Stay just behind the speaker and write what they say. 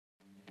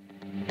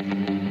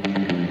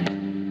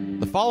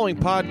following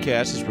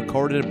podcast is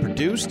recorded and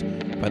produced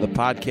by the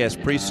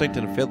Podcast Precinct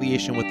in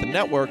affiliation with the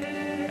network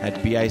at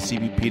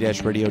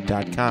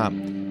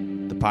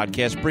bicbp-radio.com. The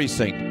Podcast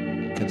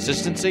Precinct.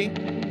 Consistency,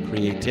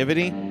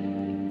 creativity,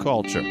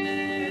 culture.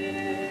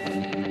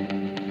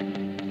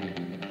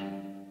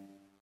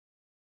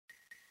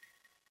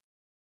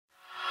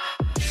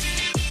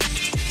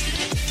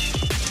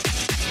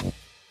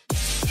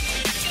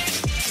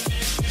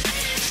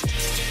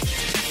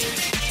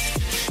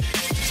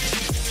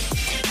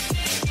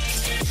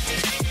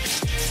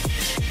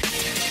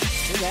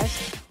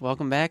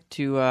 Welcome back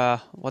to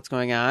What's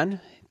Going On,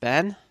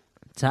 Ben.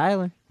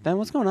 Tyler. Ben,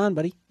 what's going on,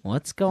 buddy?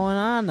 What's going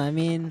on? I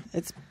mean,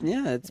 it's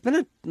been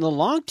a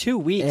long 2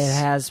 weeks. It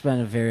has been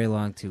a very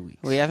long 2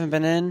 weeks. We haven't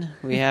been in.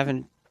 We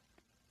haven't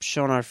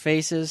shown our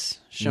faces,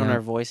 shown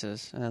our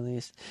voices, at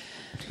least.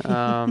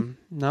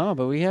 No,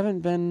 but we haven't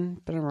been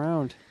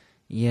around.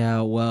 Yeah,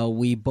 well,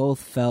 we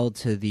both fell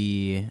to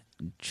the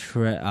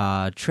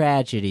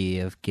tragedy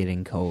of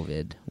getting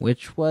COVID,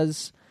 which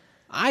was...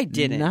 I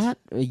didn't.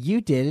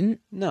 You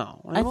didn't?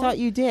 No. I thought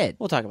you did.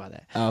 We'll talk about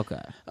that.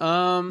 Okay.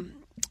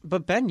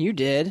 But Ben, you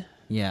did.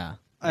 Yeah.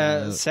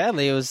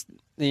 Sadly, it was,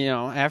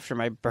 after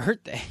my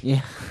birthday.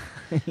 Yeah.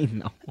 I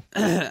know.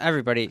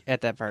 Everybody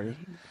at that party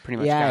pretty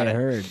much got it. Yeah,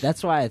 I heard.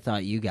 That's why I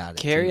thought you got it.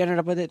 Carrie ended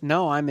up with it.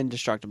 No, I'm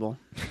indestructible.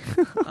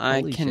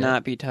 I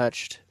cannot be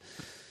touched.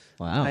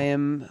 Wow. I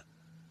am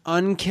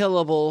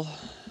unkillable.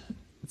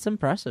 It's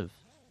impressive.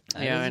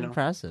 I know.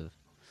 Impressive.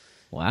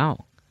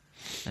 Wow.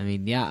 I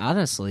mean, yeah,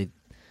 honestly,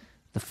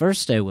 the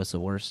first day was the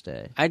worst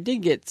day. I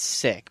did get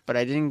sick, but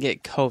I didn't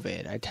get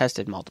COVID. I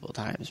tested multiple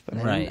times, but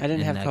I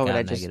didn't have COVID.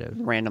 I just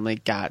randomly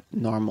got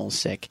normal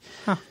sick.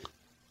 Huh.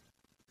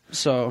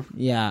 So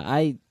yeah,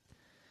 I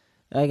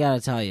gotta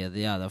tell you,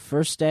 the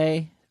first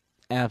day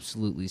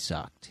absolutely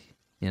sucked.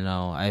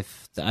 I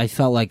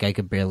felt like I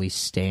could barely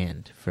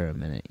stand for a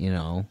minute.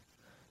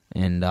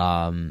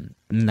 And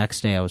next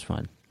day I was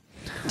fine.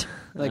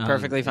 Like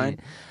perfectly fine.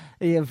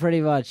 Yeah,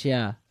 pretty much.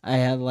 Yeah, I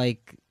had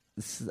like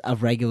a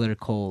regular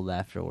cold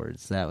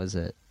afterwards. That was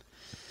it.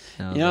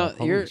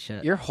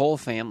 Your whole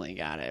family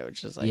got it,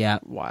 which is like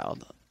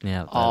wild.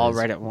 Yeah, all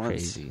right at once.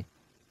 Crazy.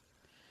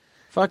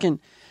 Fucking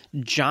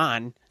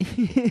John.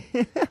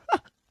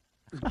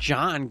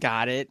 John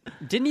got it.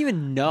 Didn't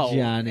even know.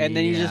 Johnny, and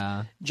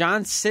then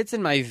John sits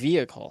in my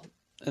vehicle,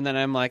 and then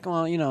I'm like,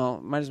 well,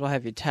 might as well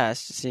have you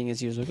test, seeing as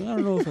he was like, I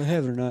don't know if I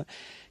have it or not.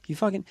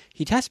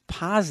 He tests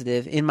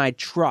positive in my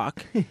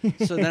truck,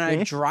 so then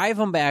I drive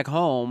him back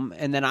home,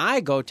 and then I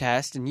go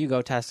test, and you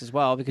go test as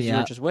well, because you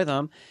were just with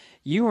him.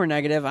 You were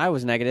negative, I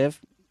was negative.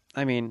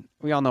 I mean,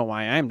 we all know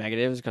why I'm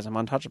negative, is because I'm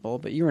untouchable,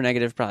 but you were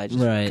negative probably just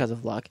because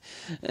of luck.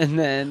 And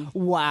then...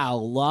 Wow,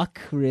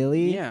 luck?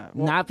 Really? Yeah.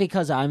 Well, not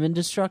because I'm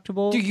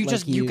indestructible? Dude,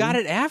 you got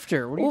it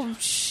after. What are you...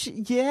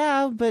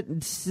 yeah, but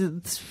it's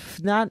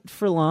not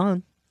for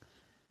long.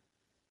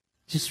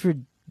 Just for a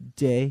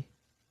day.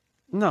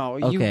 No,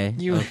 you had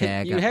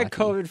lucky.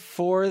 COVID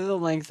for the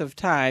length of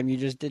time. You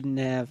just didn't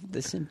have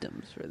the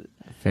symptoms for it.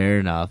 Fair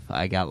enough.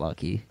 I got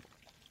lucky.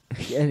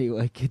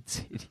 Anyway,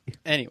 continue.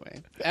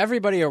 Anyway,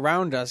 everybody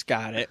around us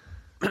got it.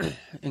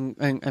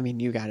 and I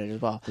mean, you got it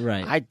as well.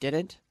 Right. I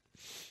didn't.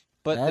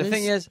 But the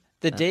thing is,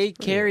 the day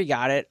Carrie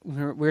got it,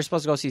 we were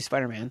supposed to go see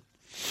Spider-Man.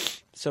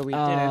 So we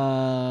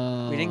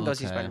didn't. We didn't go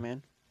see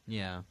Spider-Man.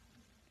 Yeah.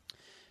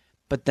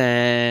 But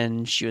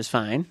then she was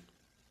fine.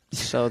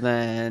 So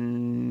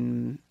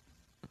then...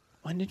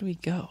 When did we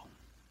go?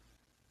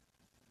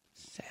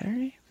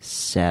 Saturday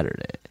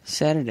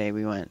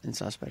we went and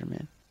saw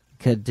Spider-Man.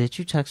 Did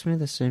you text me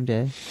the same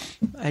day?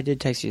 I did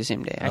text you the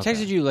same day. I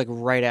texted you like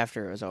right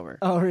after it was over.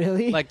 Oh,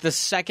 really? Like the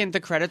second the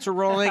credits were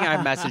rolling, I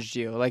messaged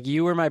you. Like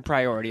you were my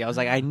priority. I was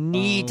like, I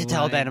need to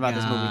tell Ben about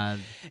this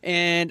movie.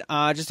 And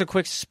just a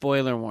quick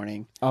spoiler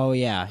warning. Oh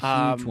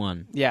yeah, huge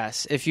one.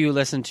 Yes, if you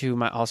listen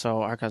to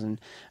our cousin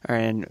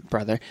and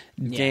brother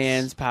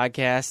Dan's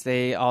podcast,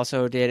 they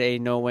also did a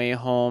No Way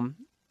Home.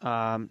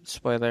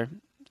 Spoiler.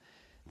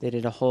 They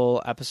did a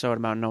whole episode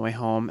about No Way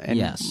Home, and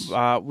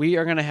we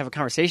are going to have a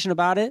conversation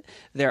about it.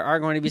 There are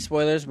going to be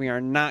spoilers. We are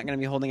not going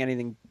to be holding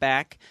anything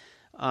back.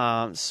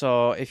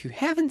 So if you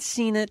haven't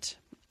seen it,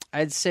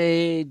 I'd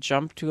say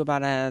jump to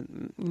about a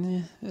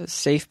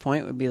safe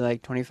point would be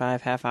like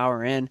 25, half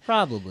hour in.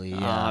 Probably,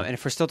 yeah. And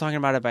if we're still talking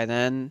about it by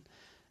then,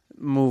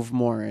 move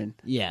more in.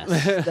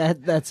 Yes,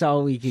 that's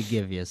all we could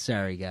give you.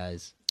 Sorry,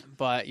 guys.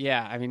 But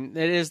yeah, I mean,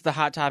 it is the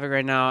hot topic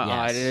right now.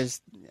 Yes. It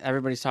is.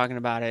 Everybody's talking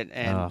about it,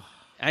 and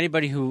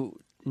anybody who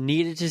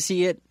needed to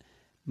see it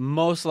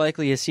most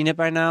likely has seen it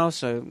by now.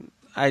 So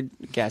I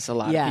guess a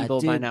lot of people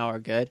by now are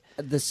good.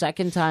 The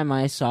second time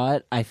I saw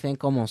it, I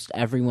think almost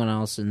everyone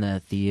else in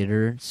the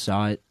theater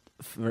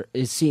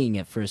is seeing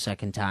it for a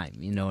second time.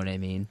 You know what I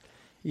mean?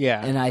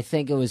 Yeah. And I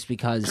think it was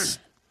because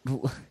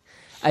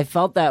I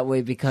felt that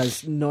way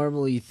because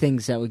normally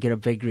things that would get a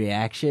big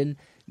reaction,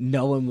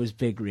 no one was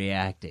big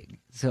reacting.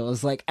 So it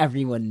was like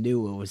everyone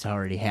knew it was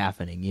already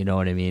happening. You know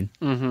what I mean?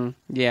 Mm-hmm.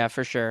 Yeah,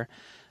 for sure.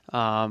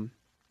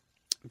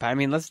 But I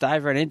mean, let's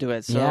dive right into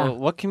it. So,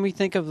 what can we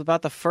think of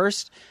about the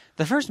first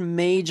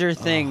major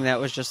thing that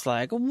was just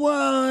like,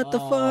 what the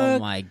fuck? Oh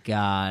my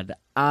god!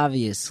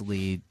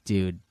 Obviously,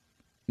 dude,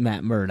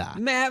 Matt Murdock.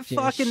 Matt just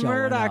fucking showing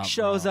Murdock up,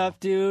 shows bro. up,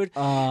 dude.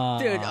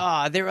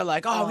 They were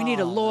like, we need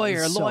a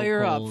lawyer, so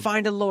lawyer up, cold.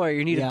 find a lawyer.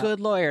 You need Yeah. a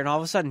good lawyer, and all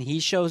of a sudden he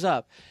shows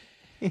up,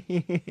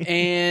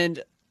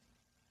 and.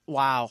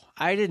 Wow,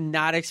 I did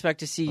not expect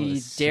to see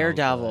so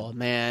Daredevil, good.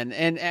 man.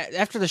 And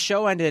after the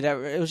show ended,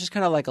 it was just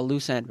kind of like a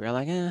loose end. We were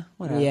like,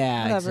 whatever.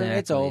 Yeah, whatever. It's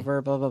exactly.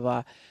 over, blah, blah,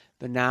 blah.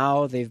 But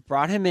now they've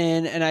brought him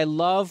in, and I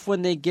love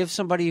when they give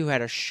somebody who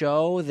had a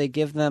show, they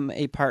give them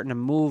a part in a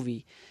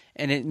movie.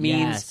 And it means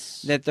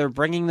Yes. that they're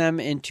bringing them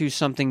into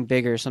something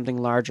bigger, something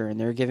larger, and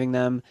they're giving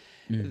them,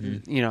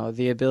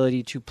 the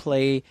ability to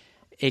play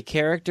a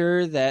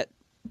character that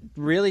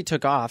really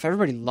took off.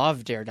 Everybody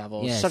loved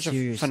Daredevil. Yeah, It's such a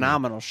seriously.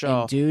 phenomenal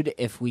show. And dude,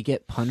 if we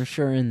get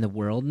Punisher in the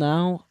world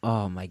now,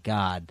 oh my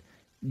god,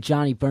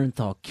 Johnny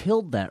Bernthal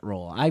killed that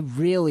role. I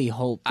really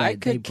hope that I they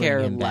could bring care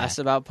him less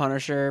back. about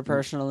Punisher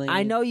personally.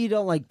 I know you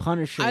don't like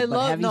Punisher, I but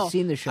love have you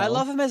seen the show? I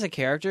love him as a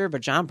character, but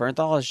John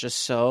Bernthal is just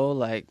so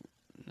like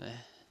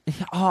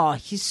Oh,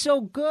 he's so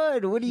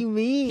good. What do you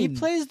mean? he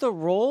plays the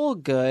role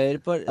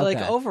good, but like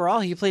Okay. overall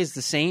he plays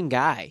the same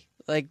guy.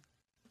 Like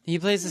he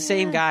plays the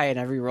same guy in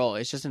every role.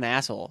 It's just an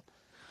asshole.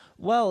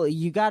 Well,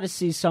 you got to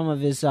see some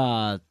of his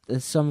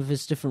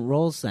different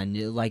roles. Then,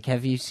 like,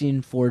 have you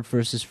seen Ford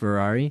versus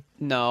Ferrari?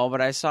 No,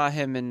 but I saw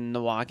him in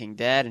The Walking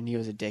Dead, and he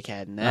was a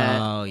dickhead in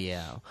that. Oh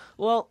yeah.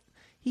 Well,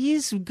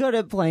 he's good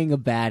at playing a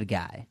bad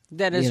guy.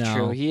 That is you know.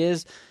 true.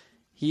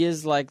 He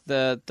is like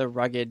the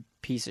rugged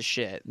piece of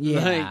shit.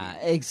 Yeah,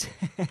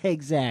 Like,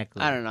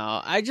 exactly. I don't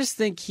know. I just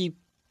think he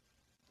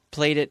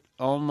played it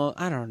almost.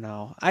 I don't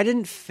know. I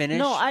didn't finish.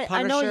 No, I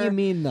know what Punisher. you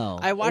mean though.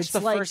 I watched It's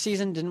the first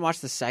season, didn't watch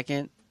the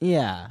second.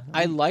 Yeah.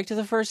 I liked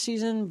the first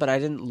season, but I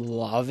didn't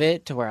love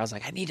it to where I was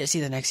like, I need to see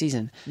the next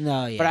season.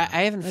 No, yeah. But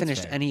I haven't that's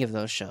finished fair. any of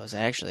those shows,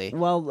 actually.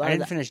 Well, I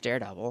didn't finish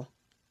Daredevil.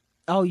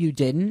 Oh, you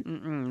didn't?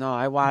 No,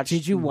 I watched.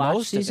 Did you watch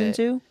most of season it.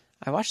 2?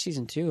 I watched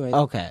season 2.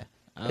 Okay.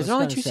 I Is was there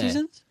only gonna 2 say.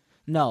 seasons?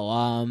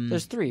 No,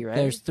 There's 3, right?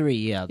 There's 3,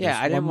 yeah. There's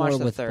I didn't one watch more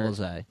the with third.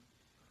 Bullseye.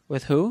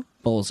 With who?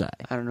 Bullseye.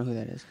 I don't know who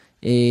that is.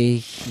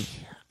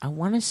 I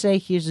want to say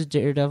he's a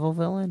Daredevil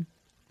villain,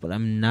 but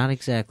I'm not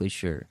exactly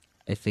sure.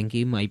 I think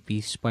he might be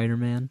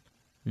Spider-Man,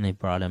 and they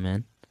brought him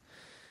in.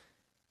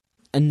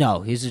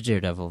 No, he's a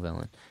Daredevil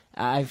villain.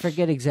 I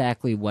forget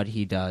exactly what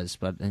he does,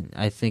 but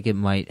I think it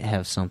might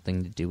have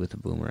something to do with the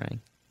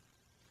boomerang.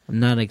 I'm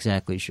not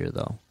exactly sure,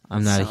 though.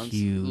 I'm not a Sounds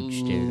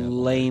huge Daredevil.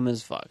 lame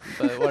as fuck,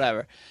 but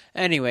whatever.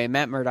 Anyway,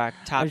 Matt Murdock,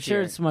 top I'm sure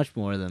tier. it's much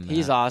more than that.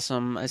 He's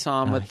awesome. I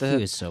saw him Oh, with he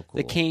was so cool.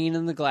 the cane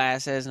and the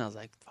glasses, and I was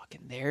like,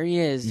 fucking, there he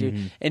is, dude.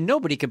 Mm-hmm. And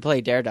nobody could play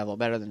Daredevil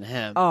better than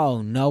him.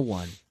 Oh, no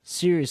one.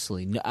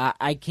 Seriously, no,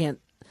 I can't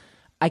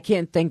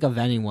think of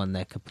anyone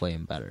that could play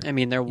him better. I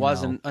mean, there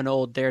was know. an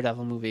old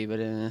Daredevil movie, but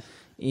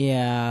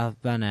Yeah,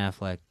 Ben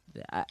Affleck.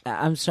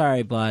 I'm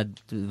sorry,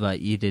 bud, but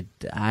you did.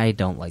 I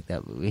don't like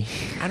that movie.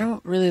 I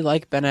don't really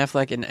like Ben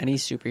Affleck in any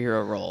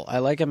superhero role. I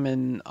like him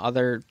in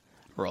other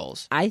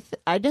roles. I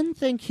didn't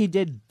think he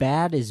did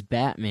bad as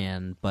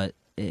Batman, but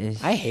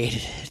I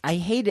hated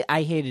it.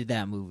 I hated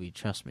that movie.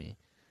 Trust me,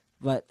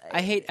 but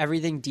I hate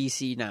everything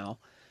DC now.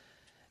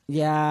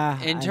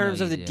 yeah, In I terms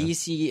know of the you do.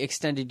 DC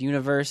extended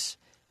universe,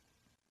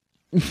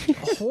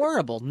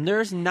 horrible.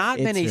 There's not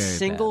been a It's very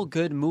single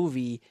good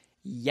movie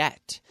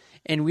yet.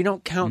 And we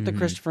don't count Mm-hmm. the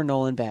Christopher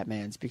Nolan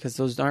Batmans because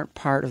those aren't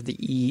part of the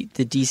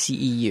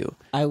DCEU.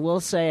 I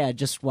will say I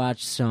just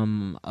watched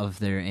some of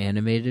their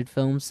animated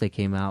films they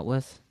came out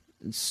with.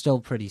 It's still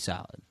pretty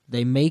solid.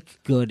 They make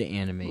good Well,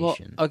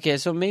 animation. okay,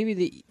 so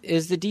maybe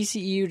is the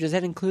DCEU, does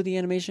that include the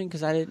animation?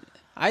 Because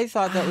I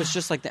thought that was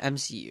just like the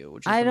MCU,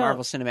 which is I the don't-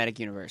 Marvel Cinematic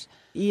Universe.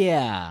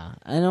 Yeah,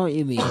 I know what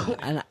you mean.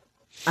 And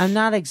I'm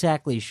not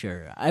exactly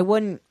sure. I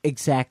wouldn't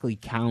exactly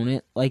count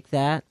it like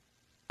that.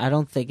 I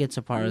don't think it's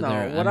a part of No,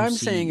 their what I'm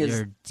MC saying is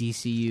or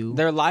DCU.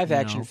 Their live you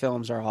action know?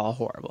 films are all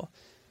horrible.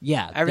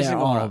 Yeah, Every they're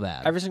single all one of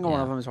bad. Every single one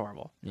Yeah. of them is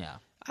horrible. Yeah.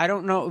 I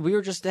don't know. We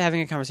were just having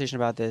a conversation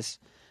about this.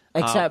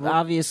 Except, we're-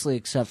 obviously,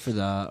 except for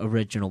the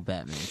original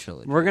Batman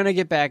trilogy. We're gonna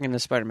get back into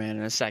Spider-Man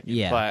in a second.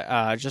 Yeah.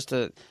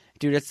 But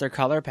dude, it's their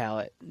color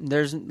palette.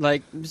 There's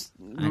like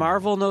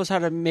Marvel knows how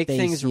to make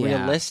things yeah.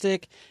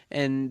 realistic,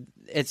 and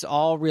it's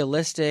all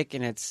realistic,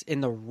 and it's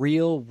in the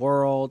real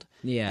world.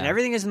 Yeah. And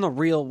everything is in the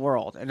real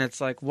world, and it's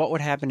like, what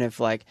would happen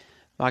if like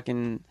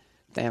fucking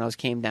Thanos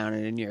came down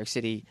into New York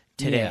City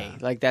today? Yeah.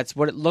 Like that's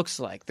what it looks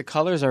like. The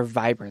colors are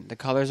vibrant. The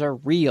colors are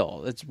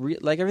real. It's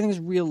like everything's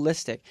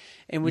realistic.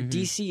 And with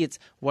DC, it's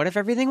what if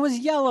everything was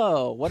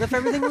yellow? What if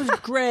everything was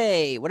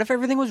gray? What if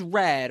everything was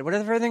red? What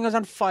if everything was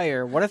on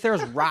fire? What if there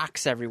was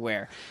rocks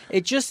everywhere?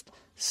 It just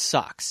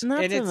sucks.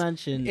 Not And to it's,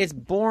 mention- it's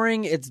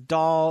boring. It's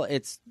dull.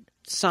 It's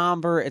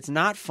somber. It's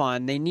not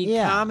fun. They need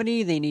Yeah.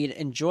 comedy. They need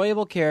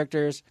enjoyable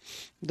characters.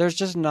 There's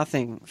just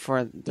nothing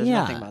for. There's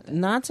nothing about that.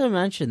 Not to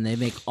mention they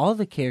make all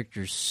the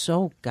characters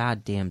so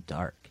goddamn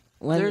dark.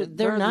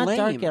 They're not lame.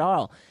 dark at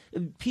all.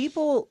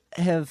 People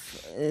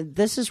have.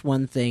 This is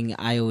one thing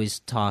I always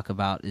talk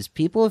about: is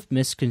people have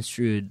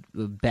misconstrued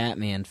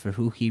Batman for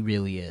who he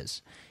really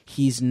is.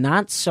 He's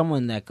not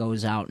someone that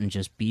goes out and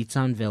just beats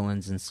on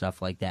villains and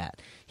stuff like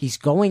that. He's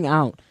going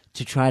out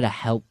to try to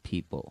help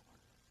people.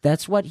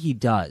 That's what he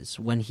does.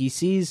 When he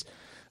sees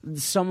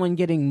someone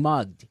getting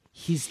mugged,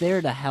 he's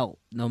there to help,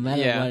 no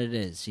matter what it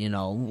is. You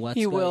know,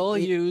 he will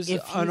use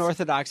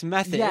unorthodox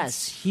methods.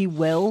 Yes, he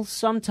will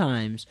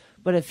sometimes.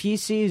 But if he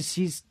sees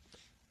he's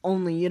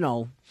only, you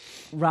know,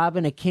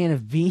 robbing a can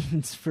of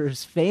beans for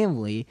his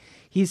family,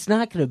 he's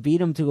not going to beat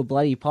him to a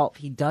bloody pulp.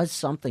 He does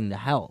something to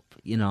help,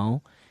 you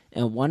know.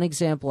 And one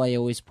example I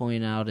always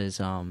point out is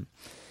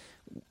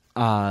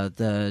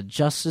the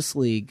Justice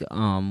League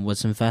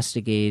was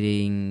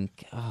investigating.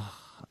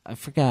 I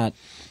forgot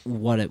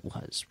what it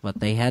was, but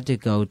they had to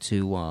go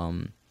to.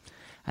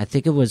 I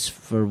think it was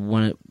for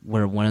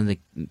where one of the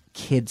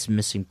kids'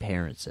 missing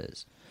parents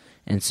is,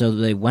 and so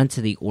they went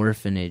to the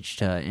orphanage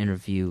to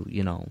interview,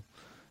 you know,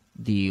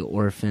 the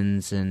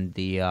orphans and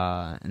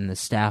the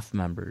staff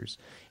members.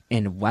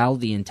 And while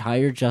the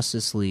entire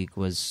Justice League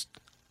was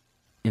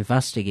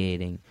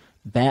investigating,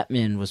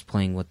 Batman was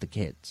playing with the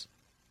kids.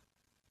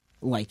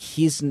 Like,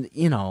 he's,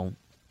 you know,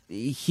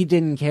 he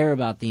didn't care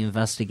about the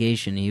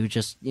investigation. He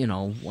just, you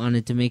know,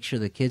 wanted to make sure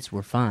the kids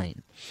were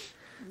fine.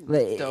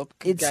 Dope.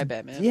 Good guy,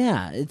 Batman.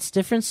 Yeah, it's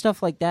different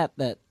stuff like that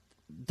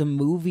the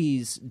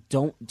movies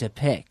don't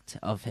depict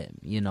of him,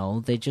 you know?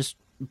 They just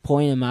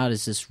point him out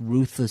as this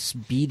ruthless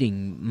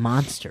beating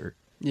monster,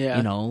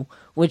 you know?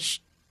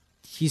 Which,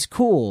 he's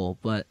cool,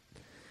 but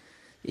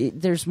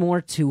there's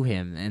more to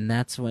him, and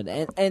that's what...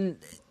 And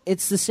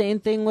it's the same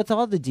thing with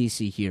all the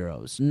DC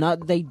heroes.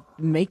 They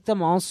make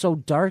them all so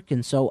dark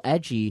and so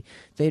edgy.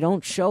 They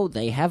don't show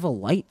they have a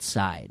light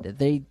side.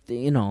 They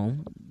you know,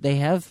 they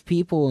have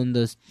people in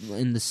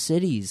the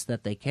cities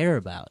that they care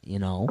about, you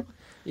know?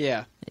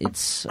 Yeah.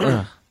 It's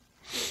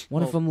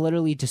one of them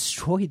literally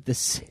destroyed the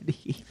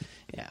city.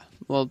 Yeah.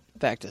 Well,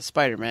 back to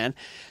Spider-Man.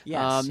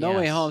 Yes, No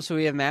Way Home. So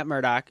we have Matt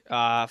Murdock,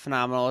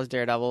 phenomenal as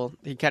Daredevil.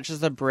 He catches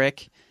the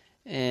brick,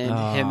 and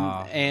him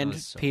and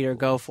so Peter cool.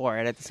 go for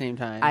it at the same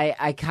time.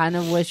 I kind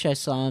of wish I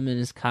saw him in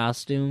his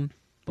costume.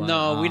 But,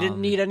 no, we didn't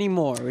need any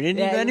more. We didn't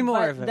need any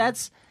more of him.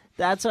 That's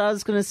what I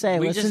was gonna say.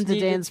 We Listen just to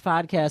needed- Dan's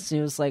podcast, and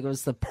he was like, it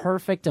was the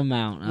perfect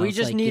amount. We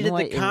just needed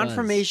the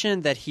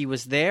confirmation that he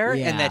was there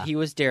Yeah. and that he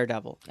was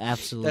Daredevil.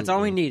 Absolutely, That's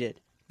all we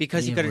needed.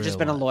 Because he It could have just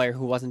been really a was. lawyer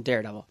who wasn't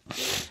Daredevil.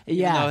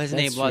 Yeah, Even though his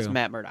that's name was true.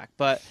 Matt Murdock.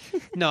 But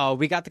no,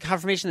 we got the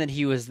confirmation that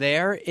he was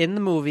there in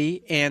the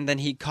movie, and then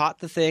he caught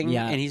the thing,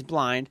 Yeah. and he's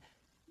blind.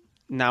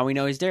 Now we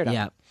know he's Daredevil.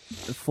 Yeah,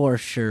 for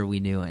sure we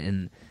knew it.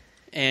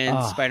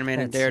 And Spider-Man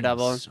and that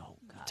Daredevil, seems so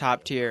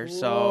top tier.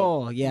 So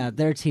oh yeah,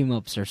 their team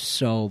ups are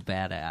so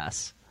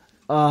badass.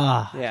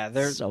 Oh, yeah,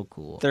 they're so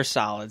cool. They're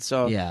solid.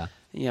 So Yeah.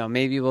 you know,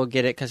 maybe we'll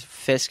get it because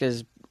Fisk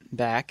is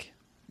back.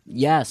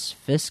 Yes,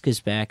 Fisk is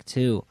back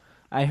too.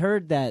 I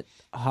heard that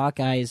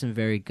Hawkeye isn't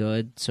very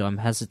good, so I'm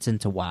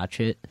hesitant to watch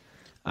it.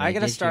 I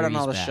gotta did start on hear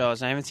all the he's back.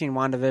 shows. I haven't seen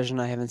WandaVision.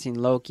 I haven't seen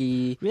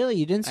Loki. Really,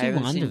 you didn't see I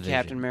haven't seen WandaVision?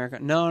 Captain America.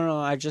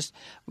 No.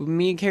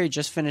 Me and Carrie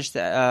just finished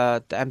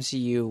the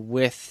MCU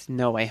with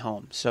No Way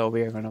Home, so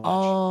we are going to watch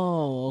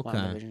Oh, okay.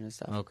 WandaVision and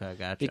stuff. Okay,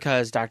 gotcha.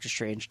 Because Doctor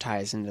Strange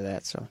ties into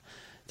that. So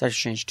Doctor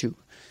Strange 2.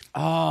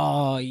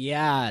 Oh,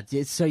 yeah.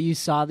 So you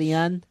saw the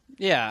end?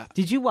 Yeah.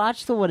 Did you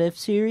watch the What If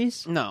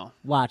series? No.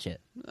 Watch it.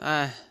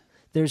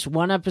 There's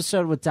one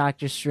episode with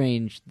Doctor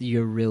Strange that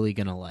you're really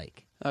going to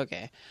like.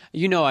 Okay.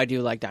 You know I do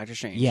like Doctor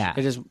Strange. Yeah,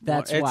 It is,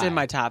 that's it's why. in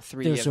my top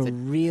 3 There's of a the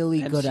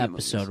really good MCU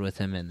episode movies. with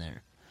him in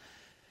there.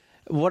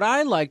 What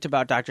I liked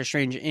about Doctor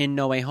Strange in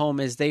No Way Home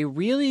is they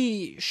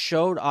really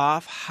showed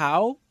off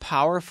how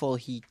powerful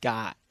he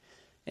got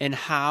and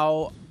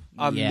how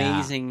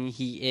amazing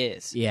he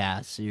is.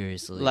 Yeah,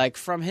 seriously. Like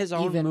from his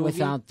own even movie,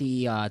 without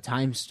the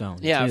time stone,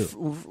 yeah,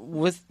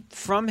 too.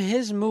 from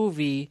his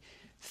movie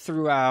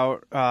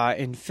throughout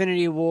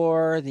Infinity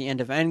War, the end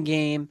of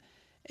Endgame,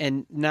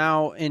 and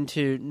now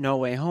into No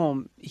Way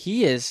Home,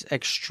 he is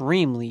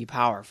extremely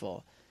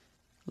powerful.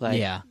 Like,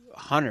 Yeah.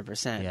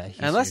 100%. Yeah, he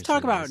and let's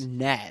talk seriously about is.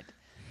 Ned.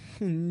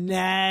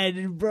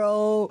 Ned,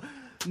 bro.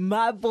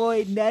 My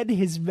boy Ned,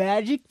 his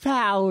magic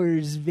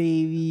powers,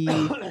 baby.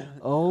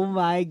 Oh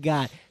my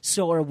god.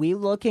 So are we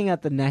looking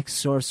at the next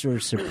Sorcerer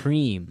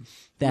Supreme?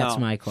 That's No.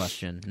 my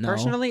question. No?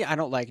 Personally, I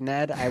don't like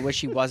Ned. I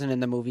wish he wasn't in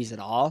the movies at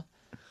all.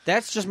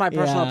 That's just my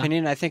personal Yeah.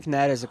 opinion. I think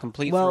Ned is a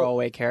complete Well-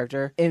 throwaway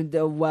character. And,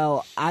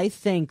 well, I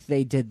think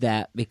they did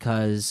that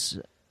because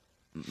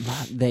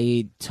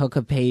they took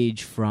a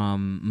page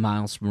from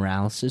Miles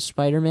Morales'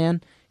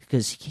 Spider-Man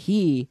because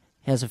he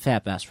has a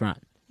fat best friend.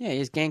 Yeah,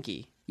 he's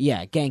Genki.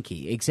 Yeah,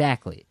 Genki,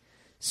 exactly.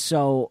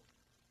 So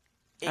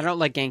I don't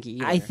like Genki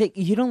either. I think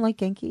you don't like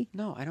Genki?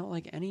 No, I don't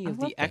like any of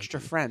love the extra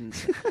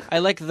friends. I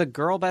like the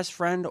girl best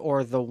friend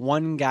or the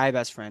one guy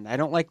best friend. I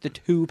don't like the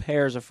 2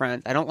 pairs of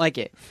friends. I don't like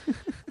it.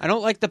 I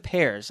don't like the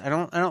pairs. I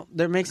don't.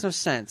 That makes no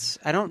sense.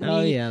 I don't need.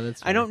 Oh, yeah,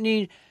 that's I don't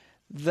need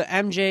the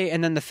MJ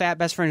and then the fat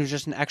best friend who's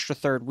just an extra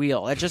third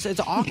wheel. It's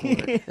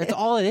awkward. That's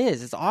all it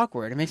is. It's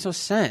awkward. It makes no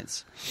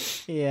sense.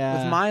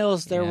 Yeah. With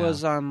Miles, there Yeah.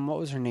 was what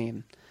was her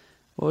name?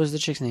 What was the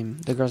chick's name?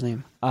 The girl's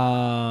name?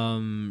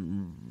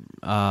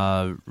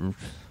 It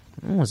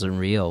wasn't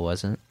real,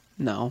 was it?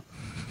 No.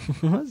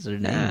 What was her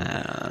name?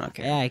 Nah, I don't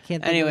care. Yeah, I can't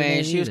think of her Anyway,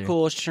 name she was either.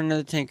 cool. She turned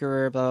into the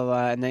Tinkerer, blah, blah,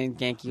 blah. And then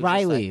Genki was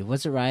Riley. just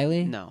Was it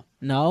Riley? like, no.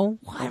 No?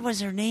 What was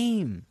her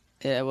name?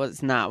 It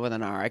was not with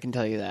an R. I can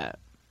tell you that.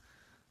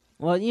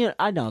 Well,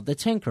 I know. The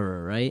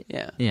Tinkerer, right?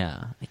 Yeah.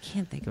 Yeah. I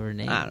can't think of her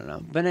name. I don't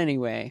know. But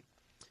anyway,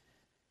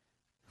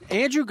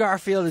 Andrew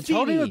Garfield and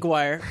Tobey Phoebe.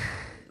 Maguire.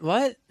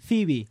 What?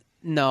 Phoebe.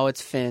 No,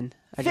 it's Finn.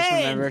 I just Finn!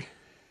 remembered.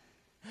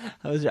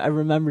 I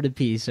remembered a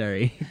P,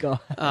 sorry. Go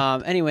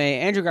ahead. Anyway,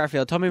 Andrew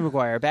Garfield, Tobey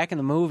Maguire, back in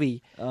the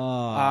movie.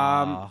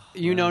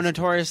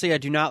 Notoriously, I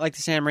do not like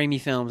the Sam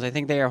Raimi films. I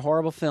think they are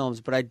horrible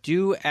films, but I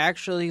do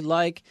actually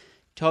like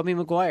Tobey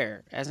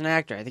Maguire as an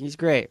actor. I think he's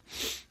great.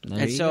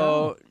 There you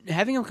So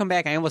having him come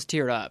back, I almost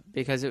teared up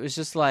because it was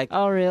just like,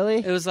 Oh, really?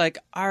 it was like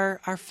our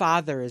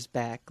father is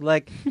back,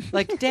 like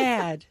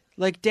Dad,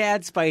 like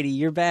Dad Spidey,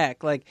 you're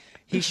back. Like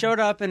he showed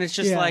up, and it's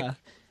just Yeah. like,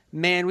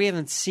 man, we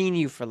haven't seen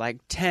you for like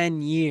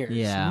 10 years.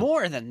 Yeah.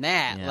 More than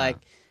that. Yeah. Like,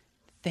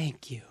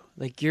 thank you.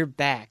 Like, you're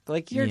back.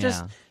 Like, you're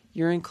just, Yeah.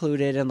 you're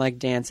included. And like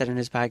Dan said in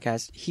his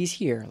podcast, he's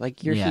here.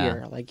 Like, you're Yeah.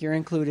 here. Like, you're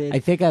included. I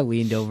think I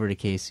leaned over to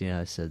Casey and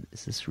I said,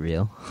 "Is this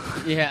real?"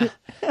 Yeah.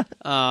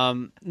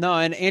 No,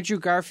 and Andrew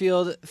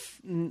Garfield,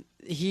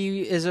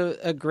 he is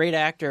a great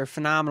actor,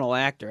 phenomenal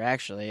actor,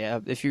 actually.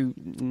 If you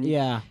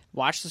Yeah.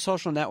 watch The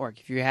Social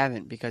Network, if you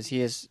haven't, because he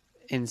is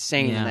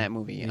insane in that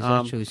movie. He's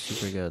actually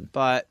super good.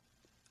 But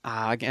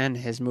again,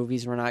 his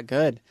movies were not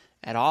good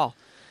at all,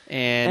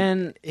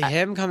 and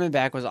him coming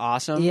back was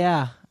awesome.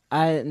 Yeah.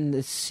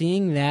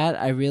 Seeing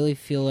that, I really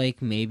feel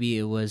like maybe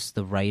it was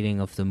the writing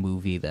of the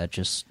movie that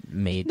just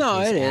made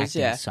his it is,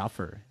 acting yeah.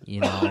 suffer. You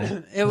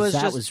know, It was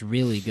 'Cause that just- was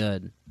really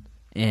good,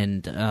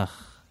 and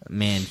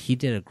man, he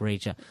did a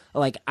great job.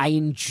 Like I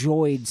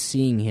enjoyed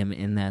seeing him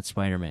in that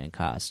Spider-Man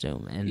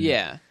costume, and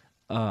Yeah.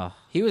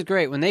 He was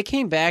great. When they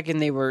came back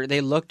and they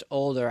looked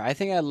older, I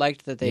think I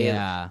liked that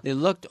they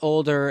looked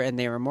older and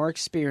they were more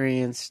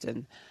experienced.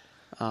 And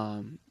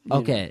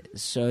Okay,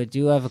 so I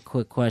do have a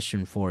quick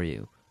question for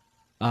you.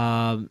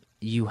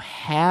 You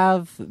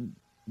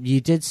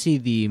did see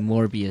the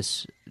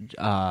Morbius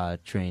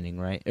training,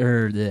 right?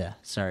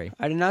 Sorry.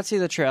 I did not see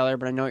the trailer,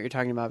 but I know what you're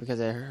talking about because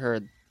I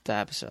heard the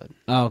episode.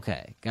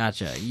 Okay,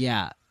 gotcha.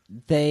 Yeah,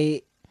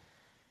 they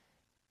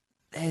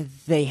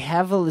have they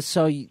have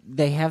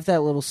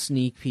that little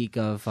sneak peek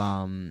of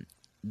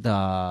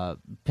the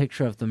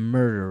picture of the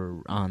murder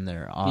on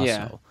there also.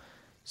 Yeah.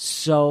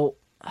 So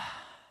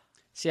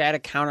See, I had a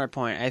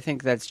counterpoint. I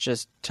think that's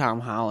just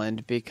Tom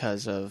Holland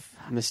because of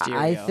Mysterio.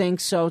 I think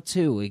so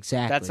too.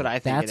 Exactly. That's what I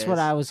think. That's it what is.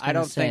 I was. I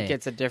don't say. think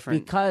it's a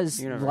different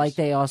because, universe. like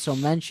they also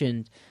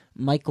mentioned,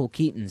 Michael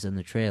Keaton's in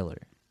the trailer,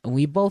 and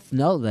we both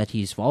know that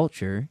he's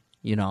Vulture.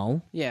 You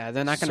know. Yeah,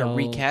 they're not going to So-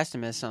 recast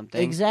him as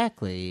something.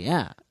 Exactly.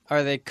 Yeah.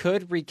 Or they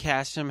could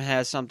recast him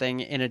as something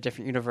in a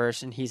different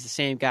universe, and he's the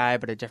same guy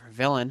but a different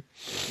villain.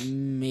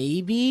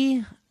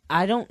 Maybe.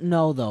 I don't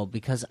know though,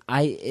 because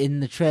in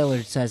the trailer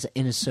it says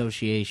in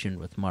association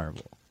with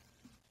Marvel.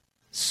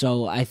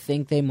 So I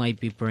think they might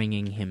be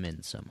bringing him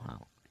in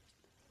somehow.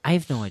 I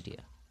have no idea.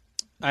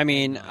 I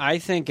mean, I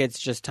think it's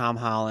just Tom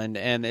Holland,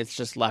 and it's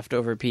just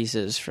leftover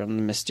pieces from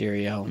the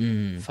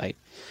Mysterio fight.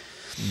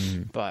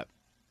 But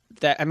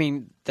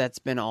that's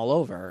been all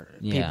over.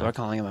 Yeah. People are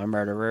calling him a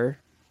murderer.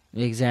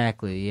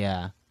 Exactly,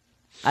 yeah.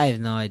 I have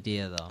no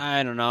idea though.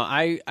 I don't know.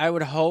 I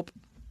would hope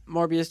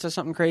Morbius does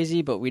something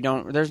crazy, but we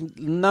don't. There's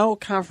no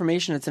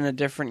confirmation it's in a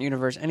different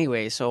universe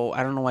anyway, so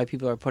I don't know why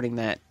people are putting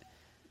that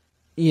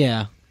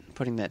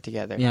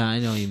together. Yeah, I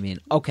know what you mean.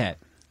 Okay.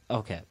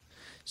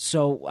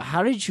 So,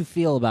 how did you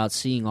feel about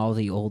seeing all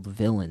the old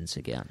villains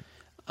again?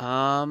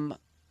 I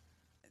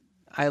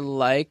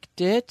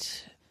liked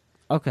it.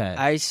 Okay.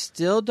 I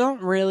still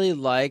don't really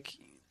like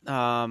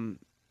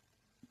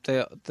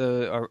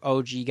the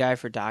OG guy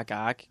for Doc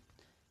Ock.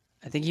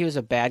 I think he was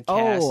a bad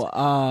cast.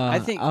 I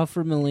think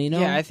Alfred Molina.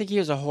 Yeah, I think he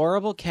was a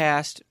horrible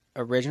cast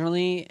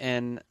originally,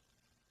 and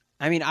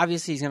I mean,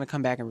 obviously he's going to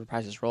come back and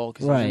reprise his role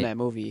because he was in that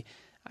movie.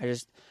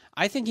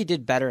 I think he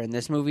did better in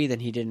this movie than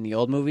he did in the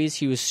old movies.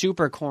 He was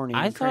super corny.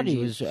 I and thought he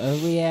cringy. was.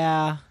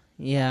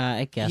 Yeah,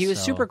 I guess He was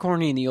so. super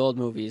corny in the old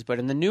movies, but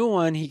in the new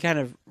one, he kind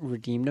of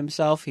redeemed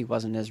himself. He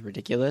wasn't as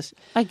ridiculous.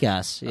 I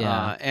guess.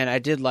 Yeah. And I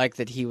did like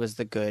that he was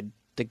the good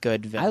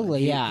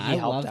villain. I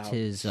helped loved out.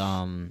 his.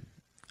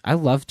 I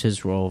loved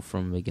his role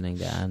from beginning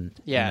to end.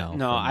 Yeah, you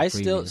no, know, from I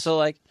still previous. so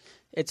like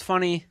it's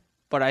funny,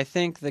 but I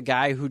think the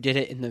guy who did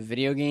it in the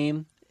video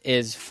game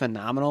is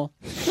phenomenal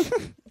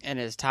and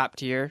is top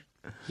tier.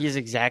 He's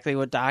exactly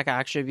what Doc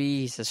Ock should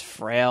be. He's this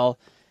frail.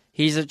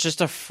 He's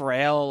just a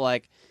frail,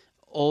 like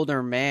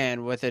older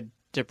man with a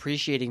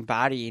depreciating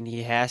body, and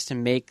he has to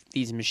make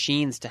these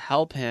machines to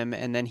help him.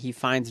 And then he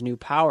finds new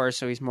powers,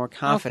 so he's more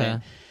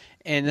confident. Okay.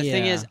 And the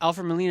thing Yeah. is,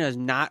 Alfred Molina is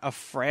not a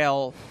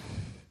frail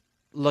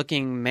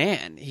looking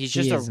man. He's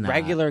just He a is not.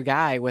 regular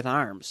guy with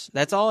arms.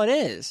 That's all it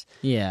is.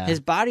 Yeah. His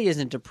body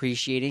isn't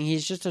depreciating.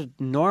 He's just a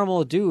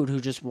normal dude who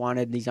just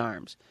wanted these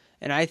arms.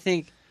 And I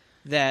think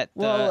that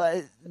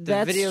the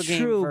that's video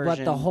game true,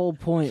 version, but the whole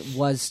point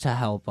was to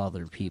help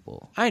other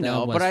people. I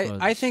know, That was but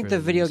for- I think for the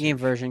video research. game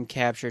version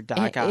captured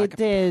Doc Ock It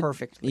did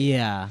perfectly.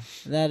 Yeah,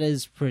 that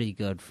is pretty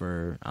good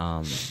for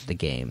the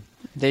game.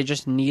 They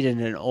just needed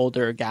an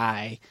older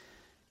guy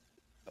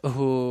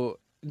who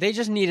they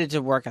just needed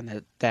to work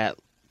on that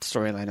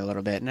storyline a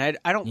little bit. And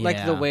I don't like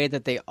the Yeah. way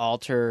that they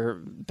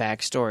alter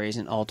backstories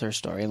and alter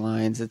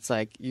storylines. It's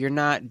like you're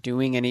not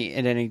doing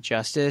any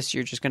justice.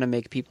 You're just going to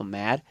make people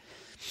mad.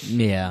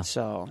 Yeah,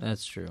 So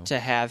that's true. to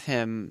have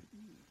him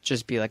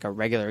just be like a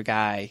regular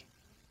guy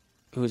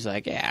who's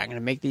like, yeah, I'm going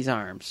to make these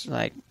arms.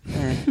 Like,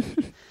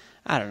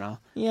 I don't know.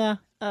 Yeah,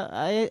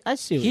 I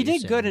see. What He you're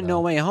did saying, good in though.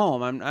 No Way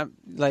Home. I'm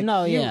like,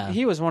 No, yeah.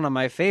 he was one of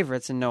my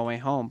favorites in No Way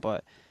Home,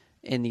 but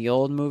in the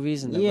old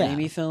movies and the Yeah.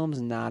 Raimi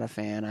films, not a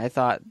fan. I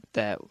thought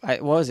that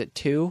what was it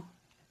 2?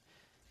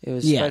 It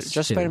was Yes,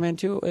 just 2. Spider-Man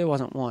 2. It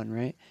wasn't 1,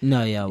 right?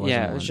 No, yeah, it wasn't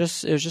Yeah, one.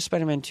 it was just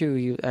Spider-Man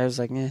 2. I was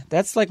like,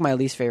 that's like my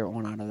least favorite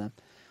one out of them.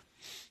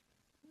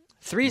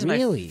 3 is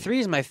Really? my 3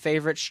 is my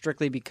favorite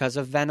strictly because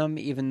of Venom.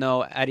 Even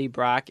though Eddie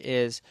Brock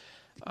is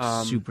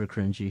super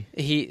cringy.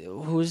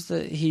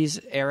 he's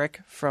Eric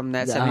from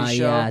that 70s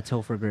show. Yeah,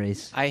 Topher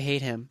Grace. I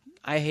hate him.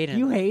 I hate him.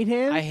 You hate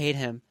him? I hate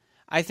him.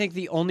 I think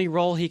the only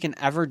role he can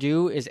ever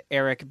do is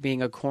Eric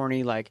being a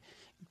corny like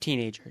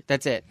teenager.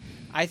 That's it.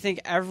 I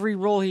think every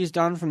role he's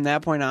done from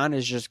that point on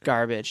is just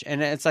garbage,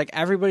 and it's like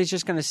everybody's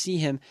just going to see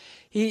him.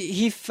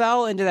 He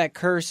fell into that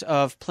curse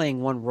of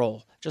playing one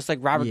role, just like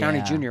Robert Downey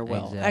Yeah, Jr. will.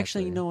 exactly.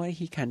 Actually, you know what?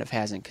 He kind of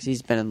hasn't because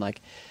he's been in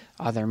like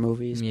other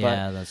movies.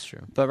 Yeah, that's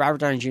true. But Robert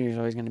Downey Jr. is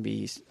always going to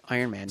be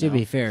Iron Man. To now.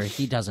 be fair,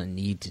 he doesn't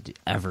need to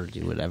ever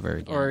do it ever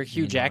again. Or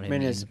Hugh you know what I Jackman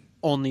mean? is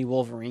only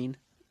Wolverine.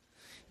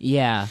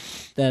 Yeah,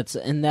 that's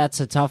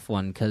a tough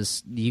one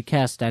because you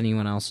cast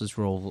anyone else's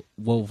role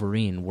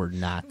Wolverine, we're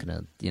not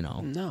gonna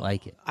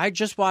like it. I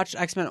just watched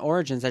X-Men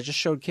Origins. I just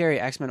showed Carrie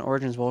X-Men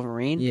Origins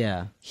Wolverine.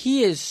 Yeah,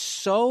 He is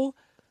so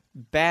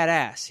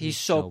badass. He's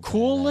so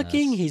cool badass.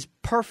 looking. He's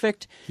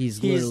perfect.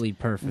 he's literally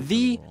perfect. for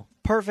The role.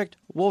 perfect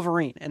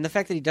Wolverine. And the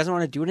fact that he doesn't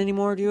want to do it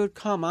anymore, dude,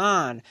 come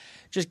on.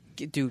 Just,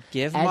 dude,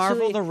 give Marvel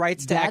Actually, the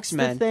rights to that's the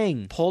X-Men.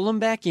 thing. Pull them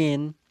back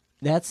in.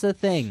 That's the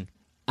thing.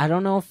 I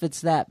don't know if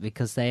it's that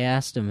because they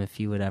asked him if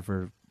he would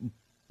ever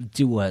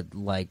do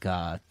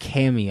a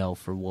cameo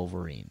for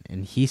Wolverine,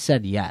 and he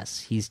said yes.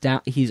 He's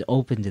down. He's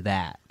open to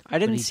that. I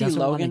didn't But he see doesn't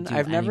wanna Logan. do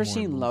I've any never more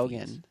seen movies.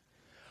 Logan.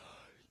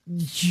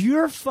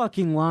 You're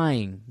fucking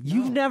lying.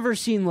 You've never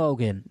seen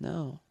Logan.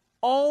 No.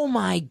 Oh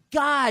my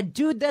god,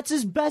 dude, that's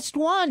his best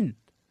one.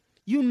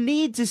 You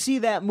need to see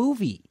that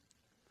movie.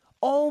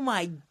 Oh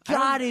my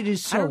god, it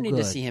is so I don't need good.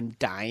 to see him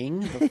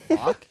dying. The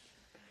fuck?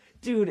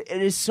 Dude,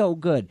 it is so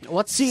good.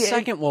 What's the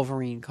second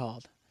Wolverine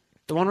called?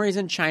 The one where he's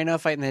in China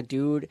fighting that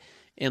dude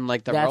in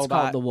like the That's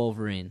robot. called the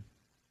Wolverine.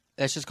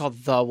 That's just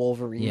called the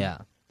Wolverine. Yeah.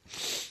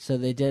 So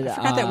they did I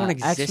forgot that one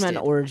existed. X-Men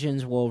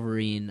Origins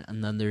Wolverine,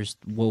 and then there's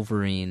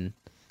Wolverine,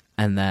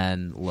 and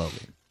then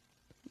Logan.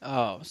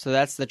 Oh, so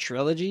that's the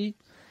trilogy?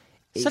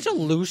 Such a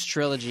loose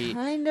trilogy.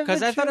 Kind of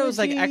Because a I thought it was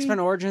like trilogy. X-Men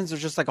Origins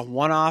was just like a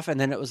one-off, and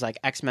then it was like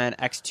X-Men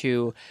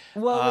X2.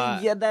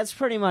 Well, yeah, that's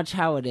pretty much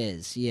how it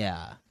is,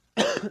 yeah.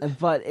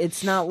 But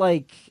it's not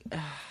like...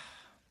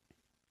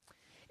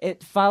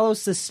 It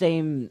follows the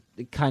same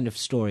kind of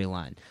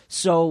storyline.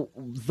 So,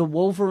 the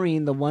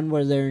Wolverine, the one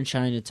where they're in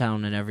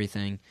Chinatown and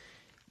everything,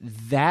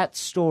 that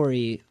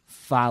story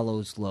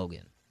follows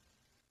Logan.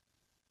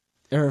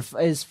 Or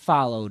is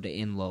followed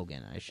in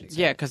Logan, I should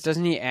say. Yeah, because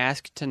doesn't he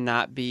ask to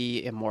not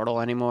be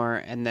immortal anymore,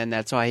 and then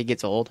that's why he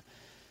gets old?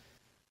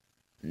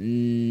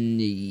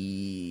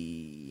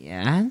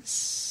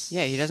 Yes.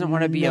 Yeah, he doesn't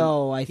want to be...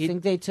 No, I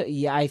think they took...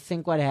 Yeah, I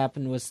think what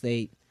happened was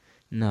they...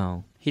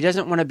 No. He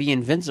doesn't want to be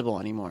invincible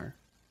anymore.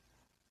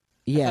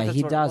 Yeah, that's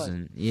he what it was.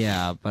 doesn't.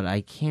 Yeah, but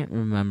I can't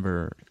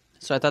remember.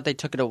 So I thought they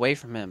took it away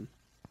from him.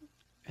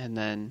 And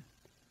then...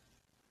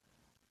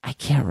 I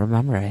can't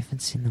remember. I haven't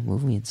seen the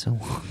movie in so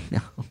long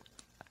now.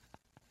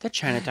 The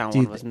Chinatown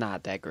Dude, one was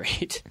not that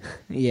great.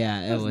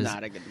 Yeah, It was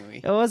not a good movie.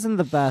 It wasn't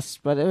the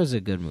best, but it was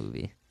a good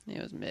movie. It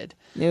was mid.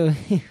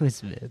 It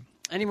was mid.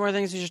 Any more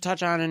things we should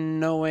touch on in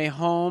No Way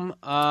Home?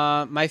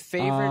 My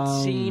favorite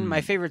scene,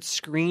 my favorite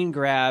screen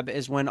grab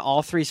is when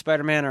all three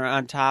Spider-Man are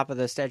on top of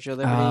the Statue of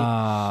Liberty.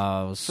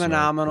 Oh, so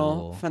phenomenal,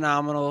 cool.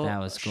 phenomenal That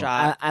was cool.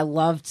 shot. I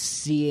loved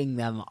seeing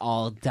them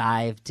all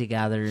dive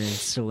together and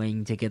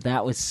swing together.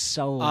 That was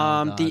so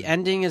well done. The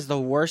ending is the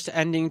worst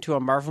ending to a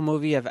Marvel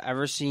movie I've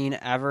ever seen,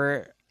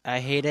 ever. I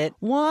hate it.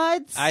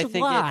 What? I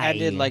think Why? it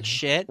ended like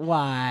shit.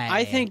 Why?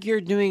 I think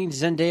you're doing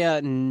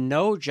Zendaya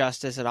no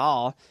justice at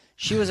all.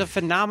 She was a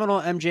phenomenal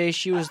MJ.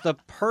 She was the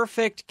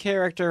perfect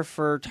character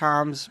for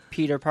Tom's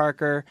Peter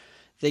Parker.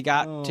 They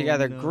got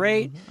together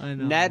great. I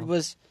know.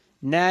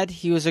 Ned.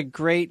 He was a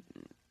great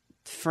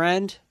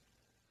friend.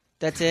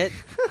 That's it.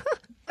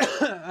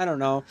 I don't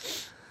know.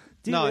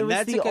 Dude, No, it was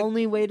Ned's the a good-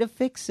 only way to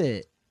fix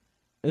it.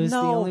 It was the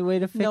only way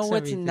to fix No,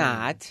 everything. it's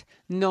not.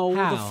 No,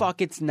 How? the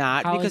fuck it's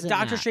not. How because is it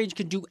Doctor not? Strange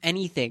could do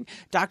anything.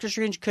 Doctor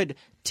Strange could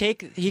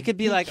he could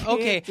be like, can't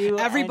okay, do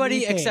everybody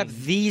anything. except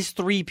these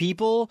 3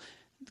 people,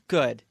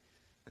 good.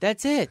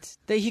 That's it.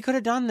 He could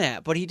have done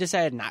that, but he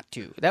decided not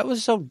to. That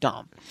was so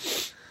dumb.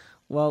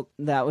 Well,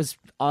 that was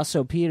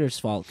also Peter's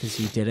fault because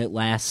he did it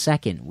last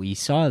second. We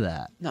saw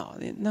that. No,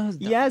 it was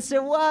dumb. Yes,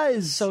 it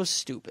was. So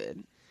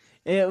stupid.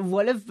 It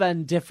would have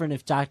been different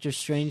if Doctor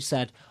Strange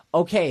said,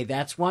 okay,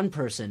 that's one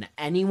person.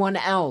 Anyone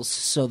else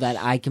so that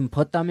I can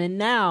put them in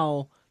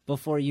now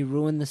before you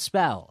ruin the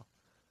spell.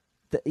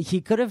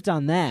 He could have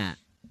done that.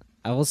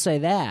 I will say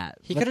that.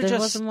 He But could have there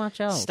just wasn't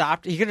much else.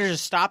 stopped. He could have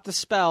just stopped the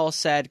spell,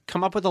 said,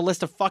 come up with a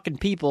list of fucking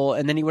people,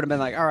 and then he would have been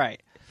like, all right.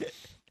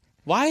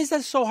 Why is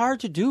that so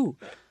hard to do?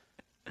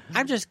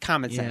 I'm just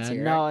common sense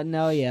here.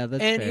 Yeah,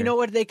 that's And fair. you know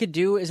what they could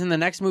do is in the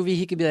next movie,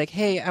 he could be like,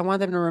 hey, I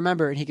want them to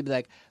remember. And he could be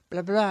like,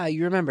 blah, blah, blah,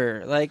 you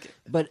remember. Like,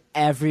 But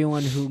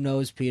everyone who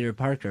knows Peter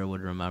Parker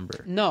would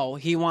remember. no,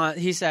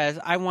 he says,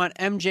 I want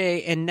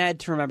MJ and Ned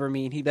to remember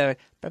me. And he'd be like,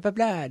 blah, blah,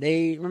 blah,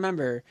 they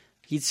remember.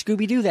 He'd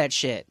Scooby-Doo that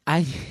shit.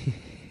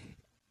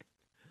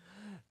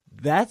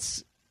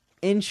 That's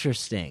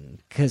interesting,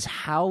 because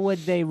how would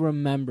they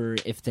remember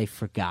if they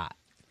forgot?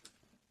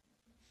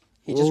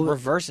 He just Well-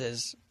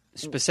 reverses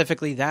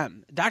specifically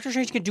them. Doctor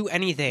Strange can do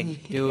anything,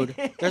 dude.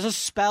 There's a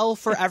spell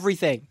for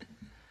everything.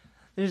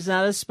 There's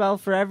not a spell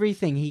for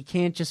everything. He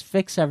can't just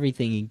fix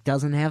everything. He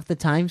doesn't have the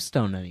time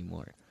stone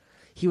anymore.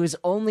 He was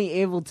only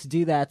able to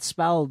do that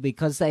spell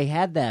because they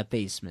had that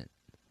basement.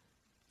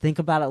 Think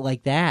about it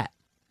like that.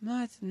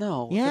 What?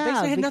 No. Yeah, the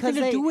basement had nothing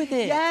because to do with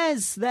it.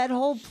 Yes, that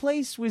whole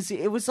place was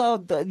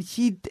all.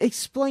 He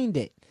explained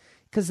it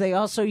because they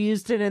also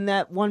used it in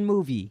that one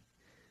movie.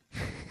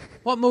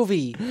 What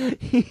movie?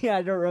 Yeah,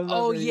 I don't remember.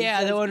 Oh, He yeah,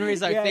 says- the one where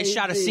he's like, they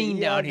shot a scene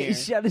down They here.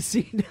 shot a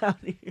scene down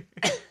here.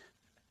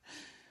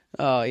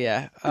 Oh,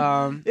 yeah.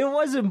 It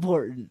was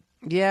important.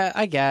 Yeah,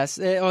 I guess.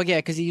 Oh, yeah,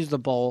 because he used the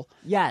bowl.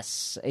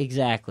 Yes,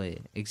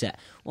 exactly.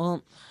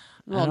 Well,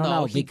 I Well, don't no,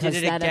 know, he because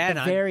did it that again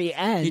at the very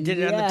end. He did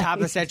it on the top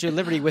of the Statue of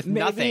Liberty with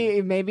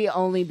nothing. Maybe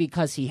only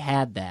because he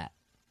had that.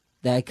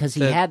 Because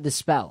he The- had the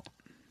spell.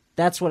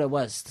 That's what it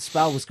was. The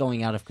spell was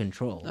going out of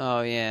control.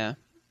 Oh, yeah.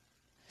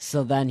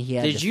 So then he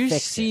had Did to you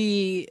fix it.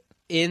 see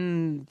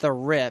in the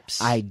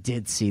rips? I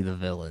did see the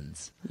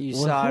villains. You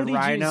Well, saw who did you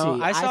Rhino.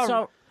 see?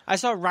 I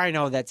saw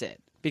Rhino. That's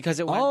it. Because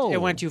it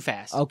went too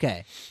fast.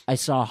 Okay. I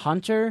saw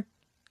Hunter,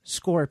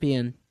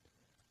 Scorpion.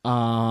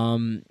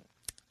 I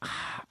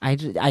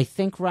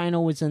think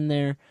Rhino was in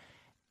there,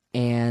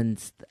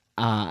 and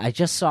I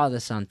just saw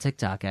this on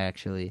TikTok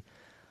actually.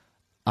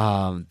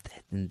 And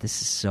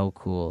this is so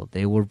cool.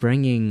 They were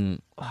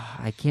bringing.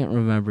 I can't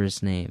remember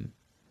his name.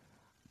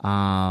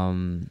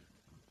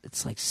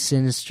 It's like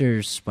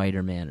Sinister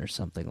Spider-Man or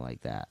something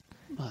like that.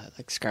 What,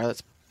 like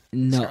Scarlet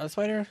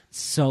Spider?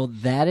 So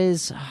that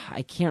is,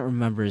 I can't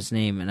remember his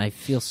name, and I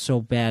feel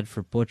so bad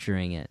for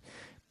butchering it.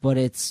 But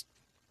it's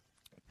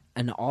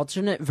an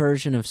alternate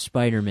version of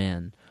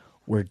Spider-Man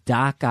where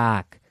Doc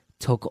Ock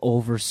took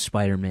over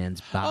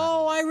Spider-Man's body.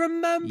 Oh, I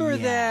remember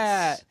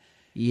that.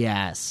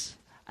 Yes.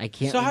 I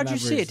can't So how'd you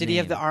remember see his it? Did he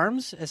have name. the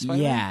arms as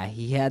Spider-Man? Yeah,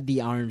 he had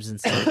the arms and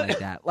stuff like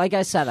that. Like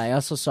I said, I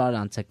also saw it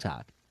on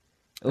TikTok.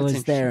 It That's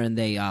was there, and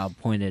they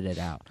pointed it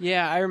out.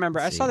 Yeah, I remember.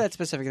 I Let's saw see. that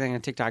specific thing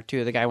on TikTok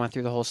too. The guy went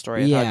through the whole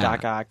story of Yeah. how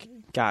Doc Ock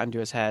got into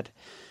his head,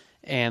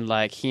 and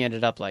like he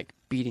ended up like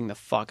beating the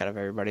fuck out of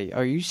everybody.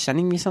 Are you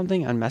sending me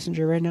something on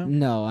Messenger right now?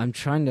 No, I'm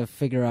trying to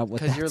figure out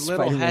what Because that your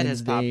little head Spider-Man's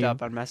has popped name.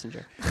 up on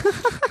Messenger.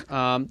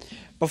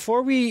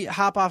 Before we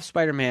hop off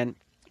Spider-Man,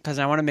 because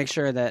I want to make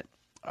sure that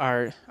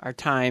our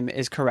time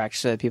is correct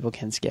so that people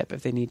can skip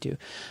if they need to.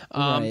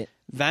 Right.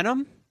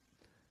 Venom.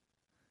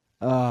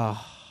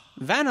 Oh,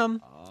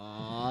 Venom.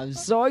 I'm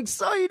so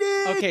excited.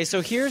 Okay,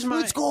 so here's my.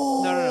 Let's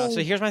go. No.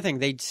 So here's my thing.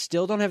 They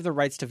still don't have the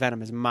rights to Venom.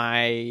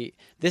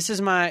 This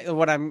is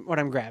what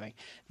I'm grabbing.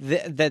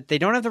 That they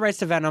don't have the rights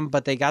to Venom,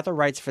 but they got the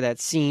rights for that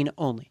scene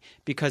only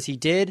because he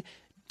did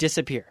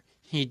disappear.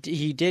 He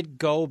did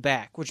go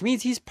back, which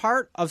means he's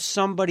part of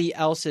somebody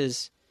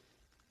else's.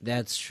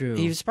 That's true.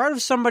 He's part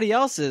of somebody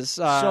else's.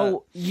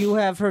 So you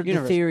have heard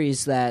universe. the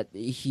theories that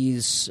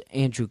he's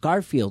Andrew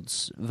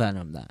Garfield's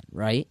Venom, then,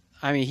 right?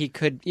 I mean, he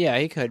could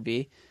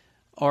be,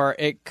 or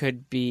it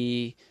could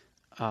be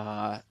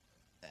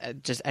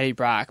just Eddie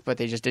Brock, but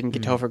they just didn't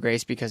get Topher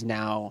Grace because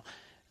now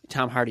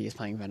Tom Hardy is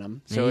playing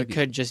Venom, so Maybe. it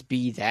could just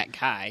be that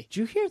guy. Did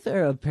you hear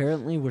there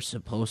apparently were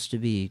supposed to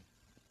be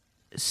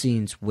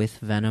scenes with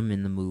Venom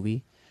in the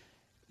movie,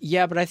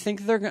 Yeah, but I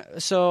think they're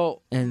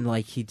so. and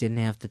like he didn't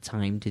have the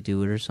time to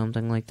do it or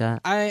something like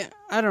that? I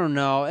don't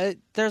know.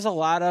 There's a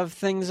lot of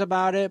things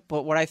about it,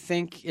 but what I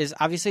think is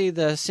obviously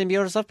the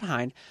symbiote is left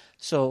behind,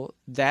 so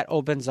that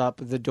opens up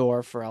the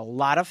door for a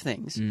lot of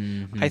things.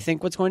 Mhm. I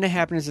think what's going to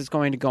happen is it's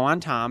going to go on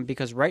Tom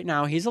because right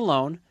now he's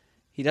alone.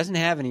 He doesn't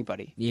have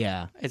anybody.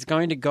 Yeah. It's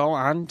going to go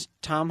on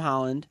Tom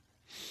Holland.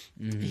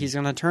 Mhm. He's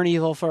going to turn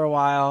evil for a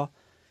while.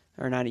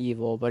 Or not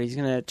evil, but he's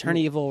going to turn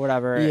evil,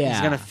 whatever. Yeah. He's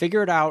going to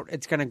figure it out.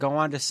 It's going to go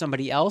on to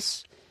somebody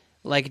else.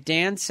 Like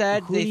Dan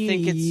said, Who they do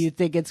think you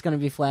think it's going to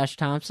be Flash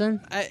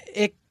Thompson?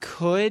 it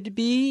could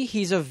be.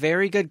 He's a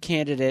very good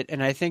candidate,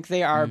 and I think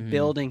they are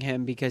building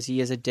him because he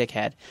is a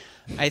dickhead.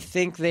 I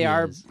think they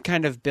are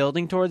kind of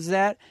building towards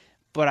that,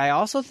 but I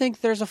also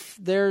think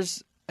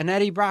there's an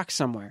Eddie Brock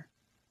somewhere.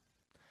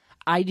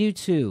 I do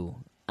too.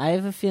 I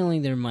have a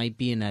feeling there might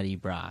be an Eddie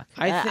Brock.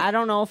 I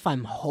don't know if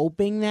I'm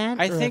hoping that.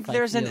 I think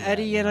there's an feel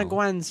Eddie that, and a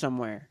Gwen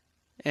somewhere,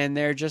 and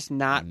they're just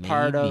not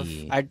part of.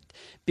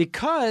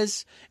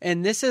 Because,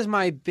 and this is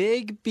my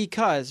big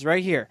because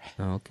right here.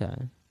 Okay.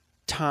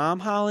 Tom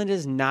Holland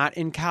is not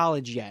in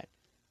college yet,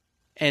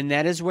 and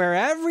that is where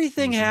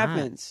everything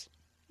happens.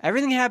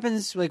 Everything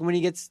happens like when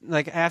he gets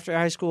like after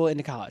high school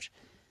into college.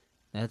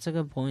 That's a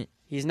good point.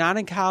 He's not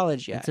in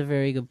college yet. That's a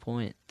very good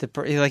point.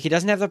 He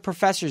doesn't have the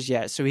professors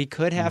yet, so he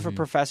could have a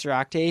Professor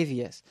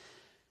Octavius.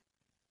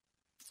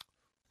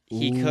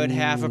 He could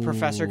have a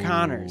Professor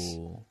Connors.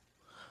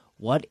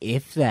 What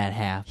if that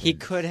happens? He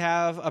could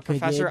have a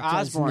Professor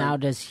Osborn. Now,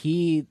 does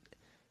he,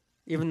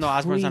 even though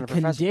Osborn's not a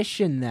professor,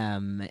 condition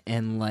them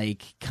and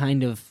like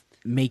kind of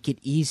make it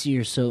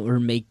easier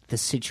or make the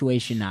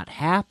situation not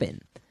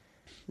happen?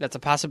 That's a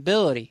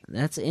possibility.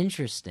 That's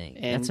interesting.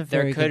 And that's a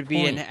very there could good be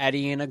point. an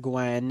Eddie and a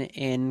Gwen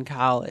in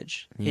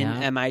college, in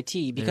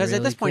MIT. Because There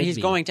at this really point, could he's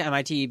be. going to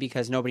MIT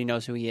because nobody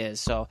knows who he is.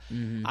 So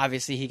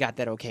obviously, he got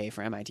that okay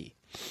for MIT.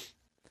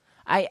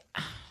 I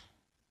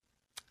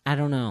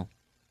don't know.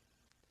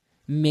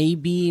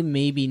 Maybe,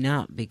 maybe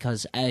not,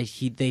 because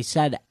they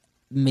said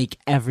make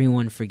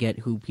everyone forget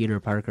who Peter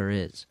Parker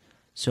is.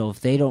 So if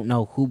they don't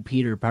know who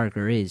Peter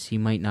Parker is, he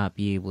might not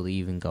be able to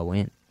even go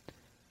in.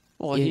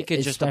 Well, he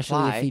could just apply.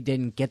 Especially if he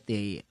didn't get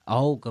the...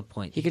 Oh, good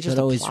point. He could just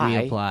always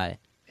apply. reapply.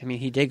 I mean,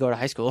 he did go to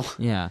high school.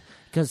 Yeah,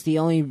 because the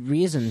only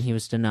reason he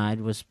was denied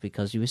was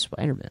because he was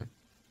Spider-Man.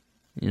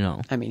 You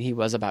know. I mean, he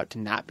was about to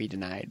not be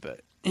denied,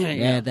 but...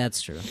 Yeah,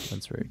 that's true.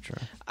 That's very true.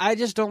 I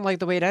just don't like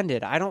the way it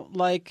ended. I don't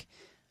like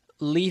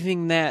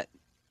leaving that...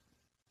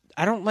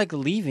 I don't like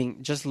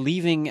leaving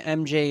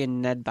MJ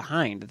and Ned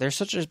behind. They're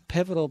such a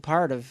pivotal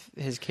part of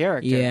his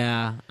character.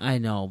 Yeah, I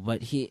know,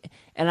 but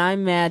and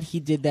I'm mad he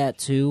did that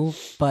too,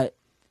 but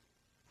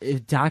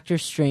Doctor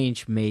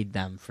Strange made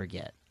them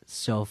forget.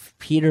 So if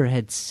Peter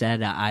had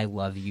said, I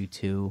love you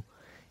too,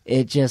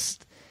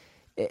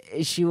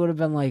 she would have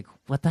been like,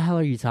 what the hell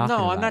are you talking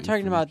about? No, I'm not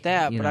talking about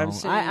that, but I'm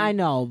saying... I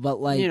know,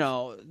 but like...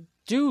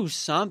 do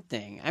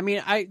something. I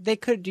mean, they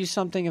could do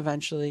something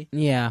eventually.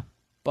 Yeah.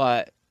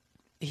 But...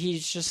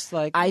 he's just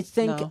like, I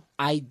think no.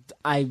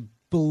 I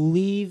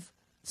believe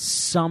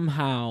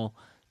somehow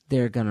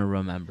they're gonna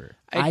remember.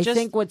 I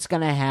think what's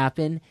gonna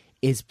happen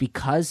is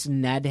because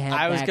Ned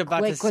had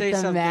click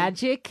with the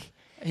magic,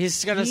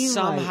 he's gonna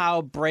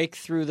somehow break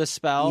through the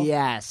spell.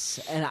 Yes,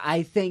 and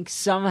I think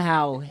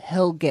somehow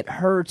he'll get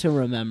her to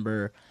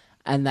remember,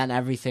 and then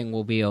everything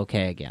will be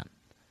okay again.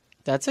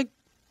 That's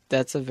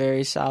a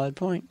very solid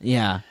point.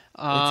 Yeah.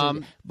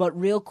 But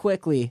real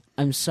quickly,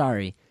 I'm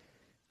sorry.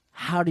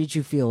 How did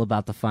you feel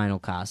about the final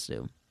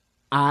costume?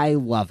 I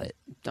love it.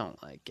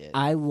 Don't like it.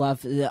 I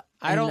love it.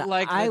 I don't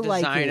like the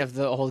design of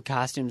the old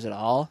costumes at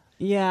all.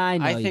 Yeah, I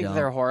know. I think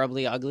they're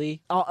horribly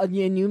ugly. And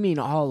you mean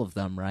all of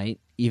them, right?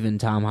 Even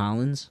Tom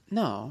Holland's?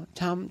 No,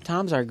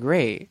 Tom's are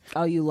great.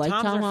 Oh, you like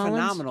Tom's Tom are Holland's?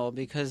 phenomenal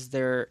because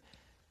they're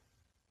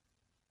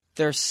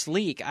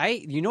sleek.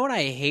 You know what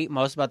I hate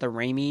most about the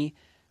Raimi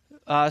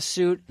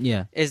suit?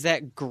 Yeah. Is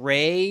that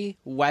gray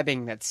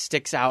webbing that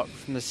sticks out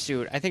from the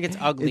suit. I think it's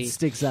ugly. It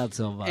sticks out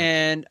so much.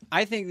 And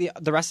I think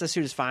the rest of the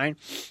suit is fine.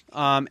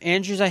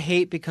 Andrew's I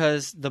hate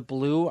because the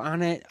blue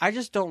on it, I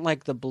just don't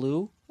like the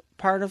blue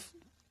part of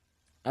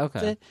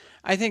it.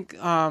 I think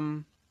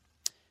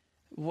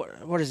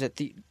what is it?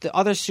 The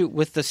other suit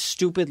with the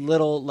stupid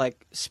little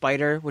like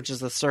spider, which is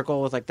the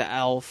circle with like the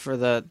L for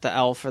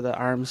the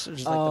arms,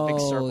 which is like the big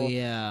circle.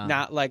 Yeah.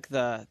 Not like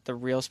the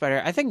real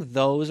spider. I think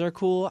those are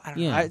cool. I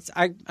don't know.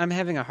 I'm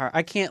having a hard.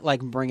 I can't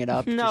like bring it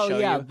up. No, to show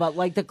yeah, you. but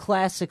like the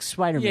classic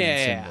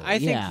Spider-Man symbol. I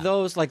think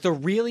those like the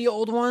really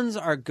old ones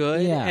are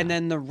good, Yeah. and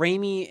then the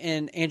Raimi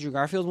and Andrew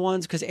Garfield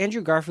ones, because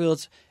Andrew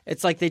Garfield's,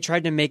 it's like they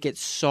tried to make it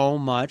so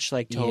much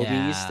like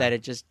Tobey's that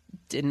it just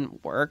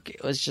didn't work.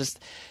 It was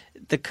just.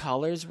 The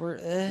colors were...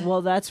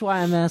 Well, that's why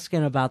I'm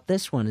asking about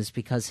this one, is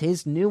because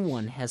his new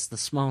one has the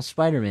small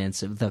Spider-Man,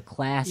 so the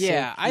classic...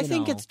 Yeah, I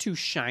think it's too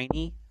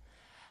shiny.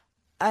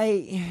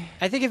 I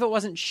think if it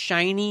wasn't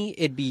shiny,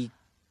 it'd be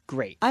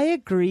great. I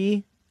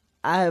agree.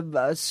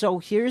 So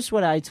here's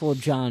what I told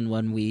John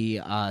when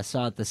we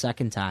saw it the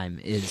second time,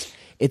 is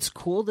it's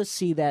cool to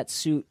see that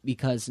suit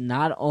because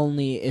not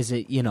only is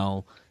it,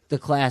 the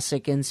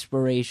classic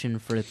inspiration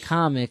for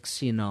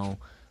comics,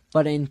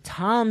 but in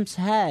Tom's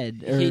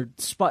head,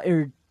 it's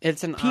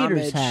an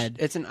Peter's homage. head,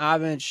 it's an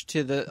homage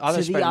to the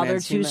other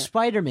two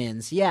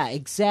Spider-Mans. Yeah,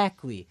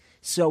 exactly.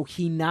 So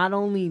he not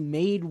only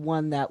made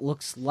one that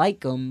looks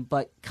like him,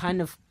 but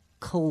kind of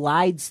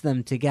collides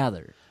them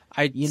together.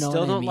 I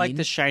still don't like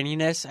the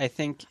shininess. I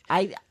think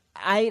I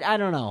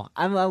don't know.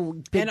 I'm a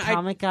big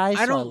comic guy,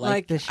 so I don't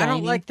like the shiny. I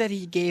don't like that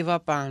he gave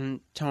up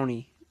on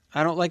Tony.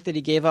 I don't like that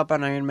he gave up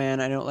on Iron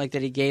Man. I don't like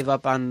that he gave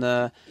up on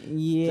the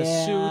Yeah,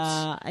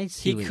 suits. I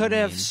see. He what could you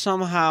have mean.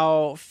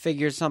 somehow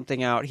figured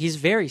something out. He's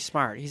very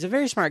smart. He's a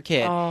very smart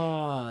kid.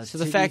 Oh, so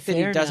the fact that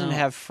he doesn't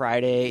have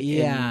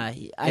Friday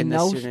in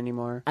the suit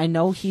anymore. I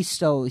know he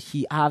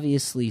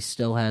obviously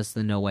still has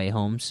the No Way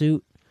Home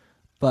suit,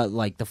 but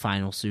like the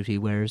final suit he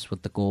wears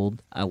with the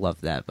gold, I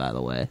love that, by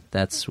the way.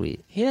 That's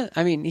sweet. He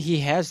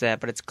has that,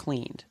 but it's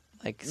cleaned.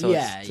 Like, so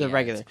it's the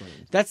regular. It's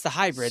clean. That's the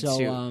hybrid suit.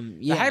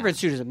 Yeah. The hybrid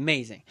suit is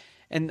amazing.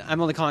 And I'm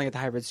only calling it the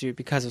hybrid suit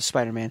because of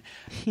Spider-Man.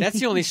 That's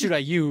the only suit I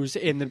use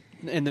in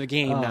the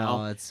game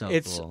now. It's so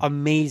it's cool.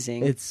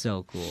 amazing. It's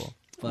so cool.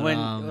 But,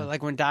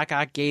 when Doc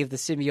Ock gave the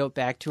symbiote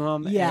back to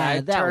him, Yeah, and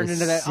I that turned was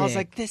into that. I was sick.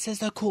 like, "This is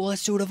the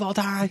coolest suit of all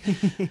time."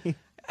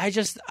 I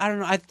don't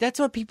know. That's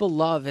what people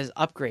love is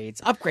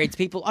upgrades. Upgrades,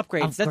 people.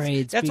 Upgrades.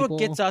 That's people. what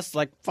gets us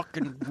like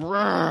fucking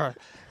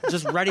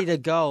just ready to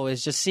go.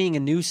 Is just seeing a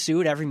new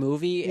suit every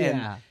movie.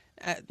 Yeah.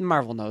 And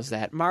Marvel knows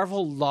that.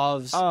 Marvel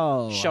loves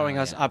showing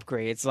us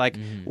upgrades. Like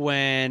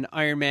when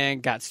Iron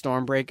Man got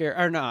Stormbreaker,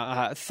 or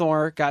no,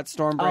 Thor got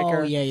Stormbreaker.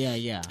 Oh,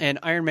 yeah. And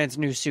Iron Man's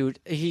new suit,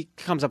 he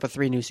comes up with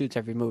 3 new suits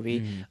every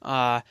movie.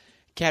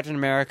 Captain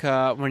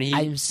America, when he...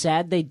 I'm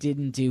sad they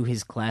didn't do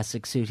his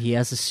classic suit. He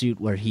has a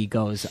suit where he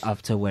goes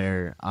up to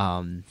where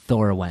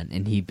Thor went,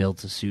 and he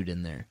builds a suit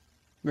in there.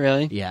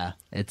 Really? Yeah,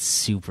 it's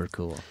super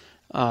cool.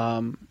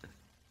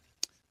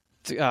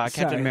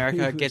 Captain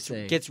America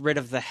gets rid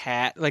of the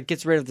hat, like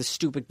gets rid of the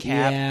stupid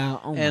cap. Yeah,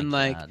 and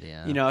God,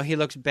 yeah. he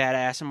looks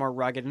badass and more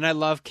rugged. And I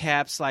love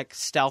Cap's like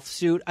stealth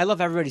suit. I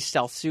love everybody's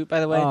stealth suit, by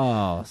the way.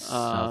 Oh,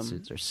 stealth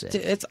suits are sick.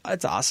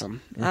 It's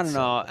awesome. I don't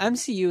know.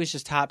 MCU is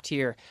just top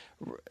tier.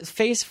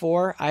 Phase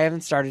 4, I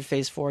haven't started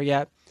Phase 4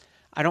 yet.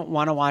 I don't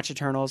want to watch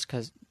Eternals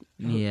because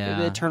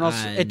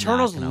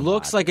Eternals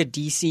looks like a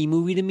DC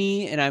movie to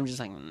me, and I'm just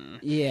like,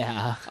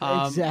 yeah,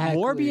 exactly.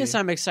 Morbius,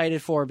 I'm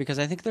excited for because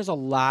I think there's a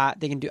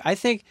lot they can do. I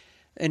think,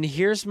 and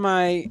here's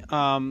my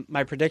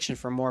my prediction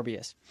for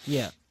Morbius.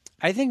 Yeah.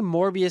 I think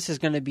Morbius is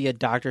going to be a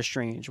Doctor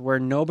Strange where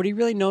nobody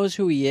really knows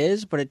who he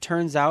is, but it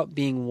turns out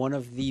being one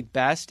of the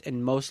best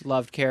and most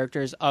loved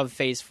characters of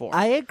Phase 4.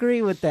 I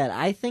agree with that.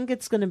 I think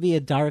it's going to be a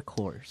dark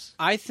horse.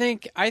 I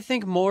think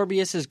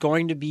Morbius is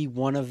going to be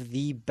one of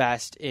the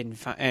best in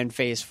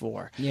Phase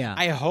 4. Yeah.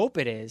 I hope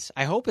it is.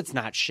 I hope it's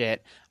not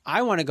shit.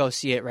 I want to go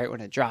see it right when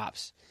it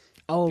drops.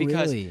 Oh,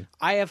 because really?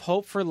 I have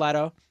hope for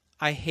Leto.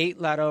 I hate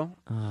Leto.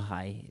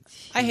 I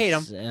hate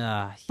him.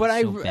 But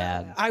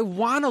I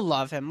want to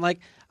love him.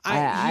 Like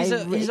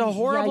he's a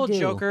horrible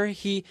Joker.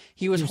 He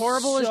was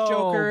horrible as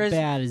Joker.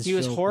 He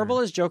was horrible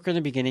as Joker in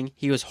the beginning.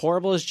 He was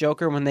horrible as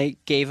Joker when they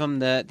gave him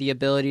the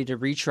ability to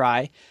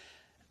retry.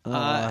 He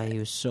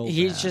was so bad.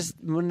 He's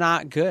just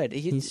not good.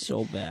 He's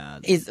so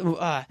bad.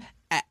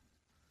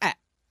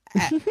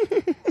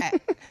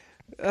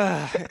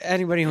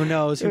 Anybody who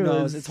knows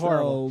it's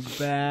horrible. So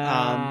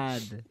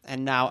bad.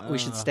 And now we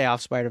should stay off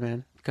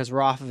Spider-Man because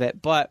we're off of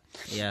it. But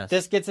yes.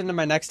 This gets into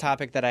my next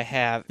topic that I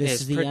have.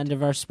 This is the end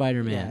of our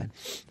Spider-Man.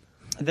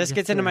 Yeah. This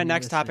gets into my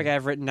next topic I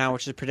have written now,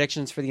 which is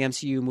predictions for the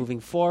MCU moving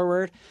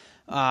forward.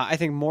 I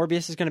think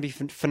Morbius is going to be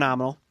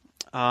phenomenal.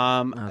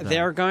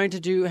 They're going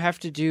to have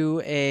to do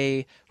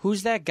a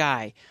who's that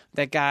guy?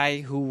 That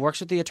guy who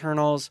works with the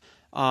Eternals.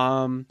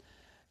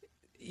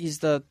 He's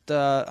the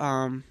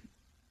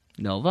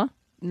Nova?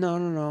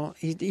 No.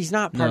 He's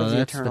not part of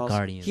the Eternals. The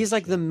Guardians. He's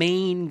like the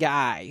main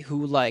guy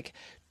who like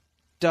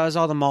does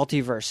all the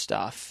multiverse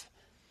stuff.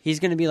 He's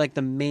going to be like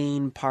the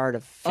main part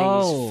of Phase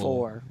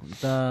 4.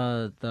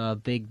 The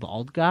big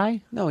bald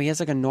guy? No, he has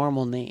like a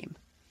normal name.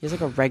 He has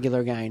like a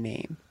regular guy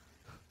name.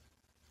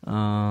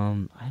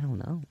 I don't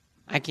know.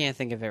 I can't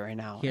think of it right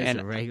now. He has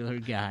a regular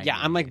guy. Yeah,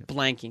 I'm like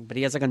blanking, but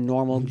he has like a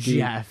normal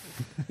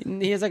Jeff.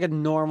 He has like a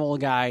normal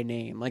guy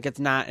name. Like it's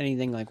not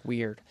anything like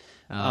weird.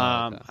 Okay.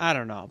 I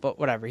don't know, but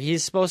whatever.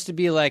 He's supposed to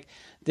be like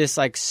this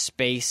like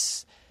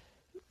space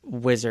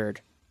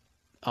wizard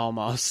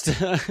almost.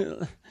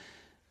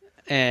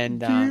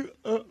 And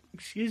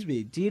excuse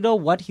me. Do you know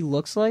what he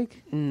looks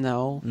like?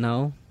 No.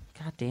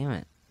 God damn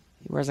it.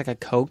 He wears like a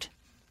coat.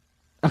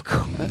 A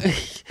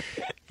coat.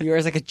 He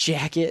wears like a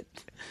jacket.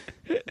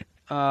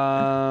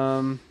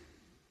 Yeah,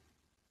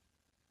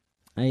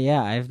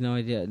 I have no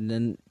idea. And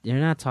then you're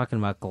not talking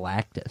about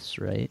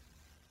Galactus, right?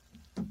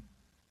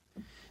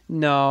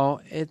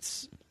 No,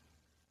 it's...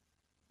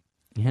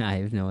 Yeah, I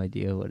have no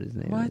idea what his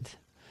name is. What?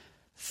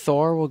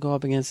 Thor will go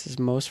up against his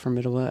most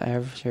formidable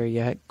adversary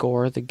yet,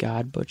 Gore the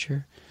God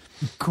Butcher.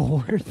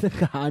 Gore the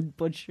God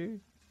Butcher?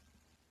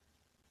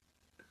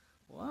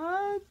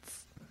 What?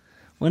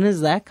 When is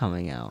that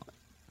coming out?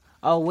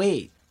 Oh,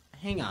 wait.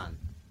 Hang on.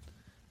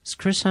 Is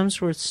Chris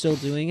Hemsworth still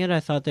doing it? I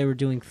thought they were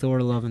doing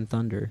Thor Love and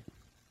Thunder.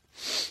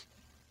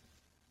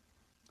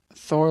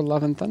 Thor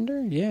Love and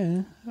Thunder?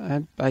 Yeah,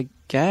 I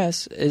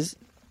guess.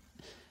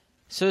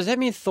 So does that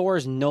mean Thor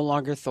is no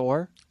longer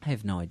Thor? I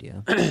have no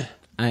idea.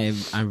 I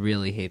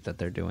really hate that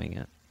they're doing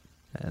it.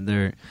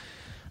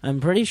 I'm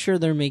pretty sure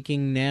they're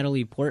making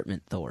Natalie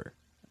Portman Thor.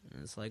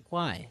 And it's like,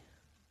 why?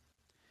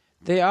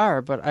 They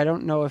are, but I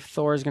don't know if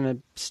Thor is going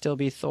to still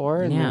be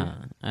Thor. Yeah,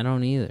 I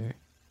don't either.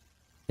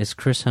 Is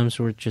Chris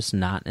Hemsworth just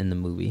not in the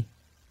movie?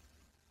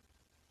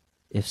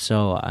 If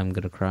so, I'm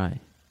going to cry.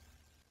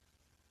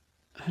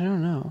 I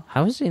don't know.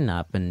 How has he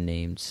not been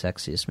named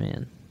Sexiest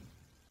Man?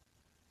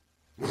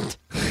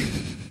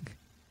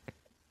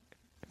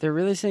 They're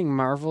really saying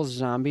Marvel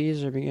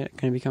zombies are going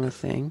to become a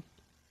thing?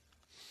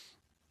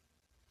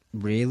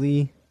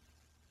 Really?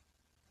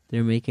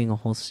 They're making a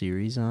whole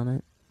series on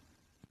it?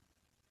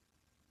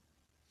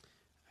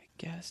 I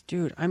guess.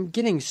 Dude, I'm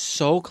getting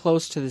so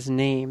close to this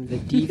name. The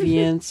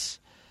Deviants.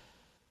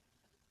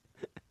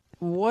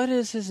 What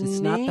is his name? It's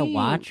not the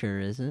Watcher,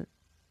 is it?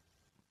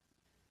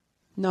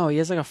 No, he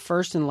has like a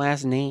first and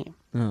last name.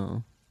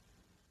 Oh.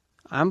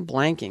 I'm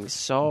blanking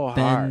so hard.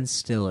 Ben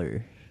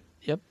Stiller.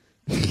 Yep.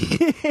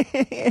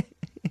 In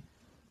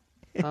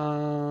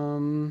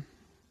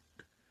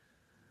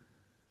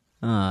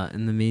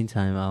the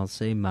meantime, I'll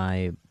say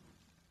my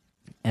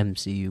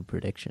MCU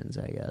predictions,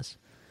 I guess.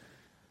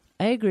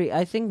 I agree.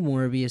 I think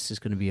Morbius is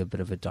going to be a bit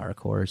of a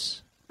dark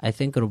horse. I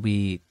think it'll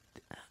be...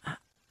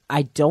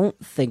 I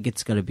don't think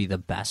it's going to be the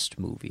best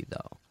movie,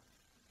 though.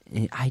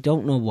 I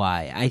don't know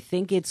why. I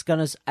think it's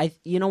going to...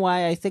 You know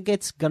why? I think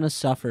it's going to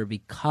suffer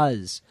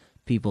because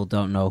people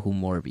don't know who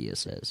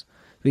Morbius is.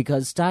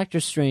 Because Doctor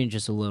Strange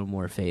is a little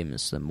more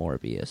famous than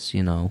Morbius,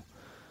 you know?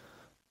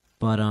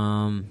 But,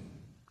 I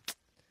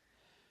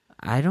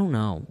don't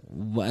know.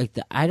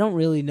 I don't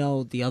really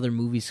know the other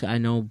movies. I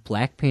know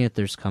Black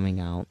Panther's coming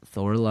out,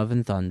 Thor: Love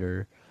and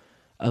Thunder,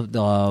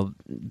 the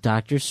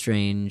Doctor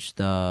Strange,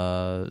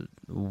 the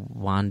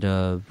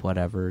Wanda,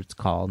 whatever it's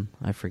called.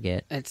 I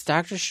forget. It's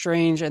Doctor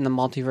Strange and the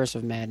Multiverse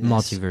of Madness.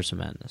 Multiverse of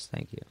Madness,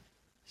 thank you.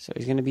 So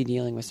he's going to be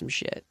dealing with some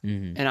shit.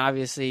 Mm-hmm. And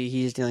obviously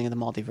he's dealing with the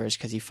multiverse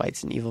because he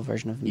fights an evil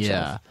version of himself.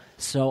 Yeah.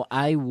 So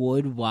I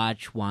would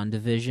watch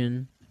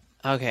WandaVision.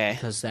 Okay.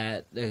 Because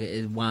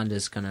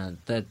Wanda's gonna...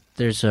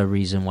 there's a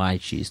reason why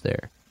she's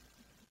there.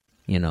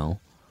 You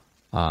know?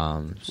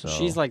 So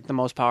She's like the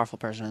most powerful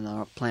person on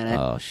the planet.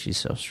 Oh, she's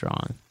so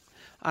strong.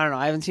 I don't know.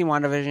 I haven't seen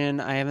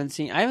WandaVision. I haven't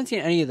seen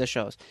any of the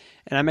shows.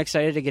 And I'm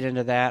excited to get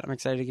into that. I'm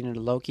excited to get into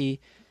Loki.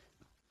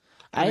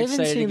 I'm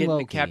excited to get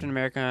into Captain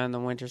America and the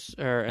Winter...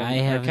 I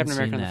haven't Captain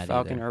America seen and the that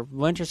Falcon. either. Or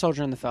Winter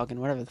Soldier and the Falcon.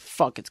 Whatever the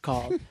fuck it's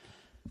called.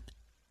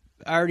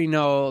 I already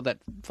know that,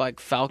 like,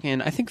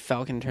 Falcon... I think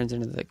Falcon turns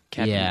into the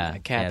Captain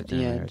at the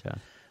end.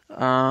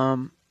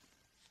 America.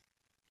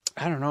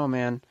 I don't know,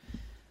 man.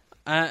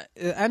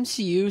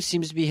 MCU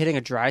seems to be hitting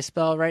a dry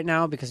spell right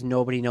now because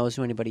nobody knows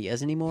who anybody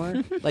is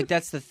anymore. Like,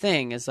 that's the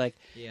thing. Is like,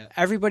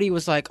 everybody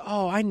was like,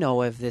 oh, I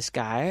know of this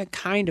guy. I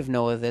kind of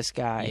know of this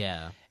guy.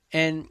 Yeah.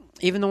 And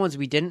even the ones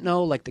we didn't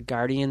know, like the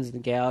Guardians of the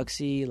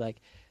Galaxy, like,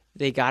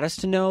 they got us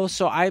to know.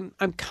 So I'm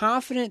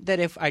confident that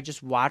if I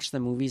just watch the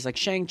movies, like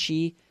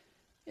Shang-Chi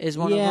is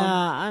one of them. Yeah,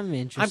 I'm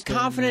interested. I'm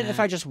confident in that. if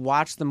I just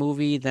watch the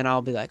movie, then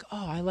I'll be like,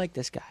 oh, I like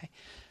this guy.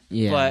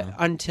 Yeah. But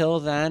until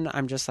then,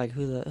 I'm just like,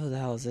 who the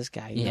hell is this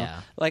guy? You know?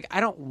 Like,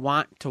 I don't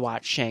want to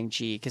watch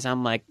Shang-Chi because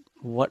I'm like,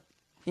 what?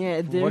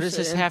 Yeah, what does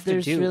this have to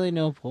do? There's really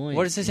no point.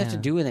 What does this have to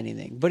do with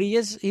anything? But it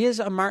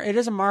is a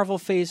Marvel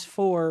Phase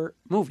 4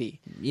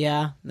 movie.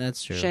 Yeah,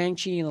 that's true.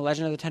 Shang-Chi and the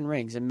Legend of the Ten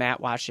Rings, and Matt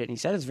watched it and he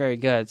said it's very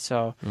good.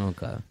 So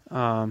okay,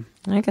 I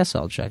guess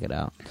I'll check it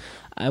out.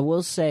 I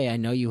will say, I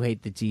know you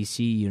hate the DC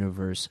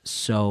universe,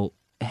 so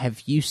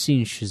have you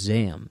seen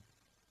Shazam?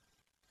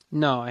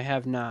 No, I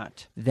have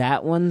not.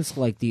 That one's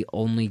like the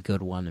only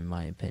good one in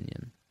my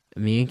opinion.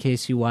 Me and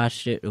Casey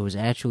watched it. It was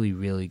actually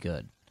really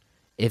good.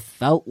 It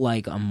felt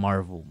like a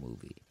Marvel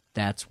movie.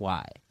 That's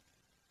why.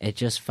 It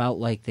just felt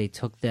like they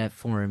took that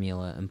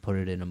formula and put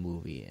it in a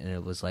movie, and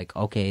it was like,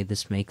 okay,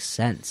 this makes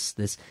sense.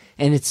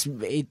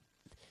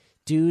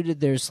 Dude,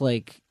 there's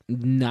like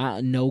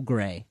no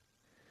gray.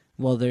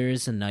 Well, there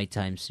is a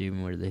nighttime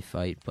scene where they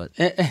fight, but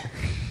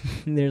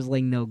there's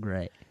like no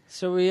gray.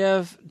 So we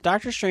have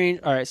Doctor Strange.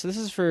 All right, so this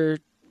is for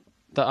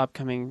the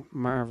upcoming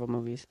Marvel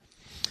movies.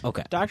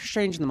 Okay. Doctor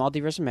Strange and the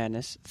Multiverse of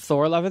Madness,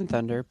 Thor: Love and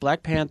Thunder,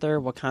 Black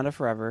Panther, Wakanda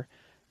Forever,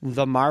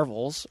 The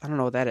Marvels, I don't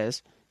know what that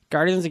is,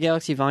 Guardians of the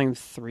Galaxy Volume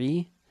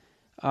 3,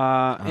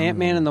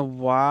 Ant-Man and the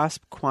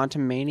Wasp,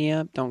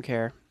 Quantumania, don't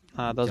care.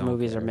 Those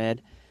movies are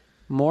mid.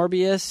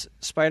 Morbius,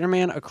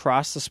 Spider-Man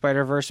Across the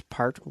Spider-Verse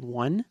Part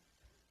 1.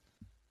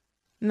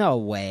 No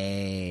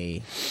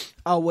way.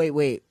 Oh,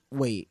 wait.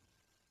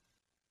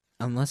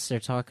 Unless they're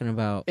talking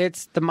about...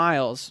 It's the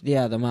Miles.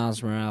 Yeah, the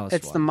Miles Morales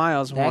It's one. the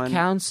Miles one. That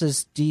counts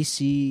as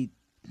DCU?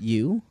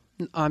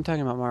 I'm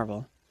talking about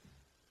Marvel.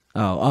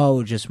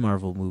 Oh, just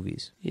Marvel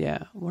movies.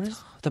 Yeah. What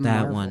is the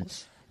that Marvels? one?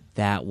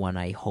 That one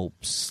I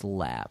hope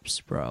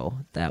slaps, bro.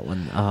 That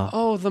one.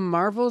 Oh, the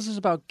Marvels is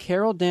about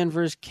Carol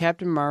Danvers,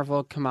 Captain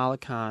Marvel, Kamala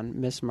Khan,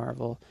 Miss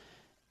Marvel,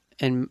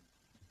 and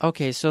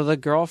okay, so the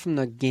girl from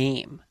the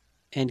game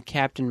and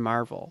Captain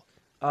Marvel.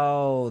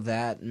 Oh,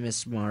 that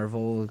Miss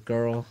Marvel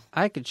girl.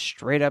 I could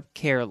straight up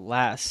care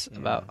less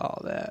about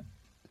all that.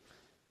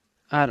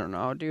 I don't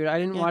know, dude. I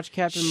didn't watch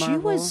Captain Marvel.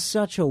 She was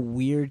such a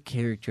weird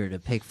character to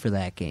pick for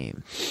that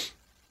game.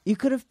 You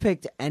could have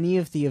picked any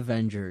of the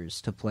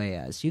Avengers to play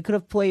as. You could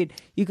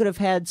have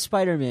had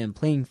Spider-Man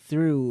playing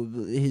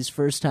through his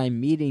first time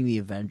meeting the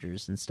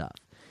Avengers and stuff.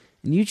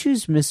 And you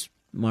choose Miss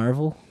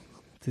Marvel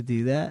to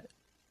do that?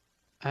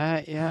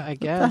 Yeah, I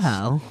guess. What the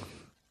hell?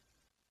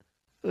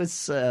 It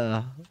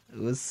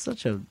was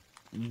such a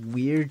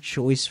weird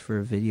choice for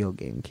a video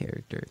game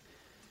character.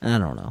 I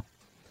don't know.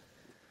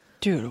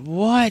 Dude,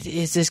 what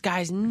is this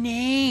guy's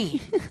name?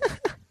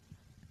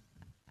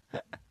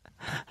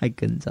 I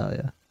couldn't tell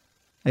you.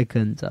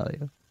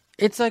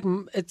 It's like,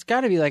 it's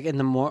got to be like in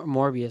the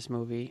Morbius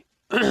movie.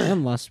 It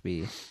must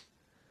be.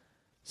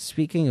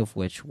 Speaking of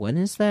which, when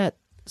is that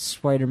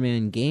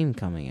Spider-Man game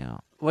coming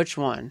out? Which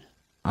one?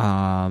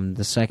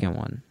 The second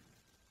one.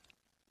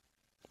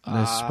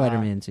 The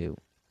Spider-Man 2.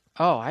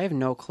 Oh, I have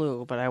no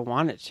clue, but I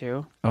want it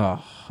to.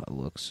 Oh, it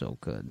looks so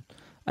good.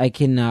 I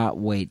cannot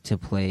wait to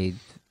play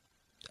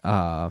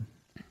as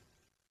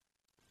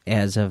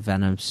a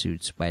Venom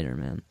suit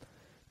Spider-Man.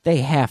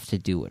 They have to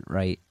do it,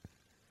 right?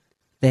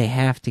 They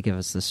have to give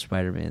us the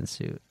Spider-Man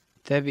suit.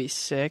 That'd be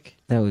sick.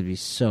 That would be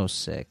so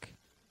sick.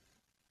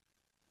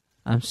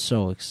 I'm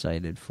so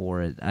excited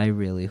for it. I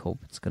really hope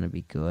it's going to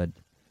be good.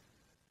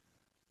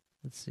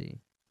 Let's see.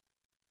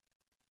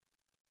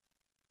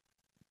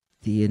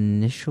 The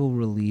initial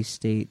release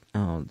date...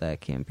 Oh, that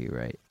can't be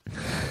right.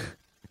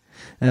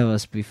 That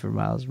must be for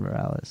Miles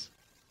Morales.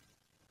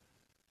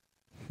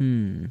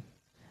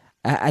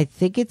 I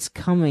think it's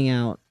coming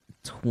out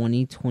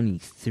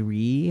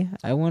 2023,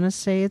 I want to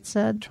say it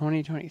said.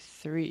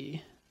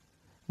 2023.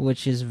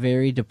 Which is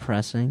very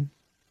depressing.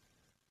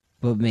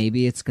 But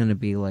maybe it's going to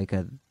be like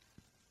a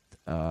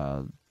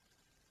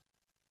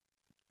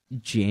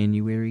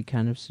January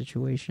kind of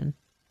situation.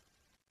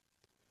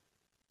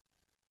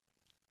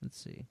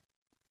 Let's see.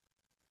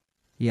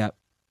 Yep.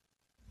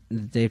 The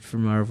date for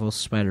Marvel's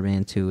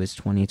Spider-Man 2 is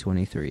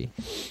 2023.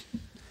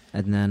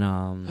 And then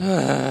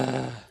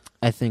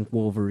I think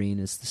Wolverine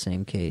is the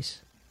same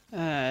case.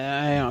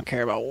 I don't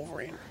care about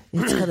Wolverine.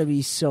 It's going to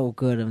be so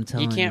good, I'm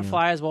telling you. You can't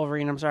fly as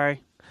Wolverine, I'm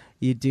sorry.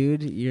 You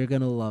dude, you're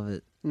going to love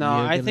it. No,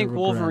 I think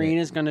Wolverine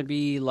is going to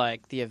be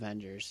like the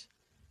Avengers.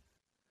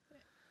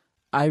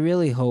 I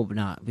really hope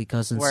not,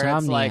 because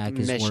Insomniac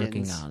is missions,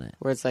 working on it.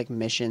 Where it's like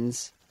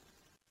missions.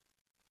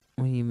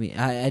 What do you mean?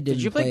 I didn't.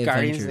 Did you play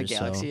Guardians of the Avengers,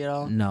 Galaxy at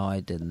all? No,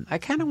 I didn't. I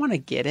kind of want to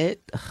get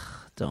it.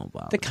 Don't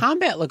bother. The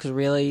combat looks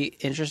really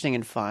interesting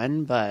and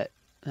fun, but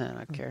I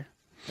don't care.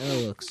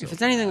 It looks so if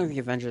it's anything like the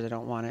Avengers, I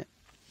don't want it.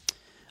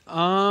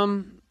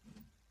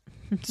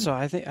 So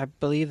I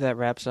believe that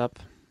wraps up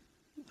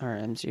our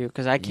MCU,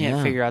 because I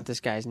can't figure out this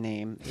guy's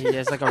name. He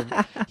has like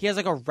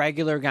a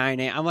regular guy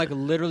name. I'm like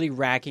literally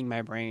racking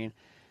my brain.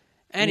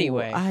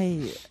 Anyway,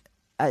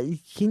 I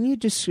can you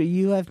just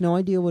you have no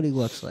idea what he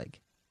looks like.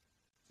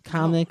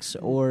 Comics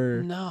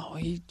or no,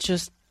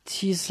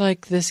 he's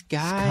like this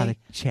guy. He's got a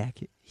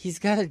jacket. He's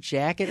got a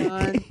jacket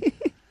on.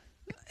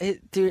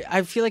 Dude,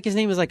 I feel like his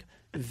name is like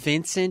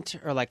Vincent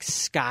or like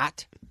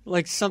Scott,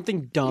 like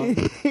something dumb,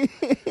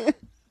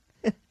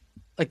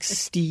 like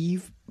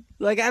Steve.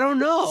 Like I don't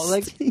know,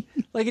 like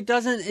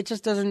it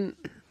just doesn't.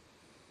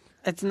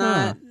 It's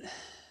not.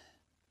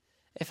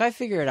 If I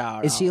figure it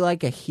out, is he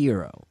like a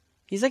hero?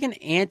 He's like an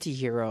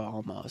anti-hero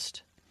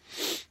almost.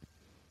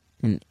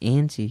 An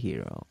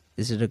anti-hero.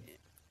 Is it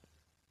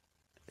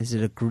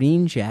a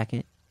green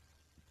jacket?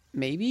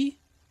 Maybe.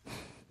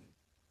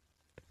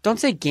 Don't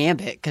say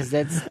Gambit, because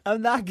that's...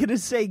 I'm not going to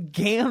say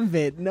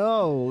Gambit,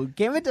 no.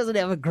 Gambit doesn't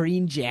have a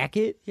green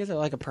jacket. He has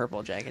like a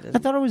purple jacket, I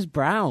thought it was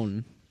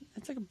brown.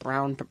 It's like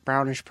a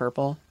brownish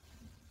purple.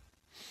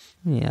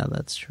 Yeah,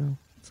 that's true.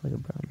 It's like a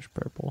brownish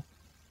purple.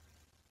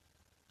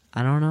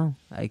 I don't know.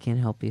 I can't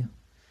help you.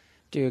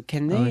 Dude,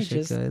 can they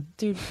just...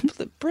 Dude,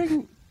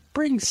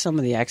 bring some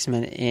of the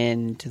X-Men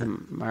into the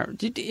Marvel.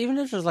 Even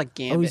if there's like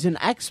Gambit. Oh, he's an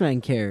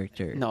X-Men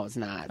character. No, it's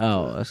not.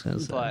 Oh, I was going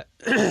to say. But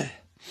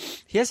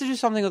he has to do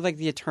something with like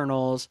the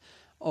Eternals,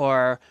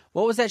 or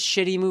what was that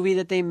shitty movie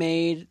that they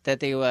made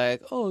that they were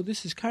like, oh,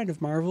 this is kind of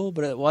Marvel,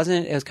 but it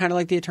wasn't. It was kind of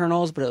like the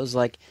Eternals, but it was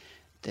like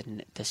the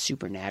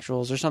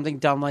Supernaturals or something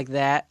dumb like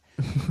that.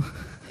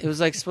 It was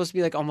like supposed to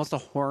be like almost a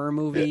horror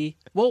movie.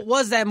 What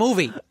was that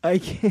movie? I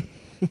can't.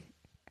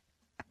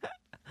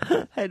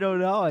 I don't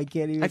know. I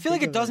can't even. I feel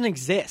like it doesn't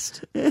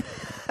exist.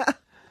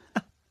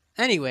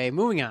 Anyway,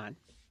 moving on.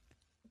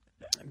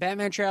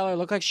 Batman trailer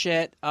looked like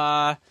shit.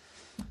 I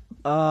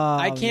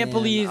can't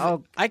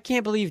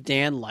believe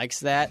Dan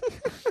likes that.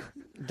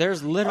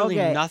 There's literally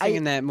nothing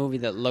in that movie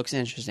that looks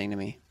interesting to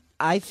me.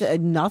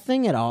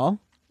 Nothing at all.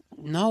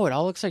 No, it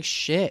all looks like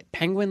shit.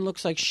 Penguin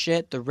looks like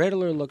shit. The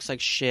Riddler looks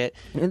like shit.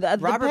 The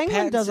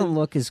Penguin doesn't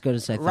look as good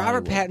as I thought.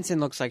 Robert Pattinson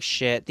looks like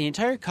shit. The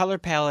entire color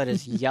palette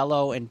is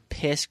yellow and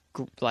piss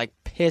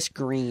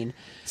green.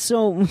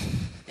 So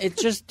it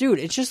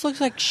just looks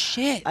like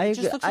shit. I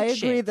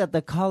agree that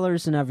the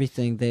colors and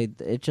everything,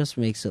 it just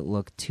makes it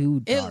look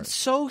too dark. It's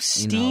so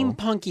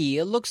steampunky.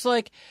 It looks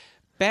like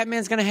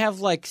Batman's gonna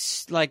have like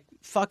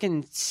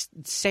fucking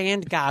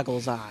sand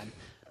goggles on.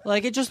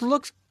 Like it just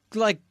looks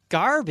like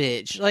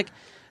garbage. Like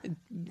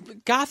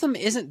Gotham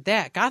isn't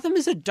that. Gotham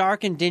is a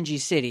dark and dingy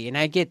city, and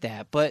I get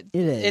that, but It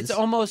is. it's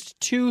almost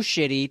too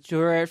shitty to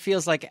where it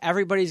feels like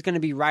everybody's going to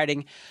be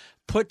riding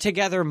put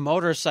together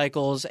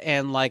motorcycles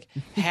and like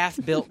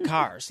half built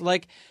cars.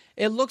 Like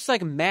it looks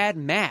like Mad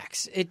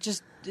Max.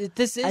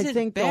 This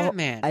isn't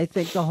Batman. I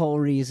think the whole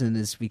reason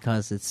is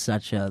because it's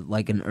such a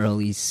like an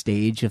early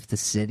stage of the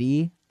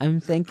city. I'm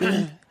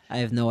thinking. I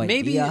have no idea.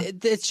 Maybe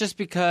it's just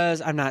because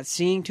I'm not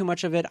seeing too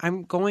much of it.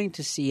 I'm going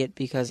to see it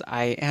because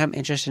I am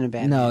interested in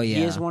Batman. No, yeah.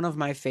 He is one of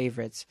my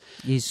favorites.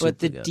 He's but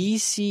the super good.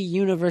 DC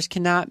universe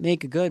cannot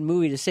make a good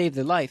movie to save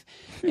their life.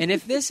 And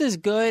if this is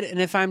good,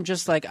 and if I'm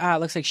just like, it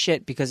looks like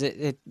shit because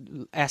it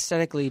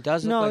aesthetically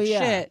does look like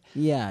shit.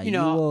 Yeah, You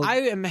know, will- I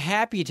am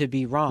happy to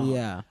be wrong.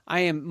 Yeah.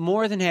 I am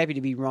more than happy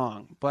to be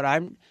wrong. But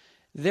I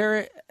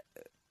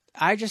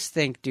just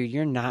think, dude,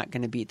 you're not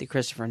going to beat the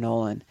Christopher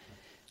Nolan.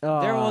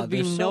 There will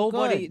be they're so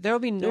nobody. good. There will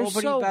be They're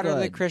nobody so better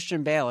than good.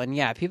 Christian Bale. And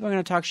yeah, people are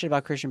going to talk shit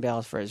about Christian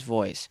Bale for his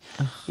voice.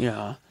 You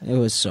know, It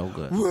was so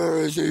good. Where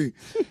is he?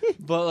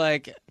 but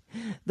like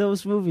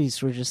Those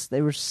movies were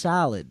they were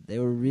solid. They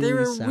were really they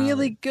were solid.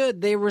 really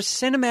good. They were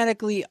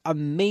cinematically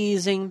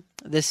amazing.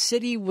 The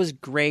city was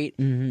great.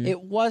 Mm-hmm.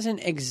 It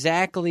wasn't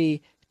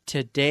exactly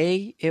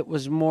today. It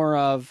was more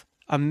of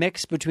a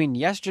mix between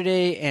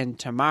yesterday and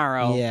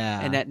tomorrow. Yeah.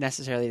 And that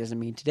necessarily doesn't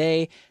mean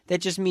today. That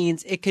just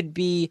means it could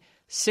be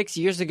 6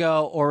 years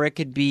ago or it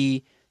could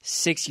be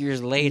 6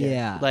 years later.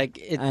 Yeah. Like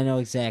I know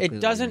exactly. what it you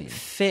doesn't mean.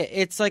 fit.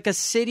 It's like a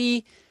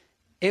city.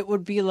 It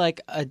would be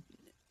like a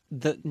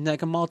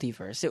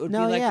multiverse. It would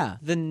No, be like yeah.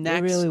 the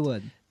next It really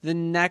would. the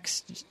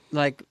next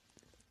like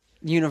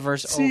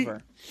universe See-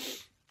 over.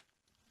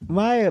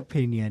 My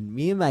opinion,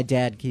 me and my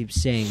dad keep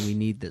saying we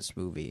need this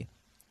movie.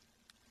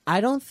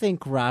 I don't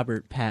think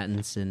Robert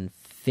Pattinson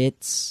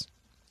fits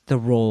the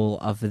role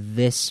of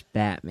this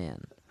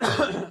Batman.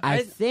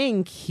 I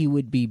think he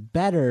would be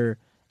better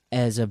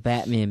as a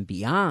Batman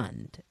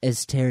Beyond,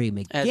 as Terry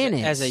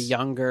McGinnis. As a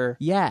younger,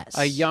 yes,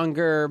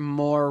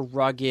 more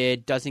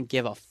rugged, doesn't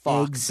give a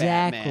fuck.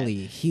 exactly. Batman.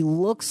 He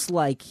looks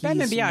like he's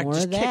Batman Beyond more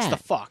just of kicks that. the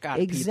fuck out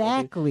of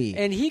exactly.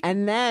 people, dude.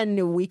 And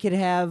then we could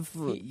have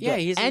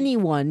he's a-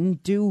 anyone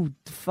do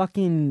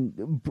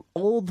fucking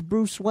old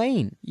Bruce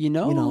Wayne. You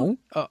know.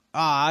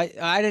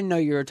 I didn't know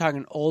you were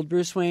talking old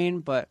Bruce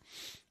Wayne, but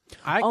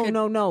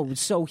No.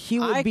 So he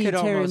would I be could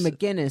Terry almost-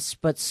 McGinnis,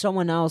 but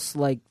someone else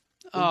like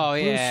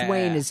Bruce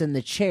Wayne is in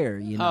the chair,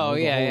 the whole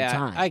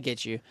time. I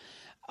get you.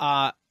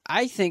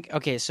 I think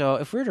okay. So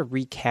if we were to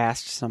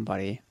recast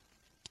somebody,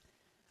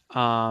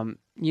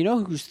 you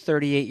know who's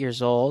 38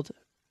 years old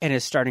and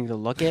is starting to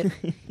look it?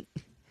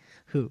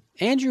 Who?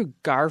 Andrew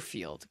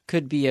Garfield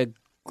could be a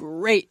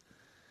great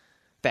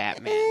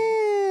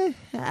Batman.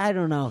 I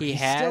don't know. He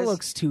still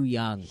looks too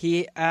young.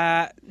 He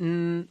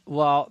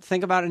well,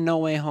 think about it. No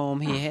Way Home.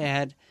 He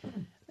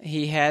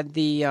had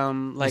the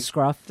like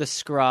the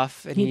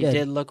scruff. and He he did.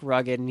 did look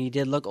rugged, and he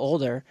did look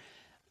older.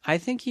 I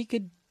think he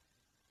could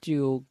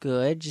do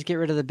good. Just get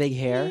rid of the big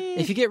hair.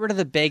 If you get rid of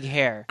the big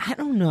hair, I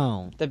don't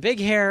know. the big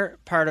hair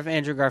part of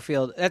Andrew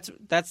Garfield,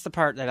 that's the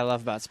part that I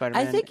love about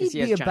Spider-Man. I think is he'd he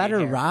has be a giant better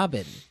hair.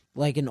 Robin,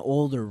 like an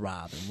older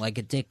Robin, like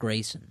a Dick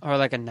Grayson. Or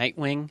like a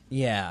Nightwing.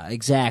 Yeah,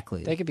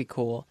 exactly. They could be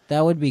cool.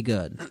 That would be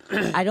good.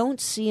 I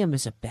don't see him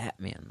as a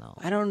Batman though.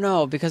 I don't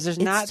know because there's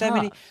not that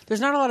many. tough.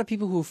 There's not a lot of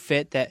people who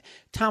fit that.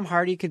 Tom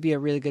Hardy could be a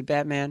really good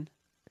Batman.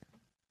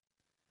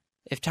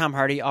 If Tom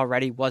Hardy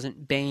already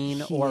wasn't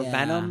Bane or Yeah.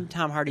 Venom,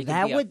 Tom Hardy could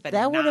That be would a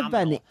that would have been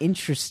phenomenal-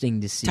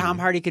 interesting to see. Tom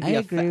Hardy could be I a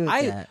agree with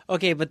that.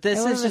 Okay, but this That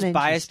is would've just been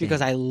biased because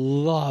interesting.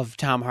 I love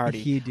Tom Hardy.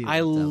 You do I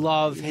love Tom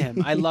love Hardy.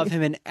 him. I love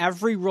him in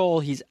every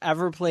role he's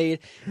ever played.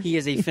 He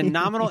is a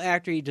phenomenal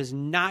actor. He does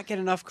not get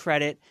enough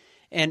credit.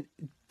 And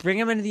bring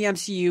him into the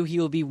MCU, he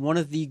will be one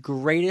of the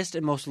greatest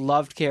and most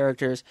loved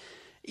characters.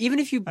 Even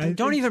if you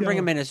don't even bring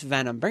him in as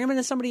Venom, bring him in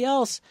as somebody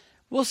else.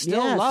 We'll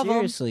still Yeah, love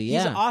seriously, him.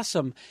 He's yeah.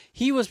 awesome.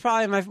 He was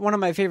probably one of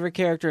my favorite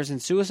characters in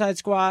Suicide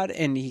Squad,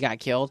 and he got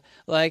killed.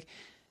 Like,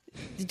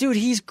 dude,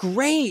 he's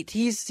great.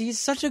 He's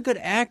such a good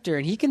actor,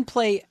 and he can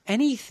play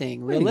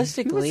anything. Wait,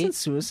 Realistically, he was in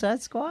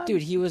Suicide Squad,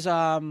 dude, he was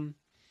the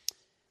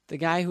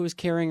guy who was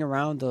carrying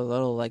around the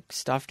little like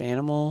stuffed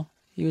animal.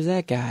 He was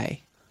that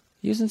guy.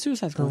 He was in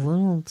Suicide The Squad.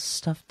 little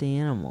stuffed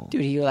animal. Dude,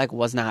 he like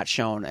was not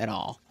shown at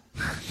all,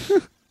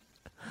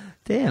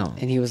 Damn.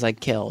 and he was like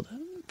killed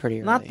pretty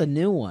early. Not the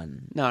new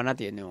one. No, not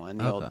the new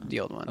one. Okay. The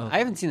old one. Okay. I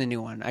haven't seen the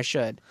new one. I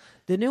should.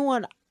 The new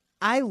one,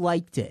 I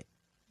liked it.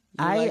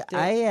 You liked it?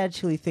 I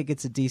actually think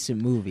it's a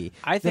decent movie.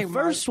 I think the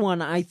first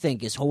one I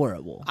think is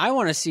horrible. I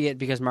want to see it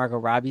because Margot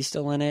Robbie's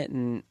still in it,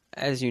 and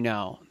as you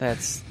know,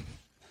 that's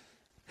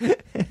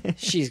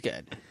she's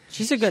good.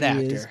 She's a good She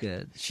actor. is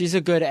good. She's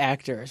a good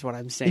actor, is what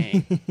I'm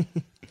saying.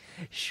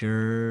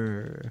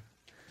 Sure.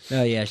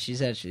 No, yeah, she's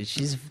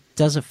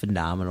does a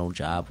phenomenal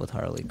job with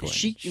Harley Quinn.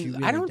 She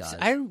really I don't. does.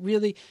 I don't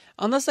really,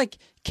 unless like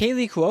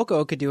Kaylee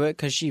Cuoco could do it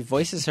because she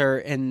voices her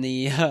in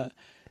the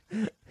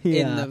in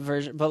Yeah. the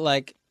version, but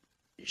like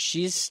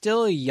she's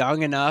still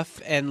young enough,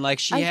 and like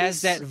she I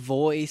has just- that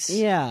voice.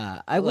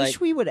 Yeah, I Like- wish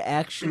we would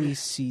actually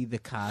see the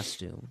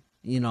costume.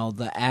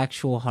 the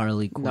actual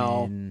Harley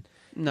Quinn.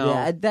 No.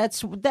 Yeah,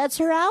 that's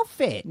her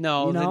outfit.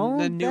 No,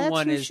 the new that's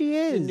one who is she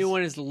is. the new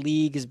one is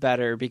League is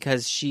better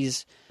because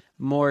she's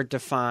more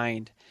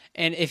defined.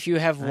 And if you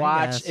have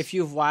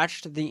you've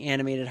watched the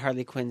animated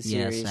Harley Quinn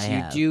series, I you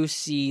have. do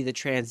see the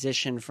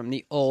transition from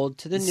the old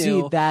to the See,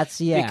 new.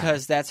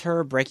 because that's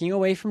her breaking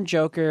away from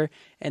Joker,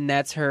 and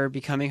that's her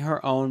becoming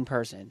her own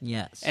person.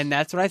 yes, And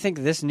that's what I think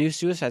this new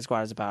Suicide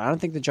Squad is about. I don't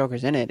think the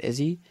Joker's in it, is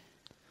he?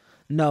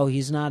 no,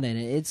 he's not in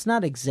it. It's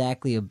not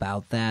exactly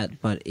about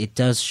that, but it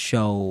does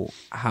show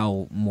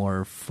how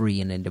more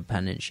free and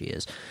independent she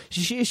is.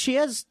 She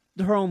has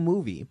her own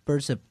movie,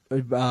 Birds of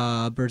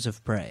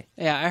Prey.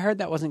 Yeah, I heard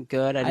that wasn't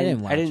good. I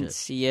didn't watch didn't it.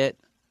 see it.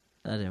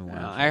 I didn't watch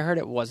it. I heard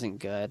it wasn't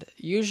good.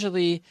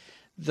 Usually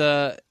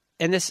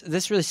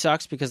this really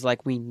sucks because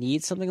like we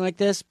need something like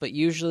this, but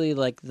usually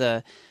like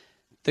the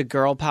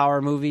girl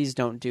power movies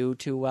don't do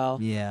too well.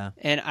 Yeah.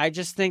 And I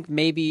just think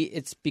maybe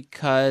it's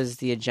because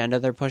the agenda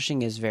they're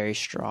pushing is very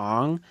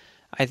strong.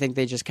 I think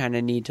they just kind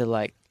of need to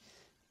like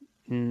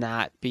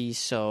not be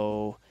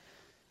so,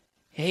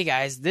 hey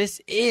guys, this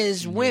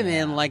is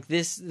women. Yeah. Like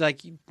this,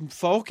 like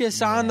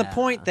focus on the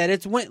point that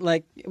it's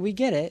like we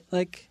get it.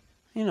 Like,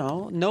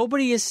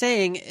 nobody is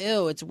saying,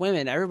 ew, it's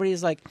women.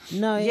 Everybody's like,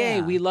 No, yay,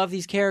 yeah. we love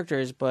these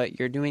characters, but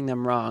you're doing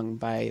them wrong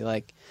by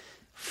like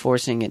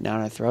forcing it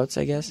down our throats,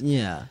 I guess.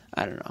 Yeah.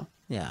 I don't know.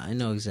 Yeah, I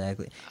know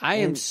exactly. I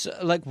am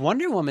like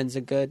Wonder Woman's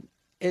a good.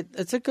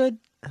 It's a good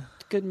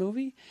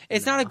movie.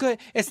 It's not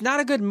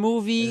a good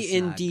movie It's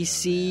in not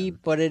DC,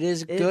 good, but it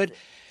is good.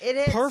 It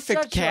is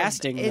Perfect such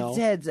casting, though.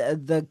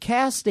 The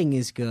casting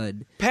is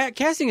good.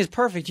 Casting is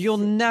perfect. You'll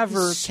never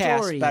The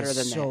cast story better is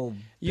than so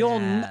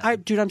that.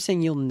 bad. I'm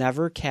saying you'll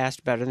never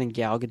cast better than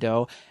Gal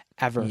Gadot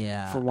ever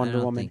Yeah, for I Wonder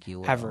don't Woman. think you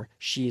will. Ever.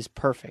 She is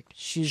perfect.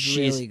 She's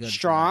really good for that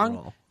strong.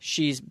 role.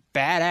 She's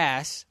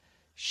badass.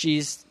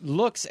 She's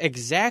looks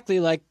exactly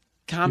like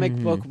comic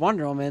Mm-hmm. book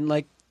Wonder Woman.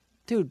 Like,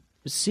 dude.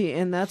 See,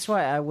 and that's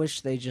why I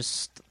wish they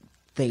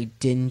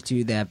didn't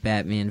do that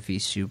Batman v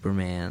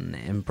Superman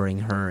and bring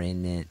her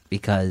in it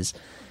because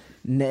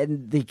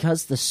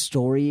the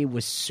story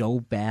was so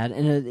bad,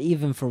 and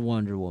even for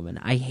Wonder Woman,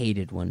 I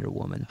hated Wonder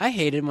Woman. I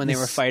hated when they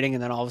were fighting,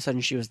 and then all of a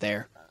sudden she was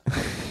there.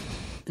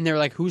 And they were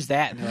like, who's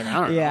that? And they're like, I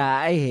don't know. Yeah,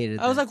 I hated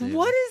I was that like, too.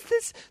 what is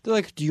this? They're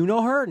like, do you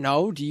know her?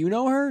 No. Do you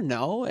know her?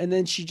 No. And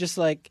then she just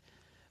like,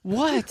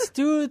 what?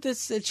 Dude, it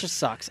just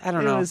sucks. I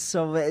don't know. It was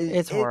so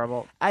It's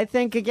horrible. I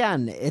think,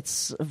 again,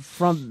 it's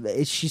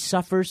she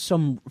suffers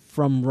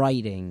from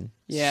writing.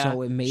 Yeah.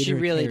 So it made she her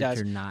really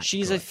character does. not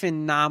She's good. a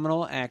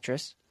phenomenal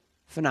actress.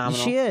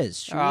 Phenomenal. She is.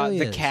 She really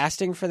the is.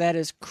 casting for that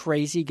is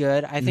crazy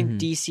good. I think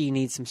DC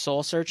needs some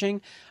soul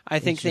searching. I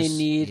think they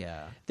need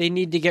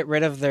to get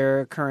rid of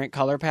their current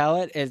color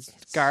palette. It's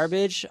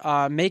garbage.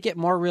 Make it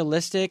more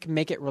realistic.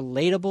 Make it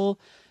relatable.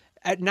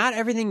 Not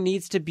everything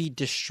needs to be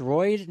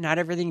destroyed. Not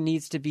everything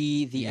needs to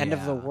be the end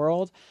of the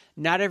world.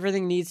 Not every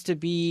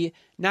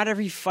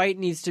fight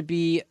needs to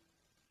be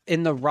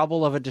in the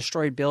rubble of a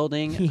destroyed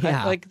building.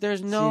 Yeah.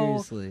 There's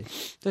no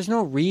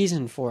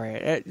reason for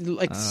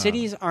it.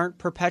 Cities aren't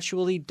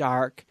perpetually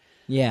dark.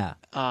 Yeah.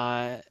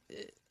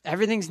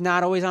 Everything's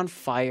not always on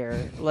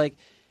fire.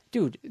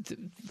 Dude,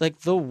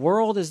 the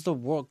world is the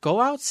world. Go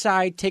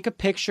outside, take a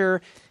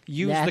picture,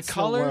 use That's the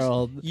colors.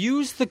 world.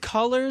 Use the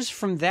colors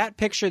from that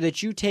picture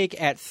that you take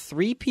at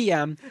 3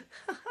 p.m.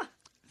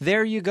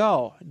 There you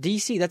go.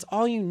 DC, that's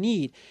all you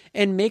need.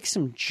 And make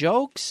some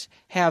jokes,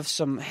 have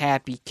some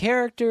happy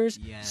characters,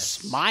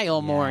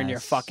 smile more in your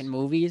fucking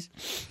movies.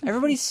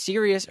 Everybody's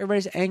serious,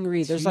 everybody's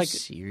angry. There's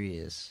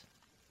serious.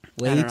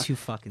 I don't Way know. too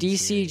fucking DC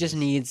serious. just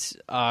needs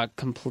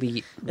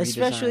complete redesign.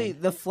 Especially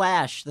the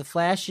Flash. The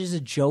Flash is a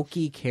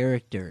jokey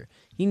character.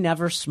 He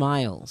never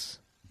smiles.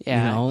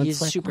 Yeah, It's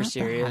he's like, super what the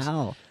serious.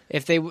 hell?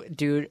 If they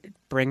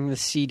bring the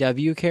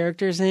CW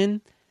characters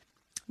in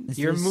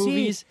your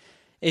movies,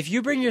 if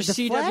you bring your The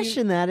CW, Flash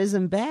in that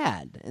isn't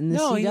bad. In the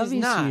no, CW he's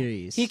not.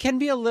 series, He can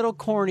be a little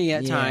corny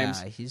at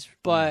times,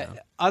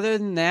 but other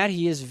than that,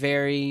 he is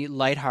very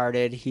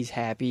lighthearted. He's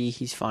happy.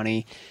 He's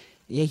funny.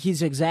 yeah,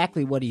 he's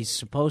exactly what he's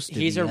supposed to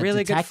be. He's a really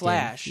good detective.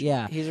 Flash.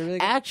 Yeah, He's a really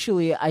good-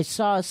 Actually, I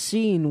saw a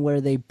scene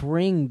where they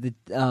bring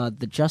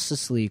the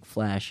Justice League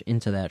Flash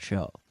into that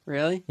show.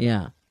 Really?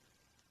 Yeah,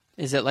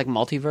 Is it like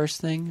multiverse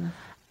thing?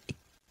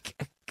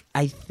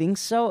 I think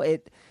so.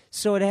 It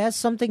has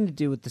something to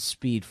do with the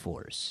Speed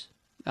Force.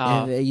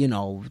 Oh,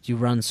 You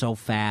run so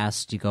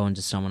fast, you go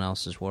into someone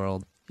else's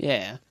world.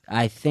 yeah.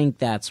 I think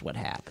that's what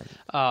happened.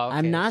 Oh, okay.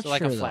 I'm not so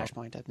like sure, a though.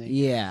 Flashpoint type thing.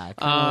 Yeah,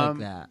 kind of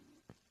like that.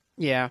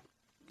 Yeah.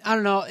 I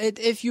don't know.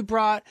 If you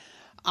brought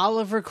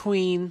Oliver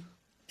Queen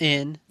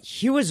in,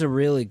 He was a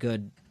really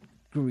good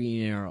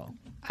Green Arrow.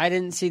 I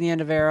didn't see the end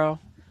of Arrow.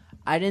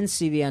 I didn't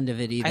see the end of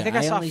it either. I think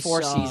I saw only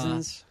 4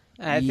 seasons.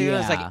 I think it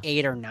was Yeah. like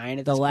 8 or 9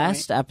 at The this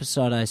last point.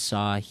 episode I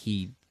saw,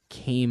 he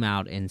came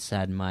out and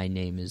said, "My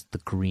name is the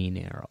Green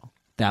Arrow."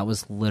 That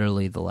was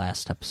literally the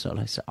last episode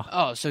I saw.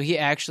 Oh, so he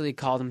actually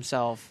called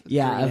himself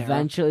Yeah, Green Arrow.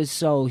 eventually.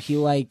 So he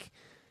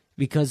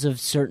because of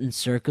certain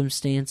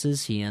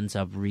circumstances, he ends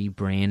up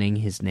rebranding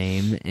his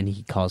name, and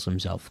he calls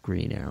himself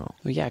Green Arrow.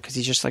 Well, yeah, because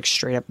he's just like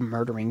straight up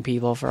murdering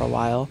people for a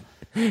while.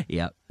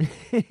 Yep.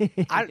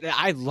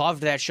 I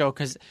loved that show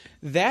because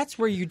that's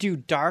where you do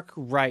Dark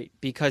right,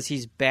 because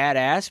he's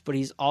badass, but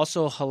he's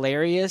also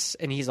hilarious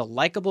and he's a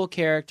likable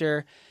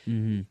character.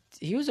 Mm-hmm.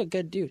 He was a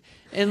good dude,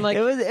 and like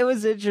it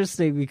was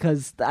interesting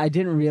because I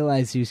didn't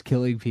realize he was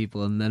killing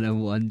people, and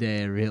then one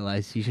day I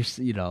realized he just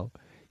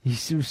he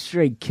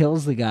straight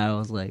kills the guy. I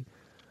was like,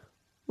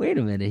 wait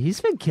a minute, he's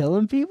been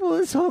killing people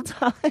this whole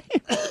time.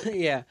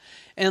 yeah,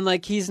 and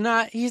like he's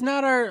not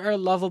our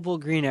lovable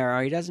Green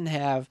Arrow. He doesn't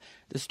have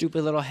the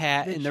stupid little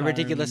hat and the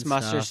ridiculous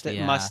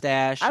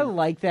mustache. I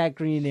like that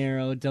Green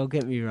Arrow. Don't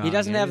get me wrong. He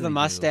doesn't have the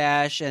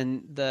mustache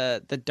and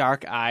the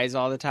dark eyes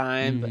all the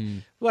time. But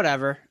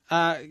whatever.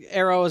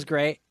 Arrow was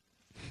great.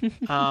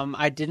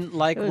 I didn't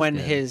like when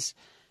good.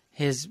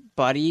 his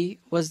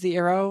buddy was the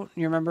Arrow.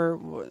 You remember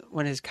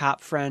when his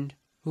cop friend,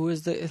 who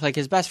was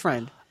his best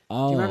friend?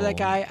 Oh, do you remember that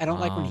guy? I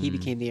don't like when he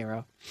became the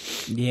Arrow.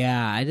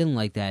 Yeah, I didn't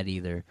like that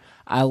either.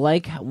 I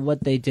like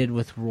what they did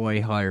with Roy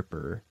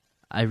Harper.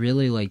 I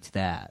really liked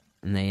that.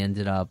 And they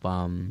ended up,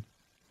 what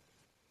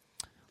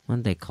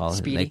did they call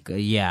Speedy? him?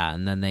 Yeah,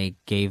 and then they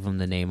gave him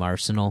the name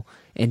Arsenal.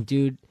 And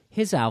dude,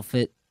 his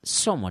outfit,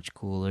 so much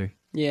cooler.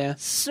 Yeah.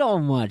 So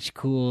much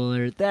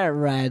cooler. That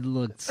red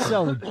looked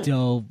so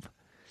dope.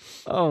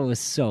 Oh, it was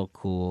so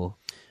cool.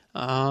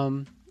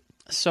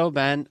 So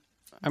Ben,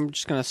 I'm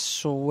just gonna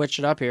switch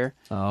it up here.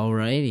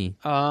 Alrighty.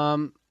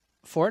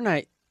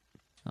 Fortnite.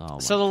 Oh,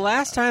 So the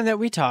last time that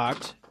we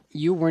talked,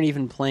 you weren't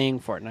even playing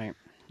Fortnite.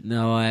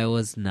 no, I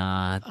was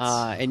not.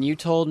 And you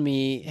told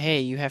me,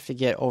 hey, you have to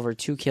get over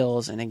 2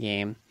 kills in a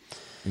game.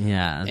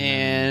 Yeah.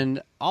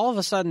 And all of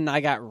a sudden,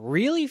 I got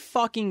really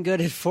fucking good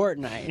at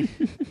Fortnite.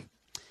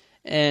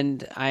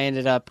 And I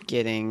ended up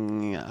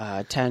getting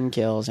 10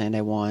 kills, and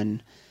I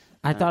won.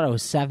 I thought it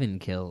was 7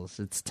 kills.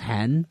 It's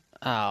 10?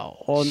 Oh,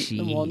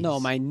 well,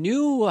 no, my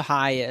new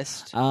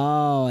highest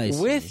Oh, I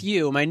see. with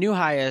you, my new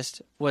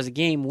highest was a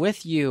game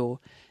with you.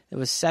 It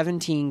was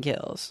 17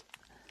 kills.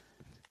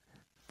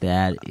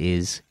 That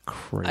is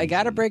crazy. I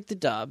got to break the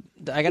dub.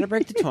 I got to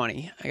break the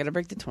 20. I got to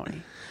break the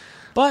 20.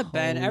 But,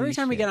 Ben, Holy every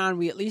time we shit. get on,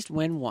 we at least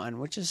win one,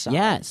 which is solid.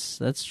 Yes,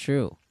 that's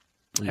true.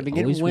 We I've been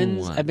getting always win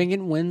wins. one. I've been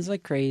getting wins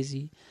like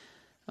crazy.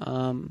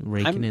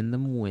 raking in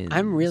them wins.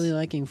 I'm really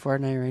liking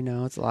Fortnite right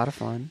now. It's a lot of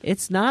fun.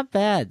 It's not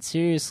bad,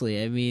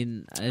 seriously. I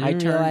mean, I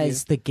didn't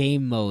realize the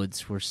game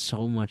modes were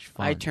so much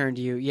fun. I turned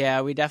you.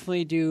 Yeah, we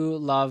definitely do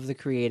love the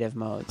creative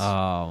modes.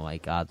 Oh my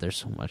god, they're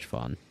so much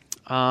fun.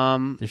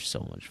 They're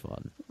so much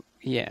fun.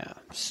 Yeah.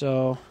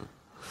 So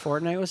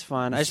Fortnite was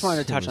fun. I just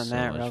wanted to touch It on was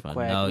that so real much fun.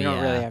 quick. No, we don't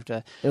yeah. really have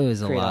to It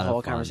was create a lot whole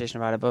of fun. conversation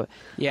about it, but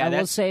yeah, I will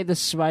that's say the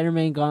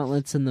Spider-Man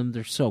gauntlets in them,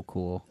 they're so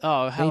cool.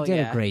 oh hell They did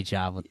yeah. a great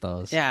job with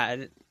those. Yeah,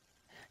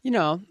 you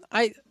know,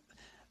 I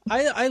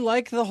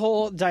like the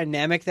whole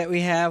dynamic that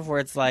we have where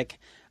it's like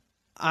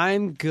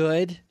I'm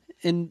good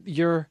and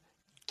you're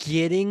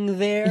getting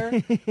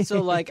there.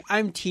 So like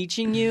I'm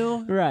teaching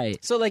you.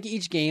 Right. So like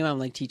each game I'm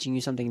like teaching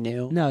you something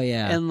new. No,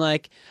 yeah. And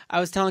like I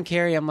was telling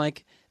Carrie, I'm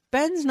like,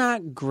 Ben's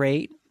not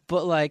great,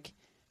 but like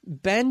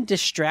Ben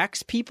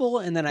distracts people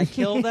and then I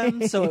kill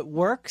them so it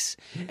works.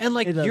 And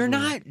like It does you're work.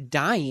 not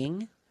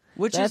dying.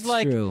 Which That's is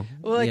like true.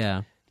 like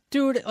yeah.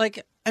 dude,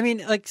 like I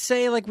mean, like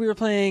say like we were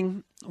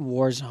playing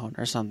Warzone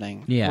or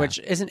something. Yeah. Which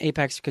isn't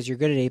Apex because you're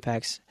good at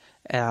Apex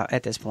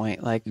at this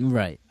point. Like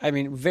Right. I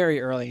mean,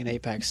 very early in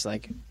Apex,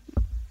 like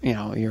you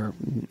know, you're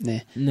meh.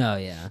 No,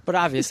 yeah. But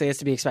obviously, it's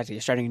to be expected.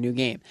 You're starting a new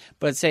game.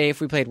 But say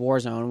if we played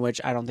Warzone, which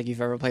I don't think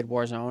you've ever played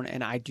Warzone,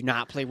 and I do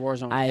not play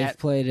Warzone. I've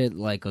played it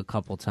like a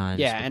couple times.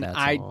 yeah, but and that's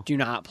I all. do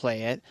not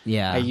play it.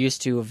 Yeah. I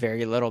used to a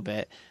very little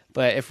bit.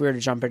 But if we were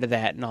to jump into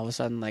that, and all of a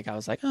sudden, like I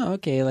was like, oh,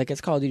 okay, like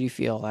it's Call of Duty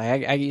feel.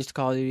 Like, I used to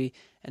Call of Duty,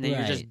 and then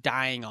you're just Right.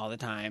 dying all the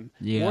time.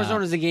 Yeah.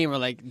 Warzone is a game where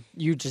like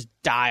you just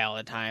die all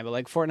the time. But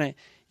like Fortnite,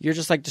 you're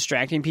just like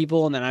distracting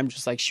people, and then I'm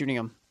just like shooting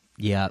them.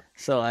 Yeah.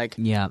 So like,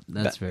 Yeah,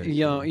 that's very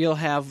you know, cool. you'll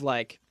have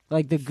like.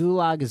 Like the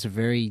gulag is a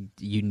very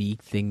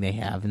unique thing they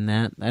have in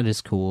that. That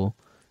is cool.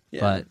 Yeah.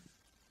 But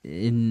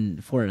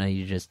in Fortnite,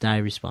 you just die,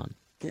 respawn.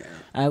 Yeah.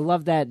 I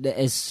love that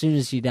as soon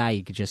as you die,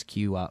 you could just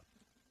queue up.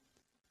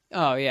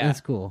 Oh yeah.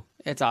 That's cool.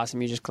 It's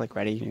awesome. You just click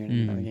ready, you're in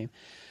another Mm. game.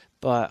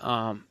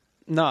 But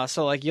no,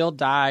 so like you'll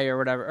die or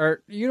whatever,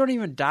 or you don't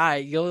even die.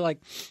 You'll like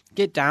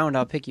get downed.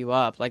 I'll pick you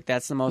up. Like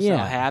that's the most Yeah.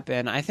 that'll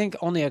happen. I think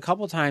only a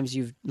couple times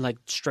you've like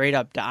straight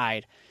up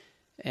died.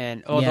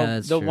 And Yeah, the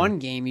that's true. one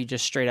game you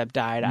just straight up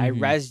died. I Mhm.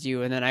 rezzed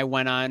you, and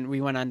then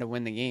we went on to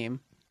win the game,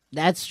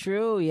 That's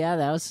true. Yeah,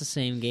 that was the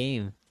same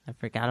game. I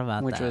forgot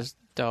about which that. was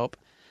dope.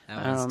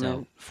 That I was don't know, dope.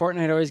 man.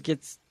 Fortnite always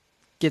gets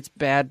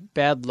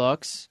bad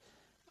looks.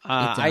 It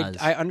does.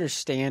 I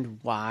understand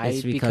why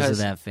It's because of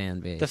that fan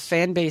base. the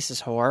fan base is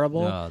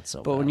horrible. Oh, it's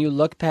so But when bad. you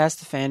look past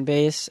the fan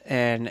base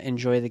and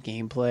enjoy the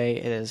gameplay,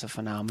 it is a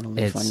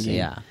phenomenally fun game.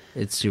 Yeah,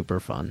 it's super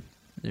fun.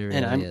 It really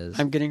And is.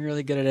 I'm getting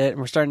really good at it. And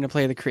we're starting to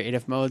play the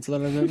creative modes a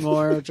little bit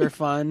more, which are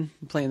fun.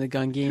 Playing the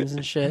gun games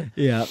and shit.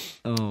 yeah.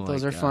 Oh,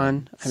 Those my are God.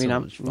 fun. I mean, So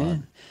I'm much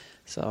fun.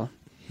 So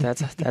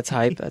that's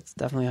hype. That's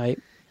definitely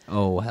hype.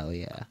 Oh, hell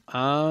yeah.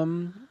 All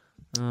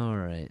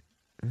right.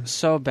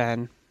 So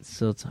Ben,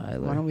 So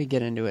Tyler. why don't we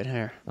get into it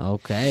here?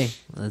 Okay,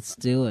 let's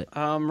do it.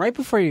 Right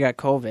before you got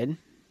COVID.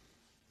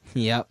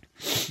 Yep.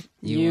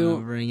 You want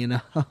to bring it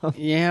up?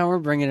 Yeah, we're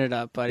bringing it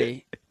up,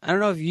 buddy. I don't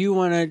know if you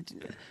want to.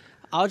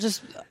 I'll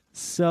just.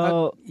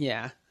 So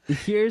Yeah.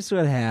 here's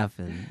what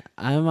happened.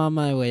 I'm on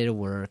my way to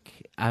work.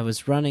 I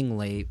was running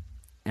late,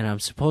 and I'm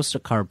supposed to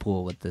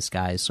carpool with this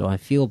guy, so I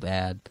feel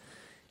bad.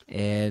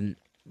 And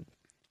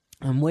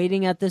I'm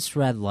waiting at this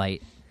red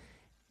light,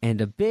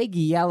 and a big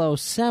yellow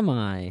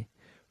semi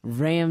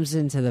rams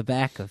into the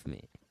back of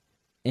me.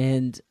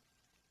 And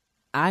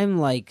I'm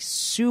like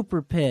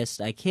super pissed.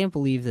 I can't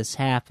believe this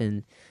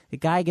happened. The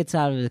guy gets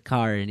out of the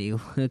car and he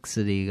looks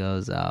and he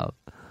goes,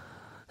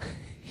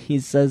 he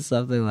says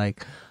something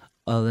like,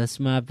 "Oh, that's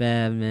my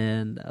bad,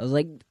 man." I was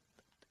like,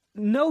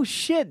 "No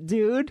shit,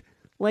 dude.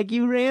 Like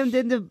you rammed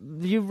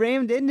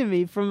into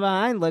me from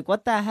behind. Like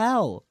what the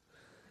hell?"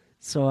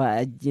 So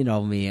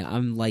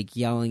I'm like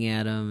yelling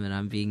at him and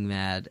I'm being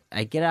mad.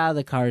 I get out of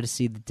the car to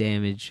see the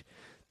damage.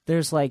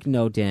 There's like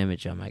no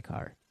damage on my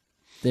car.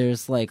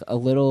 There's like a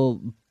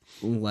little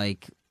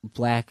like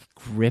black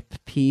grip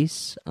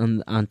piece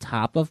on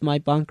top of my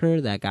bunker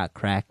that got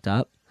cracked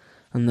up,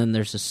 and then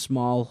there's a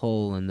small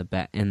hole in the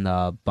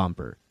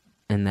bumper,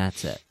 and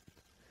that's it.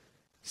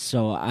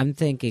 So I'm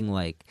thinking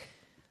like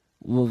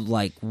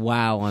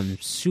wow, I'm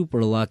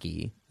super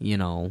lucky,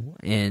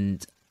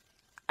 and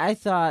I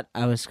thought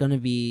I was gonna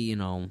be,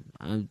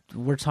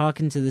 we're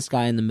talking to this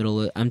guy in the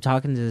middle of, I'm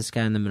talking to this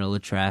guy in the middle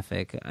of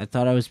traffic. I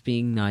thought I was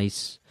being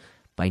nice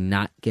by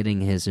not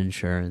getting his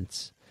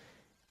insurance.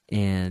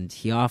 And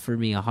he offered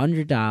me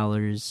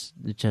 $100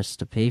 just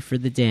to pay for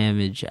the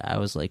damage. I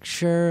was like,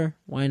 sure,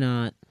 why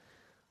not?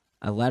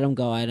 I let him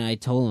go, and I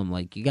told him,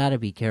 like, you gotta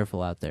be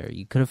careful out there.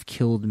 You could have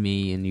killed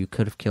me, and you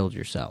could have killed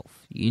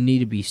yourself. You need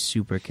to be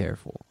super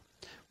careful.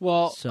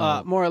 Well,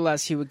 So- more or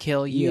less, he would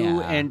kill you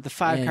Yeah, and the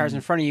five cars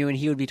in front of you, and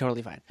he would be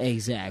totally fine.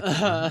 Exactly.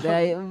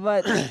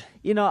 But,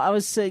 I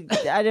was I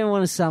didn't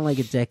want to sound like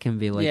a dick and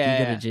be like,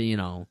 Yeah, you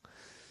gotta,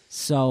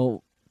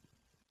 So,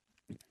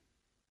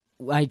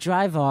 I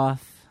drive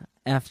off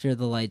after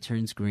the light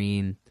turns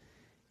green,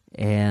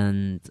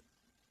 and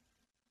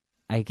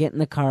I get in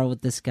the car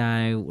with this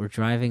guy. We're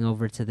driving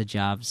over to the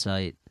job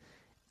site,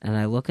 and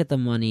I look at the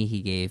money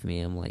he gave me.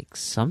 I'm like,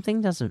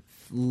 something doesn't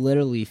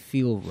literally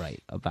feel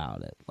right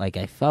about it. Like,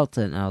 I felt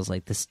it, and I was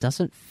like, this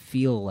doesn't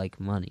feel like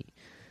money.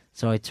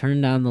 So I turn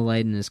down the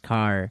light in his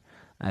car.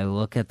 I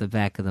look at the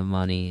back of the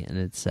money, and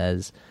it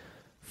says,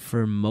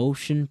 "For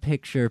motion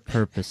picture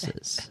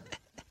purposes."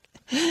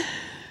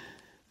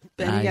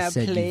 I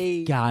said,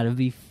 "You gotta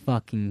be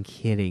fucking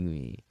kidding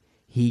me."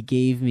 He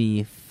gave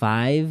me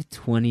 5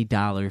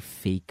 $20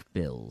 fake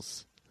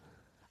bills.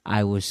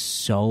 I was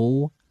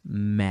so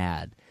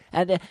mad.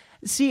 And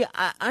see,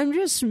 I'm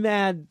just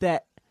mad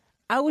that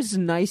I was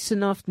nice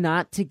enough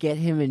not to get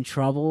him in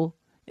trouble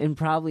and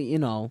probably,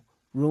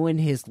 ruin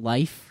his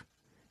life.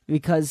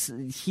 Because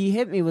he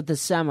hit me with the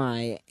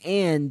semi,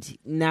 and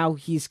now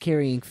he's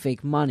carrying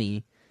fake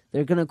money.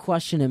 They're going to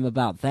question him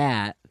about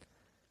that.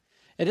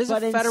 It is a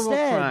federal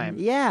crime.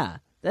 Yeah,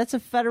 that's a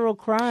federal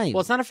crime. Well,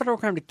 it's not a federal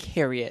crime to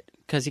carry it,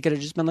 because he could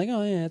have just been like,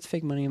 "Oh yeah, it's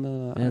fake money." Blah,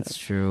 blah, blah. That's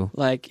true.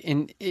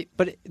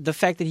 But the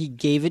fact that he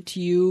gave it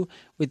to you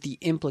with the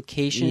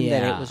implication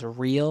that Yeah. it was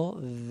real,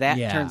 that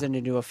Yeah. turns it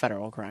into a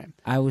federal crime.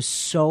 I was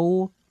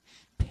so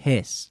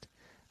pissed.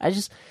 I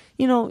just,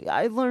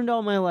 I learned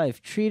all my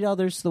life, treat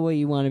others the way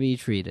you want to be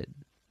treated.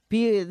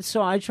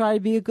 So I try to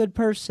be a good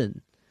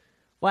person.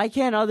 Why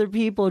can't other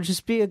people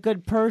just be a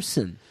good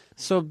person?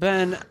 So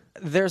Ben,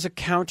 there's a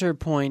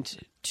counterpoint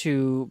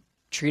to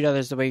treat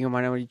others the way you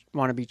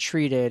want to be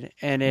treated,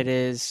 and it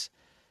is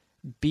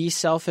be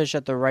selfish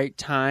at the right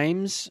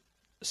times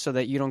so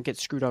that you don't get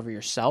screwed over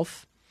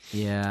yourself.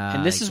 Yeah.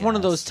 And this I is one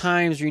of those guess.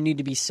 times where you need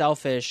to be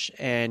selfish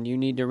and you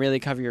need to really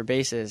cover your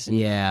bases.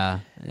 Yeah,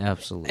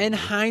 absolutely. In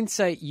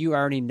hindsight, you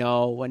already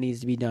know what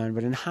needs to be done,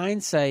 but in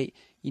hindsight,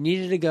 you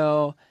needed to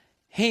go,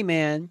 "Hey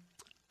man,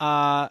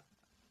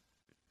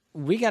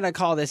 we got to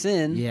call this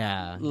in."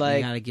 Yeah, like-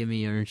 you gotta give me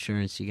your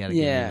insurance. You gotta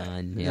Yeah. give me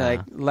mine. Yeah,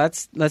 Like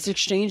let's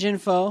exchange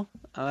info.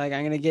 Like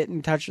I'm gonna get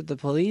in touch with the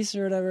police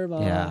or whatever. Blah,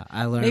 blah, yeah. blah.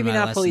 I learned Maybe my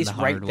not lesson police the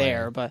right hard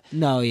there, way. but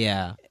No,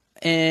 yeah,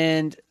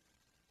 and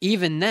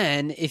even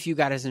then, if you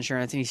got his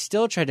insurance and he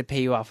still tried to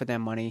pay you off with that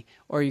money,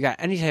 or you got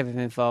any type of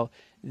info,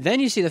 then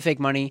you see the fake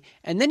money,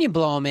 and then you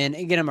blow him in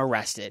and get him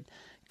arrested.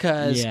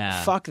 Because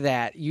Yeah. fuck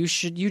that, you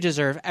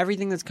deserve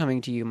everything that's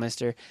coming to you,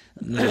 Mister.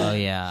 no,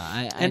 yeah.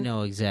 I And-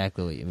 know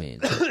exactly what you mean.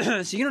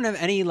 So you don't have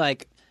any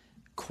like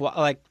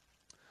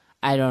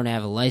I don't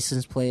have a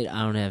license plate.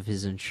 I don't have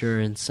his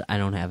insurance. I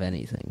don't have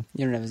anything.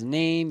 you don't have his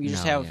name. You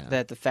just No, have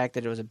yeah. the fact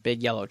that it was a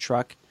big yellow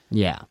truck.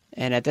 Yeah,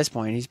 And at this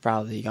point, he's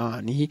probably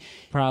gone.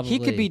 probably. He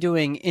could be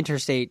doing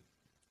interstate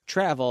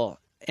travel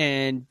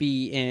and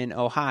be in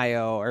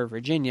Ohio or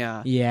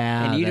Virginia.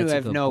 Yeah, and you that's a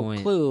have good no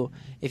point. clue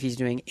if he's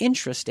doing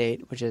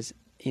intrastate, which is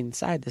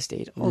inside the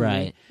state only.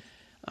 Right.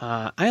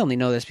 I only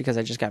know this because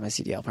I just got my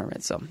CDL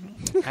permit, so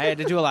I had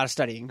to do a lot of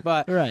studying.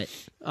 But Right.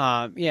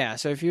 yeah,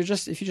 so if you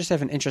just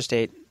have an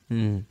interstate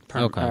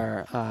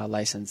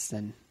license,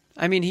 then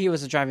I mean, he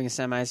was driving a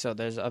semi, so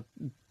there's a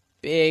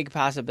big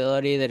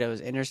possibility that it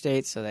was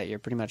interstate, so that you're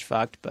pretty much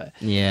fucked. But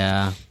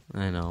Yeah,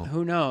 I know.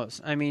 who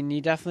knows? I mean,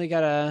 you definitely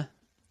gotta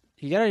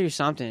do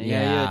something. You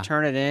gotta Yeah. either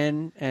turn it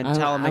in and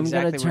tell them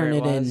exactly I'm gonna turn where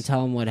it it in, was.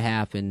 tell them what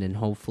happened, and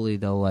hopefully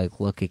they'll like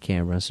look at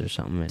cameras or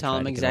something. And Tell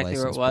try them to get a exactly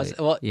where it license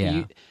was. plate. Well,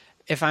 yeah,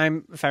 if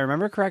I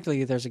remember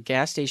correctly, there's a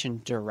gas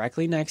station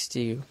directly next to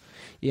you.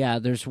 yeah.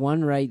 There's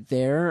one right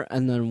there,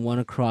 and then one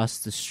across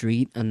the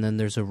street, and then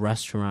there's a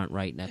restaurant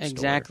right next door.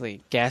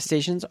 Exactly. Gas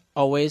stations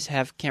always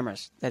have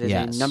cameras. That is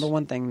Yes. a number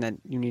one thing that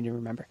you need to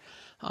remember.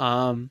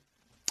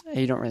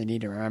 You don't really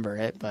need to remember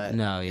it, but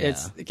No, yeah.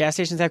 it's gas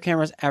stations have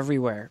cameras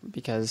everywhere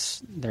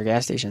because they're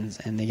gas stations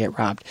and they get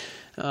robbed.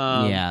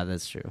 Yeah,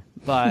 that's true.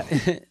 But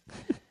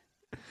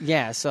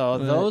yeah, so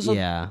those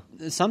yeah,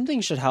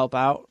 something should help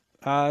out.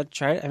 I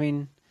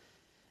mean,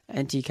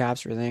 NT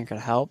cops really could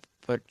help,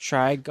 but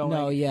try going.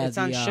 No, yeah, it's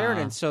on the,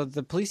 Sheridan, so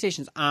the police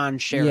station's on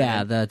Sheridan.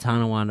 yeah. The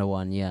Tonawanda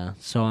one, yeah.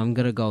 So I'm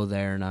gonna go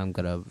there and I'm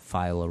gonna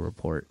file a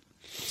report,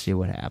 see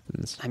what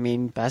happens. I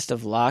mean, best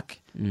of luck.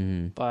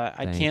 Mm-hmm. But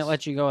I Thanks. can't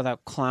let you go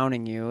without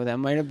clowning you. That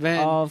might have been.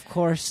 Oh, of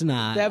course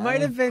not. that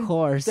might have been. Of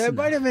course, That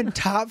might not. have been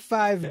top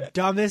 5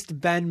 dumbest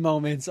Ben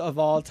moments of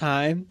all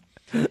time.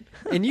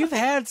 And you've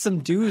had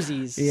some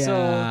doozies. Yeah,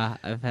 So,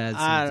 I've had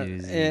some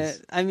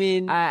doozies. I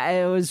mean,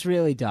 It was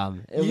really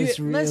dumb. It was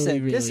really, listen.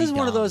 really This is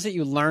one of dumb. those that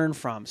you learn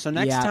from. So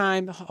next Yeah.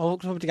 time,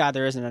 hope to God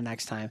there isn't a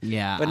next time.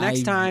 Yeah, But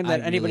next time that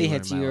I anybody really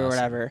hits learned you my or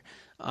lesson.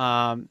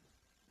 whatever,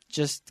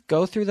 just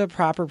go through the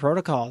proper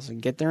protocols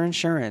and get their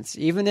insurance.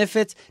 Even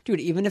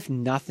if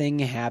nothing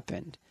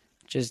happened,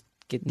 just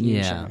get the Yeah,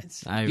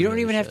 insurance. I You don't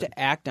really even have should. to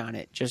act on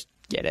it. Just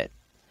get it.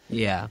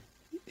 Yeah,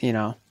 You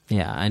know,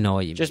 yeah, I know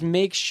what you just mean.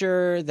 make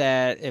sure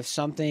that if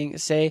something,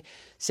 say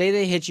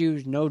they hit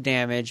you, no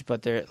damage,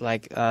 but they're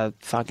like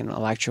fucking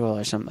electrical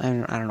or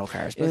something. I don't know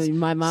cars, but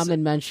My mom had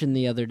mentioned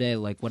the other day,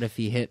 like, what if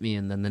he hit me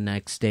and then the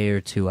next day or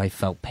two I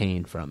felt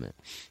pain from it?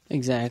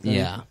 exactly.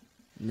 Yeah.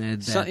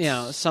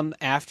 So, some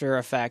after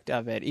effect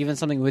of it, even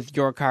something with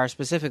your car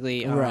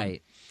specifically,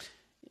 right.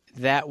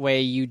 That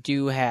way, you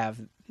do have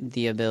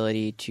the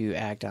ability to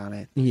act on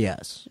it.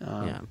 Yes.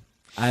 Yeah.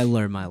 I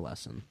learned my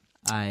lesson.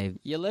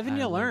 You live and I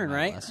you learned learn, my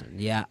right? lesson.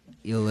 Yeah.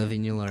 You live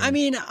and you learn. I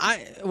mean,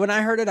 when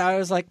I heard it, I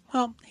was like,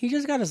 well, he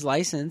just got his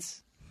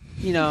license.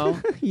 You know,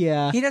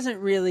 yeah. he doesn't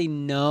really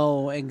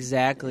know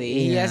exactly.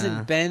 He Yeah.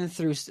 hasn't been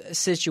through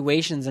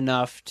situations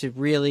enough to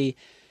really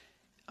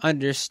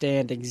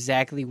understand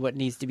exactly what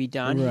needs to be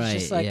done. Right,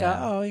 He's just like,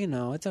 yeah.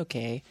 it's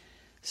okay.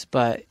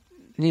 But,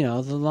 the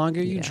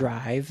longer you Yeah.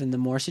 drive and the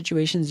more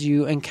situations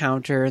you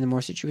encounter and the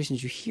more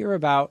situations you hear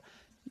about,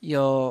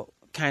 you'll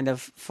kind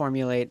of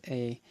formulate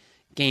a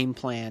game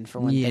plan for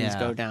when things Yeah.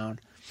 go down.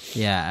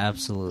 Yeah,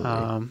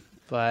 absolutely.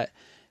 But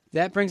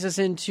that brings us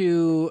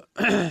into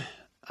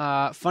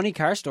funny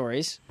car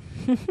stories.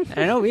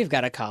 I know we've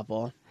got a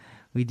couple.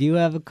 We do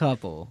have a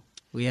couple.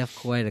 We have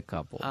quite a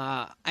couple.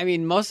 I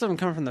mean, most of them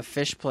come from the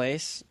fish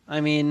place.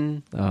 I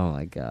mean, Oh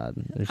my god.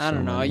 There's I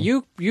don't so know.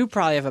 many. You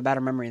probably have a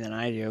better memory than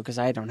I do because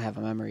I don't have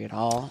a memory at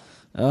all.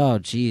 Oh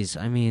geez.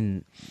 I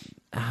mean,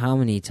 how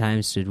many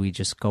times did we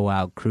just go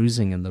out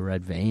cruising in the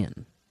red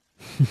van?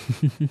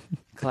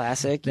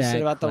 Classic. You That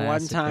said about the one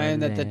classic time red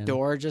that the van.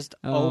 door just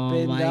Oh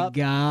opened my up.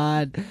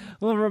 god.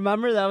 Well,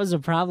 remember that was a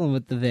problem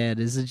with the van.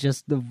 Is it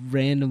just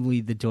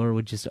randomly the door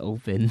would just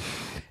open?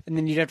 And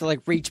then you'd have to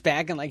like reach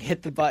back and like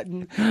hit the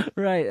button.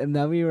 Right, and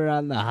then we were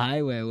on the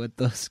highway with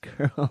those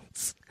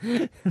girls.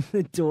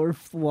 The door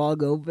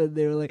flung open.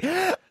 They were like,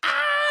 what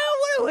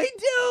do we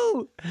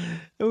do?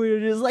 And we were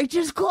just like,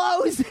 just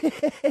close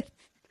it.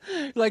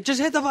 Like,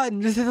 just hit the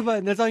button. Just hit the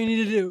button. That's all you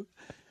need to do.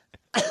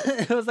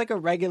 It was like a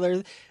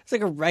regular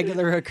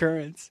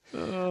occurrence.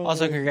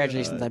 Also,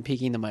 congratulations on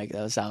peaking the mic.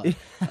 That was solid.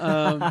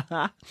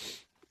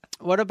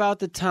 What about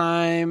the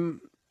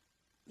time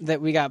that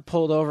we got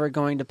pulled over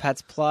going to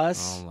Pets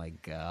Plus? Oh my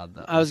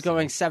god. I was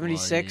going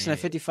 76 and a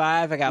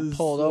 55. I got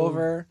pulled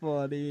over.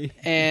 Funny.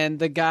 And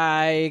the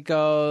guy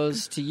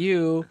goes to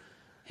you,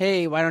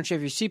 hey, why don't you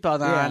have your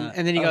seatbelt on? Yeah.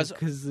 And then he Oh, goes,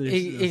 'cause there's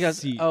he no goes,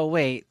 seat. oh,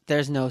 wait,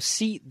 there's no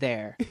seat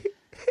there.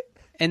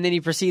 And then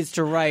he proceeds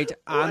to write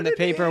on the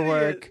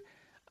paperwork,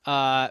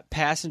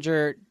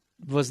 passenger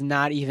was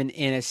not even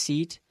in a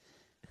seat.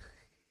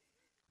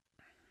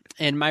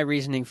 And my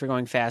reasoning for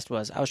going fast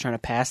was I was trying to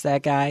pass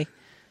that guy.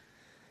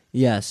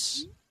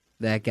 Yes,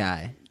 that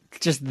guy.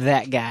 Just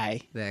that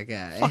guy. That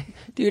guy.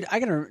 Dude, I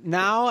can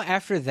now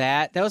after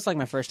that was like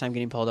my first time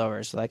getting pulled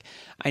over. So like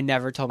I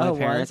never told my Oh,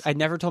 parents. what? I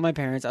never told my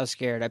parents. I was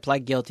scared. I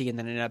pled guilty and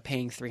then ended up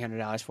paying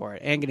 $300 for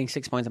it and getting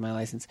 6 points on my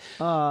license.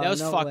 Oh, That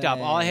was no fucked up.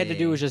 All I had to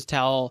do way. was just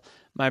tell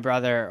my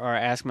brother or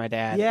ask my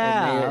dad.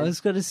 Yeah, And I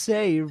was gonna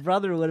say your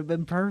brother would have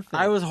been perfect.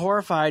 I was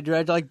horrified, dude.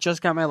 I like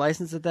just got my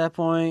license at that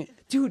point.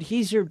 Dude,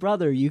 he's your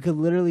brother. You could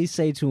literally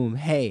say to him,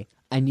 "Hey,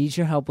 I need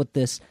your help with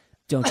this.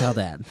 Don't tell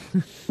Dad."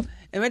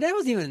 And my dad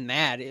wasn't even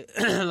mad.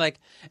 Like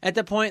at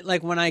the point,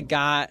 like when I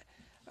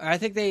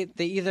think they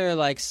either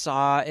like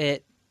saw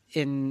it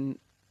in,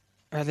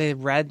 or they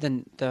read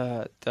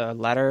the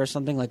letter or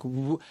something. Like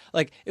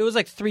it was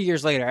like 3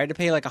 years later. I had to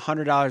pay like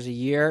 $100 a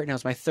year, and it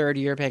was my third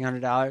year paying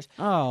 $100.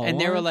 Oh,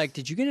 and they were like,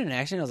 "Did you get in an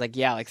accident?" I was like,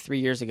 "Yeah, like 3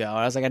 years ago."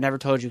 I was like, "I never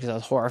told you because I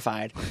was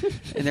horrified."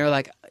 And they were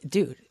like,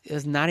 "Dude, it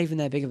was not even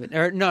that big of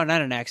or no,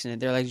 not an accident."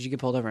 They're like, "Did you get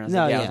pulled over?" And I was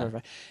like, "Yeah, I was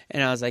horrified."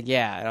 And I was like,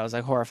 "Yeah," and I was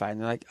like horrified.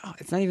 And they're like, "Oh,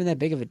 it's not even that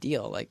big of a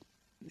deal. Like,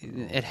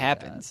 it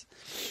happens."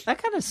 That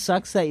kind of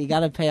sucks that you got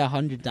to pay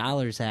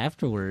 $100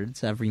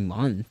 afterwards every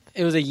month.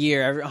 It was a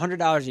year,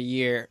 $100 a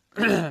year,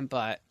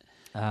 but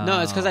no,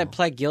 it's because I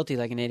pled guilty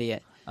like an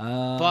idiot.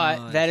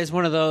 But that is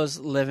one of those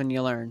live and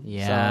you learn.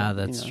 Yeah, so,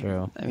 that's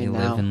true. I mean, you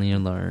live and you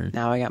learn.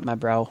 Now I got my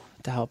bro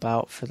to help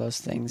out for those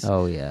things.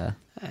 Oh yeah.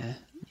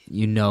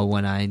 You know,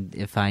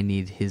 if I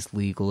need his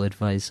legal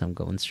advice, I'm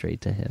going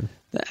straight to him.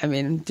 I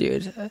mean,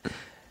 dude.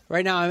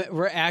 Right now,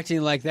 we're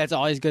acting like that's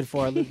all he's good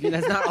for.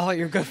 That's not all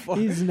you're good for.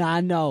 He's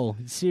not. No,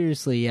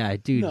 seriously, yeah,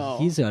 dude. No.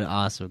 He's an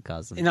awesome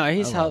cousin. No,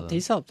 he's helped.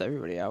 He's helped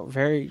everybody out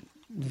very,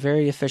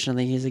 very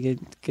efficiently. He's a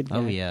good guy.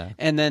 Oh yeah.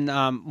 And then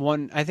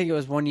I think it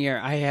was 1 year.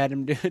 I had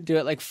him do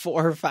it like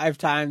 4 or 5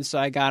 times. So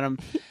I got him.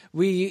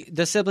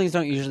 The siblings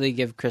don't usually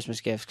give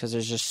Christmas gifts because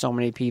there's just so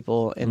many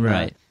people in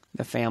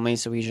the family.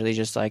 So we usually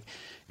just like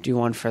do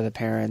one for the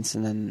parents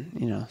and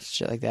then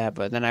shit like that.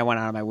 But then I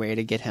went out of my way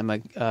to get him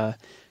a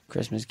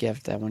Christmas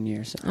gift that 1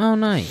 year. So. Oh,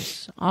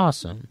 nice.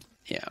 Awesome.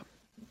 Yeah.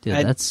 Dude,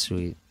 that's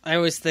sweet. I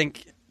always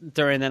think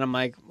during that, I'm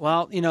like,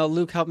 well,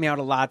 Luke helped me out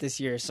a lot this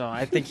year, so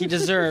I think he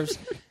deserves,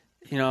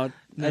 he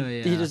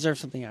deserves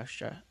something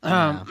extra.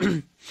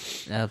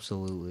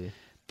 Absolutely.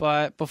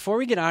 But before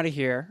we get out of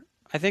here,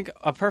 I think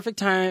a perfect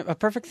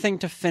thing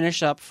to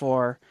finish up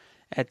for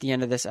at the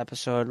end of this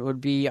episode would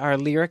be our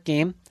lyric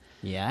game.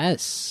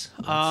 Yes.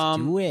 Let's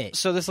do it.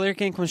 So this lyric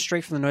game comes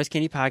straight from the Noise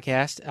Candy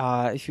podcast.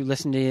 If you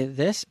listen to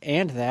this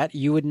and that,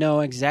 you would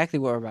know exactly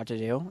what we're about to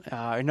do.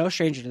 No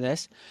stranger to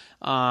this.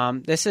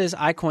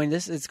 I coined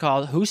this. It's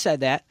called Who Said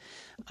That?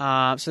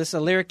 So this is a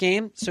lyric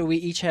game. So we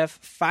each have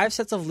 5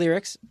 sets of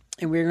lyrics,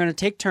 and we're going to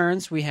take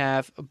turns. We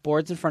have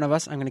boards in front of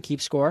us. I'm going to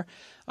keep score.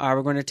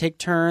 We're going to take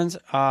turns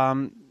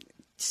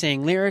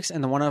saying lyrics,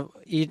 and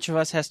each of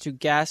us has to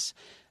guess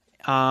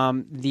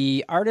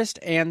the artist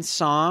and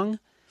song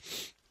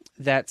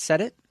that said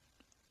it.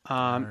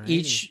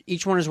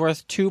 Each one is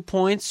worth 2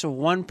 points, so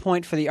 1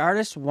 point for the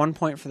artist, 1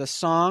 point for the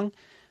song.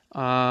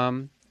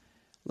 Let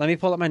me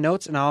pull up my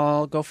notes and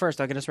I'll go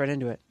first. I'll get us right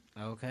into it.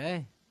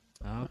 Okay.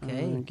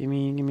 Give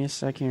me a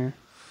sec here.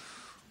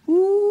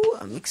 Ooh,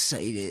 I'm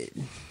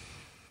excited.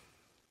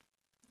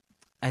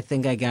 I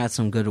think I got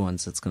some good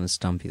ones that's going to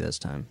stump you this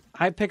time.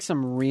 I picked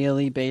some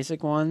really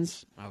basic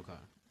ones. Okay.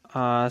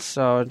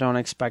 So don't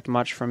expect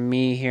much from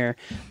me here.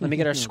 Let me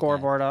get our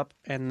scoreboard up,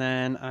 and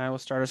then I will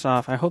start us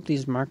off. I hope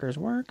these markers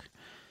work.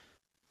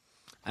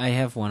 I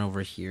have one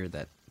over here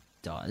that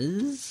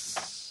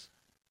does.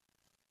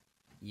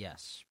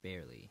 Yes,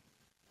 barely.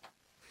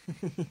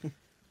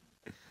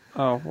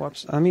 Oh,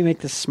 whoops. Let me make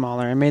this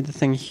smaller. I made the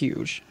thing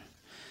huge.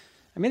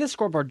 I made the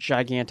scoreboard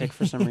gigantic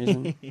for some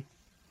reason.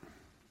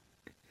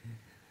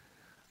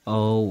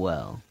 Oh,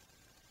 well.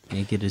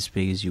 Make it as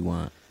big as you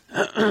want.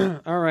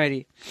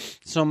 Alrighty.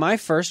 So my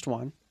first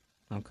one.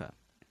 Okay.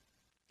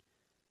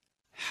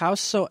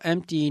 House so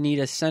empty you need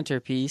a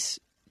centerpiece.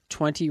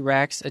 20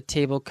 racks, a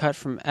table cut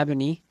from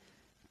ebony.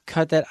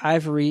 Cut that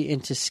ivory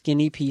into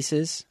skinny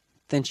pieces.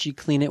 Then she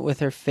clean it with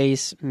her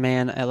face.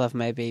 Man, I love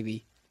my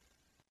baby.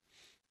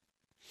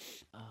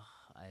 Oh,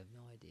 I have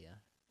no idea.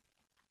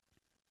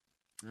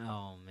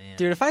 Oh, man.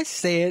 Dude, if I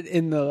say it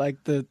in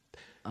the...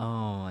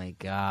 Oh, my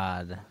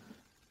God.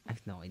 I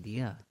have no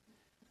idea.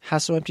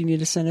 House so empty you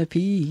need a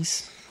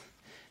centerpiece.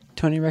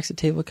 20 racks, a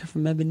table cut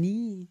from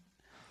ebony.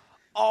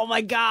 Oh, my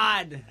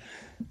God.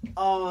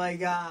 Oh, my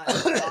God.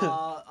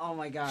 Oh,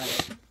 my God.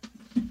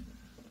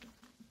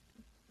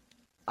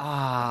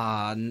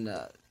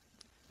 No.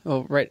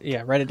 Oh, write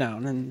it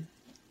down. And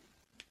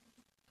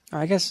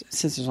I guess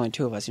since there's only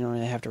 2 of us, you don't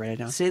really have to write it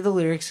down. Say the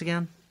lyrics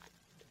again.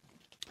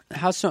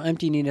 House so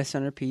empty you need a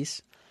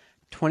centerpiece.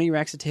 20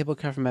 racks, a table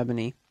cut from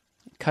ebony.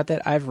 Cut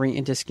that ivory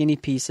into skinny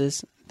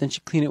pieces. Then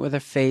she clean it with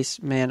her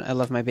face. Man, I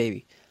love my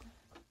baby.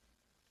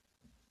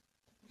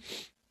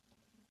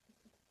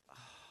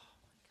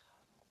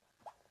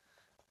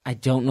 I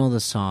don't know the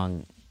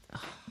song.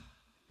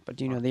 But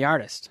do you know the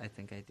artist? I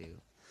think I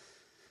do.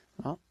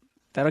 Well,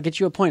 that'll get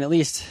you a point at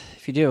least,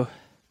 if you do.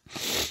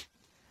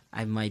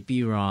 I might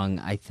be wrong.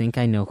 I think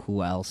I know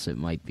who else it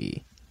might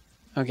be.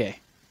 Okay.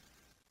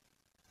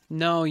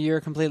 No,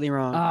 you're completely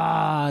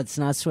wrong. It's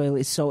not Sway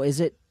Lee. So is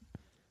it?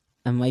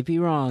 I might be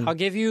wrong. I'll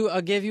give you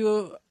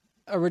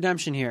a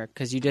redemption here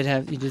because you did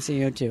say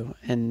you had 2,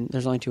 and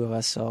there's only 2 of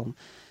us, so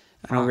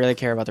I don't really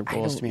care about the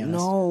rules, to be honest.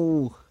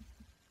 No.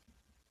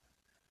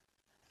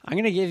 I'm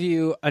gonna give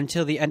you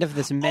until the end of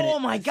this minute. Oh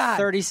my God!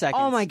 30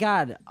 seconds. Oh my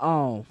God!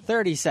 Oh.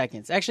 30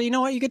 seconds. Actually, you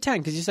know what? You get 10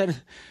 because you said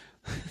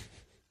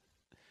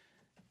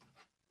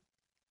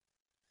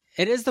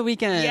it is The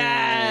Weeknd.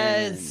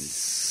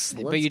 Yes.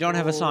 but you don't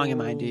have a song in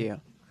mind, do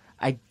you?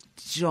 I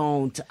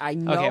don't. I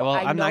know. Okay, well,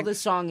 I I'm know not- the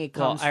song it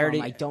well, comes I already-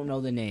 from. I don't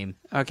know the name.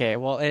 Okay,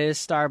 well, it is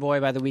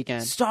Starboy by The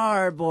Weeknd.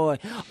 Starboy.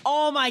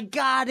 Oh my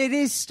God! It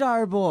is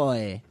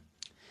Starboy.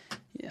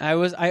 I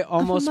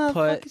almost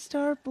put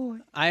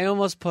Starboy.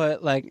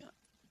 like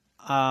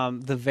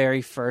the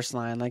very first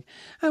line, like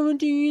I want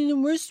to you in the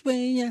worst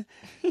way. Yeah.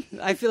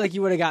 I feel like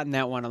you would have gotten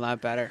that one a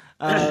lot better.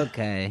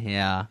 Okay.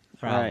 Yeah.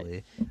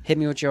 Probably. Hit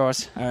me with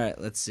yours. All right.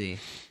 Let's see.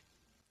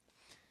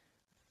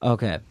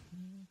 Okay.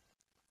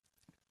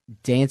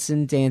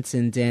 Dancing,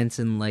 dancing,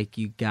 dancing like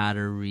you got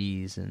a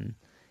reason.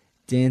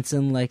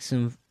 Dancing like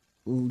some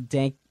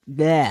Dancing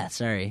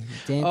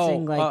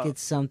like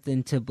it's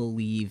something to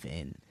believe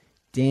in.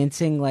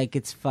 Dancing like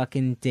it's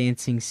fucking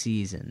dancing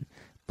season.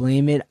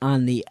 Blame it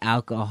on the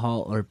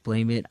alcohol or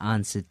blame it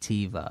on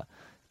sativa.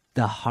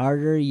 The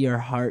harder your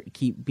heart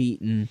keep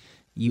beating,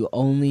 you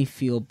only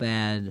feel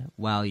bad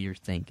while you're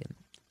thinking.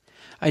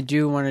 I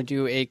do want to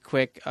do a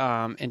quick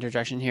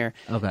interjection here.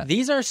 Okay.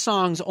 These are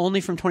songs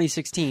only from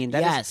 2016.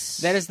 That is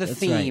the that's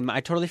theme. right.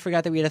 I totally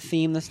forgot that we had a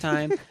theme this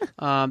time.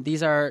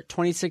 These are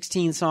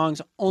 2016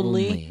 songs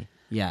only.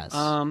 Yes.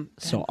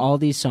 So all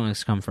these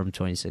songs come from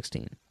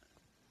 2016.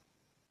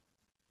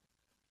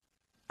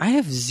 I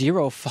have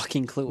zero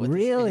fucking clue what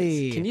Really?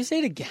 this is. Can you say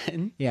it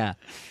again? Yeah.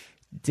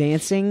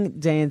 Dancing,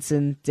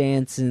 dancing,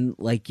 dancing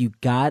like you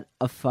got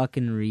a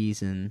fucking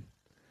reason.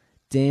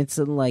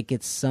 Dancing like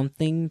it's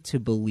something to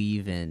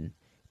believe in.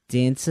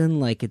 Dancing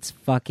like it's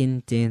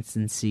fucking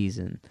dancing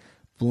season.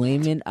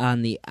 Blame it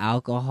on the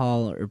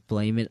alcohol or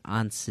blame it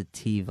on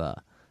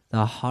sativa.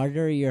 The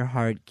harder your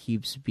heart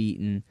keeps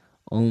beating,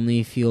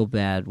 only feel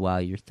bad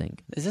while you're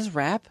thinking. Is this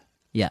rap?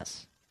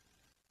 Yes.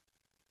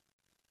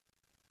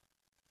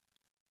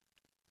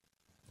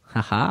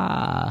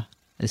 Haha.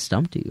 I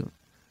stumped you.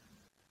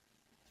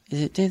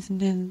 Is it dancing,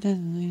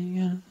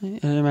 dancing, dancing?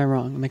 Am I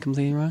wrong? Am I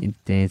completely wrong?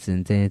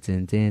 Dancing,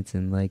 dancing,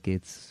 dancing like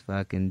it's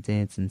fucking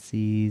dancing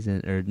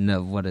season. Or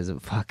no, what is it?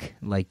 Fuck.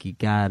 Like you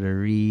got a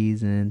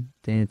reason.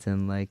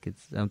 Dancing like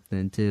it's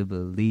something to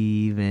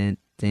believe in.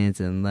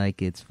 Dancing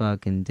like it's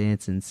fucking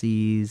dancing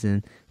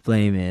season.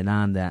 Blame it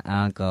on the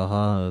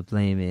alcohol or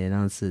blame it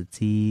on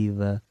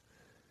sativa.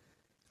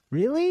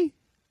 Really?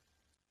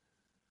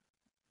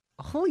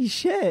 Holy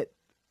shit.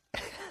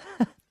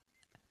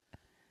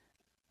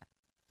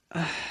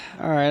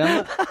 All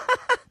right,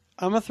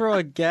 I'm gonna throw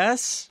a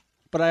guess,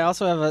 but I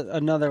also have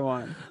another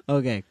one.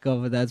 Okay, go,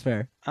 but that's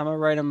fair. I'm gonna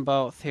write them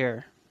both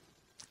here.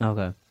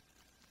 Okay.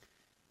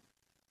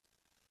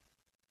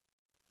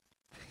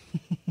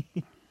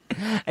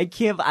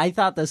 I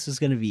thought this was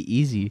gonna be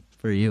easy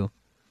for you.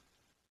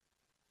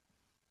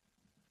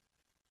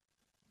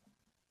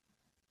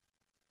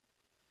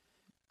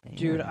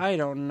 Dude, Damn. I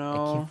don't I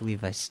know. can't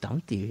believe I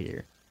stumped you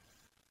here.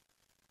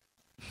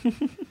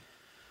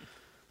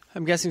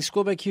 I'm guessing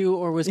School by Q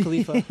or Wiz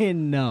Khalifa.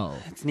 No,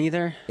 It's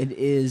neither. it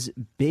is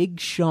Big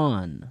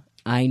Sean.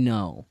 I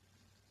know.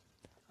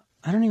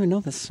 I don't even know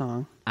this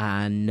song.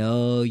 I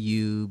know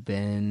you've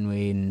been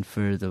waiting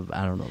for the.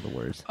 I don't know the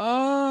words.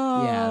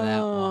 Oh, Yeah,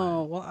 that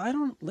one. Well, I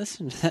don't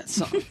listen to that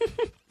song.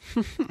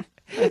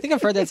 I think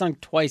I've heard that song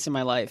twice in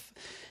my life,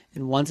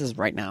 and once is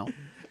right now.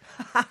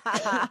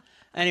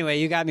 Anyway,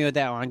 you got me with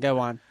that one. Go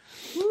on.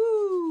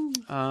 Woo!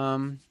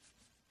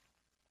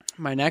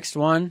 My next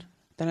one.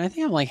 Then I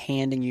think I'm like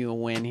handing you a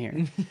win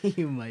here.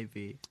 You might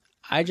be.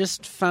 I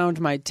just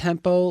found my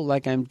tempo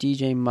like I'm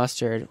DJ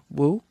Mustard.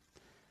 Woo.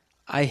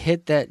 I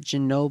hit that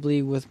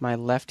Ginobili with my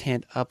left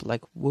hand up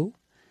like woo.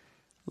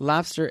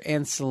 Lobster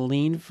and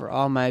Celine for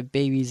all my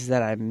babies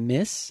that I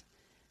miss.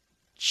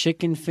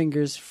 Chicken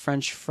fingers,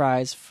 French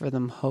fries for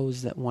them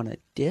hoes that want to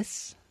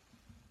diss.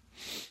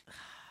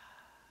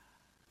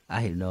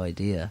 I have no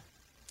idea.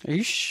 Are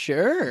you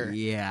sure?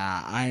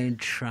 Yeah, I'm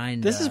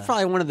trying. This is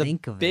probably one of the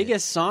think of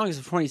biggest songs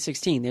of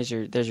 2016. There's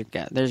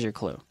your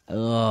clue.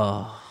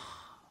 Oh,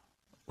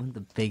 one of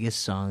the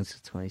biggest songs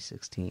of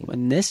 2016.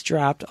 When this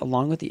dropped,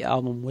 along with the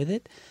album with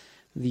it,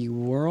 the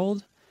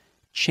world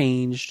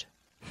changed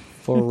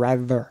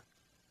forever.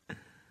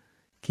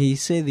 Can you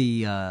say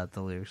the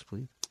lyrics,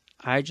 please?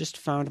 I just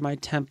found my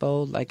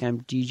tempo like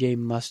I'm DJ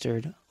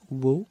Mustard.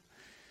 Woo.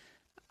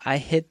 I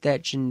hit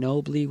that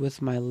Ginobili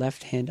with my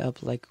left hand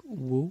up like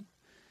woo.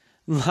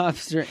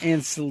 Lobster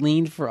and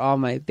Celine for all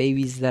my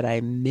babies that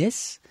I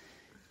miss.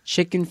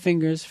 Chicken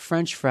fingers,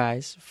 French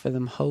fries for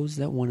them hoes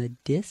that want to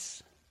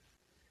diss.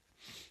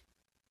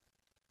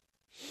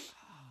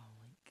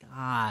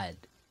 God,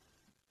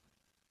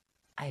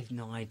 I have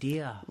no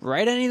idea.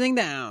 Write anything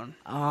down.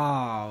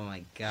 Oh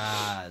my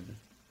God.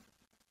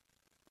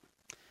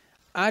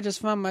 I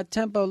just found my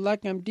tempo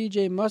like I'm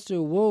DJ Mustard.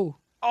 Woo.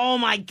 Oh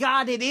my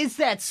God, it is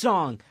that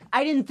song.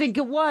 I didn't think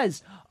it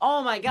was.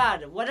 Oh my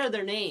God, what are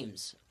their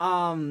names?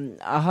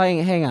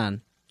 Hang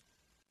on.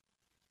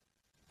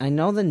 I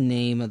know the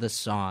name of the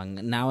song.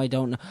 Now I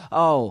don't know.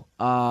 Oh,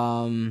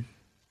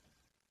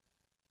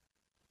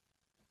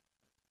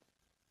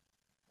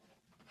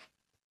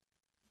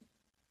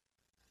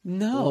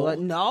 No.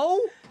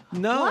 no?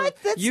 No. What?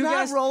 That's you not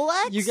guessed,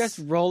 Rolex? You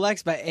guessed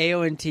Rolex by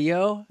Ao and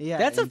Tio? Yeah,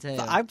 That's and Teo.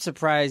 I'm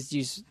surprised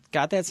you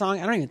got that song.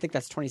 I don't even think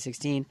that's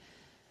 2016.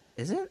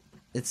 Is it?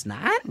 It's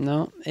not?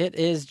 No, it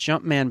is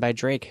Jumpman by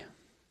Drake.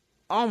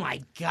 Oh,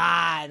 my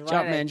God.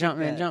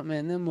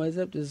 Jumpman. Them was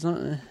up to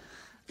something.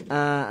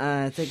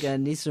 I think I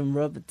need some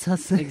rubber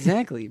tussle.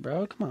 Exactly,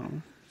 bro. Come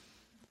on.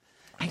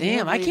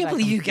 Damn, I can't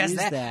believe you guessed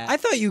that. I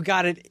thought you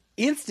got it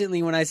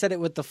instantly when I said it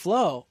with the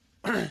flow.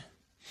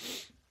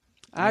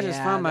 I just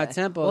found my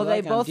tempo. Well,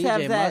 like they both on DJ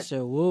have that.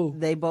 Mustard. Woo.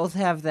 They both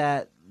have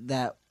that.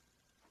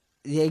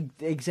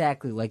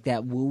 Exactly like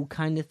that woo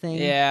kind of thing.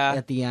 Yeah.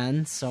 At the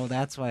end, so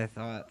that's what I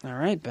thought. All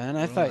right, Ben.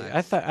 I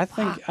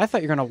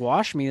thought you're gonna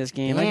wash me this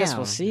game. I guess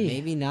we'll see.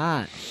 Maybe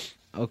not.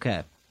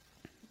 Okay.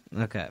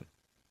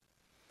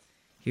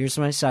 Here's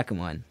my second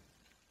one.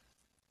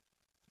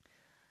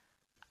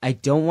 I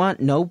don't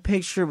want no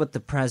picture with the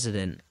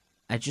president.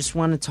 I just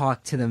want to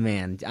talk to the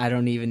man. I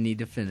don't even need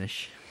to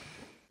finish.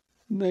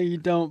 No, you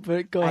don't.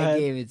 But go ahead. I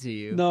gave it to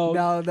you. No,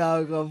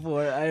 go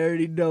for it. I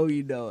already know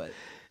you know it.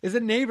 Is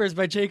it Neighbors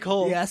by J.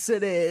 Cole? Yes,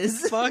 it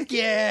is. Fuck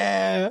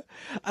yeah!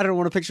 I don't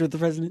want a picture with the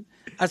president.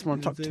 I just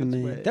want to talk to the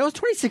man. That was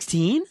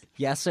 2016.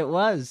 Yes, it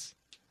was.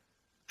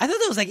 I thought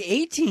that was like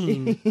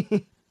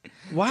 18.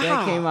 Wow.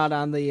 That came out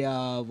on the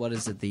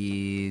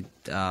the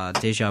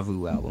Deja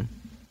Vu album.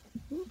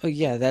 Oh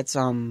yeah, that's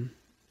what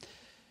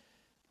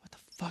the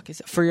fuck is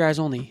it? For Your Eyes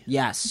Only.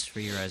 Yes, For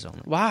Your Eyes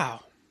Only.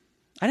 Wow.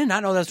 I did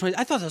not know that was 20.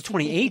 I thought that was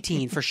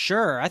 2018 for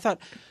sure. I thought,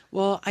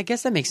 well, I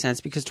guess that makes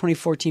sense because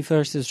 2014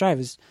 First This Drive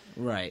is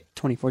right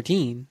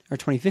 2014 or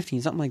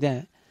 2015, something like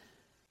that.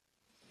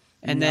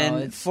 And no, then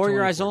it's For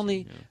Your Eyes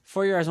Only, yeah.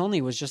 For Your Eyes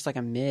Only was just like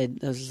a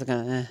mid. It was just like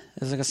it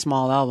was like a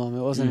small album.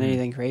 It wasn't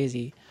anything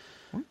crazy.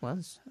 It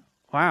was.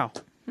 Wow.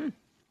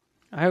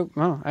 I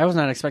was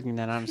not expecting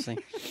that, honestly.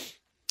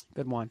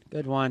 Good one.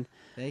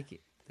 Thank you.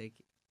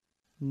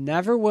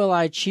 Never will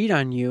I cheat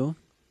on you.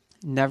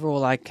 Never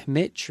will I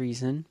commit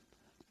treason.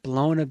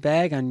 Blowing a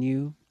bag on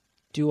you.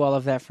 Do all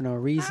of that for no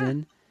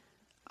reason.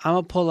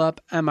 I'ma pull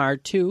up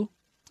MR2.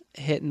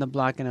 Hitting the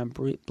block and I'm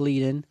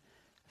bleeding.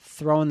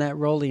 Throwing that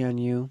rollie on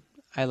you.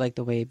 I like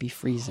the way it be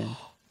freezing.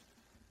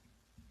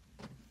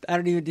 I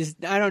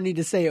don't need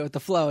to say it with the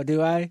flow,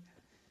 do I?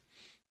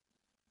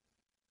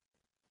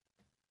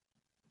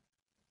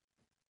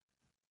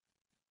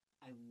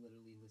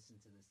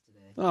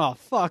 Oh,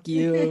 fuck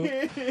you.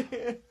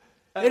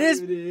 It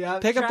is.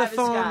 Pick up the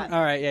phone. Scott.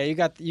 All right, yeah, you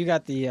got the.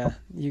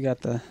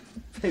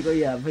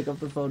 Pick up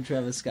the phone,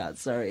 Travis Scott.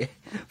 Sorry.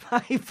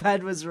 My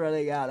pen was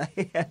running out.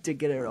 I had to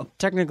get it real.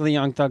 Technically,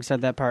 Young Thug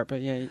said that part,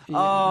 but yeah.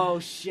 Oh,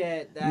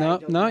 shit.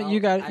 No,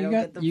 you got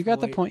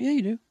the point. Yeah,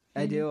 you do.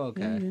 I do?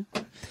 Okay. Yeah, you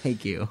do.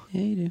 Thank you.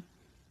 Yeah, you do.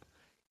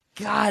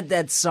 God,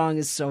 that song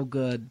is so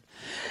good.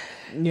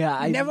 Yeah,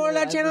 I never will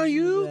I cheat on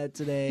you. That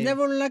today.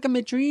 Never will I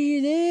commit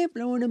treason.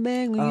 Blowing a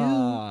bag on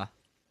you.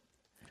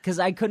 Because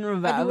I couldn't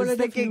remember. I was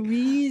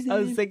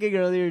thinking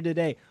earlier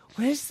today,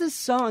 where's the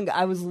song?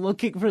 I was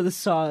looking for the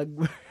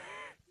song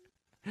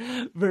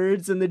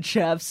Birds and the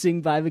Chaps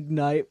Sing by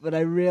McKnight, but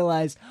I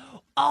realized,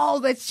 oh,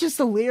 that's just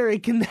a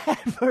lyric in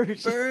that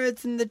version.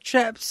 Birds and the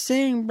Chaps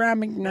Sing by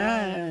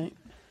McKnight.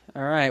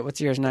 All right, what's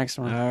yours next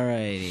one? All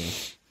righty.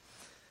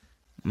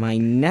 My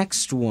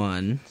next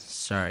one,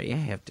 sorry, I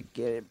have to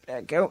get it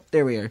back out.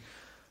 There we are.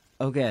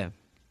 Okay.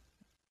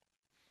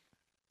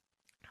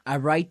 I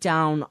write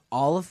down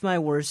all of my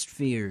worst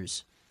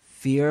fears.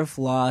 Fear of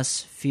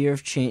loss, fear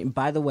of change.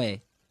 By the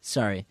way,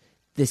 sorry,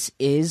 this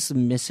is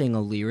missing a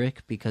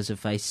lyric because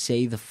if I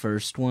say the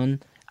first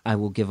one, I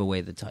will give away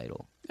the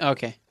title.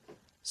 Okay.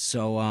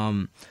 So,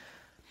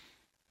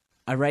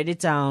 I write it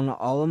down,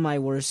 all of my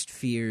worst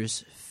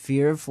fears.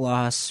 Fear of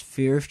loss,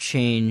 fear of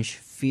change,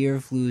 fear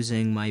of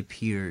losing my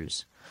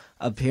peers.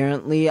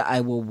 Apparently,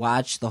 I will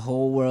watch the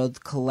whole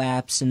world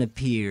collapse and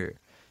appear.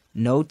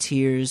 No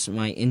tears,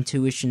 my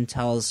intuition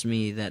tells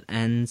me that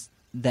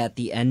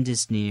the end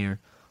is near.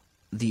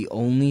 The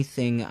only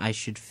thing I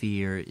should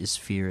fear is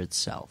fear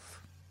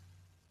itself.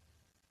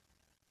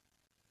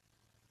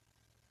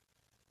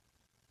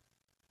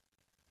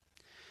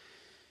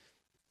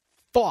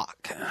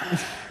 Fuck.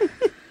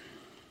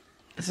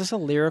 Is this a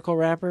lyrical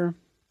rapper?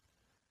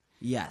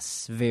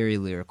 Yes, very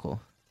lyrical.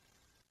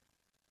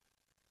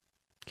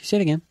 Can you say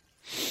it again?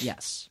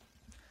 Yes.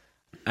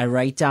 I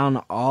write down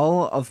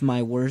all of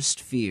my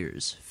worst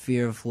fears.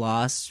 Fear of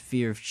loss,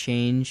 fear of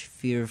change,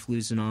 fear of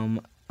losing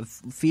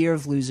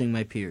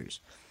my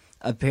peers.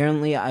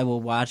 Apparently, I will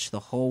watch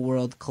the whole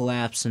world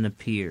collapse and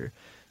appear.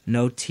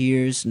 No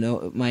tears,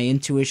 my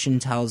intuition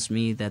tells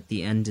me that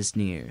the end is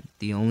near.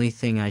 The only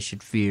thing I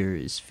should fear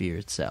is fear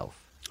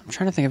itself. I'm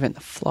trying to think of it in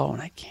the flow,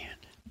 and I can't.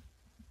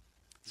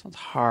 It sounds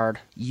hard.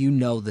 You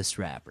know this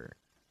rapper.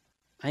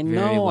 I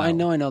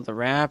know the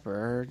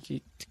rapper.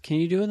 Can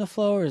you do it in the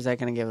flow, or is that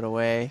going to give it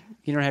away?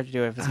 You don't have to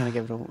do it if it's going to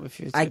give it away.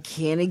 I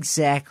can't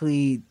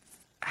exactly.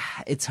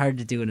 It's hard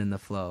to do it in the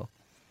flow.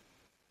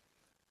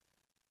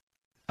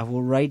 I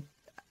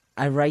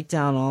write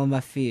down all of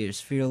my fears: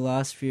 fear of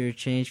loss, fear of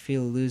change, fear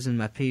of losing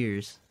my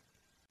peers.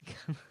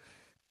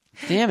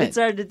 Damn it! It's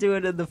hard to do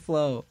it in the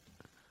flow.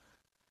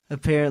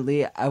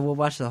 Apparently, I will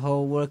watch the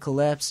whole world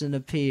collapse and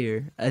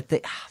appear. I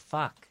think...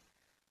 fuck.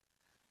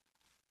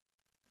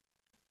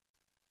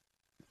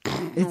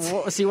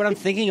 See, what I'm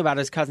thinking about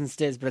is Cousin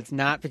Stiz, but it's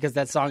not because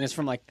that song is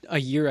from like a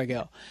year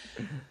ago.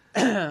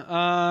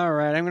 All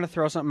right, I'm going to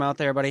throw something out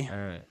there, buddy.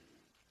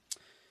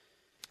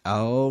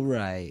 All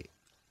right.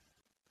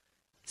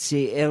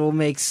 See, it will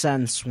make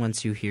sense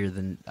once you hear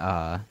the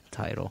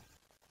title.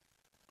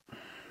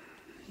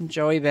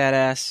 Joey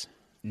Badass.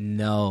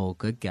 No,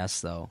 good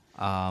guess, though.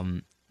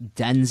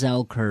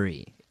 Denzel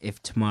Curry,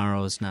 If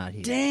Tomorrow's Not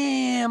Here.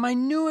 Damn, I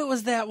knew it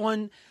was that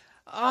one.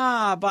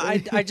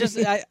 But I just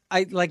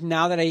like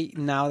now that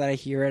I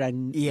hear it,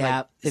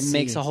 it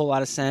makes a whole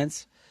lot of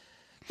sense.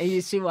 And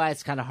you see why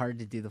it's kind of hard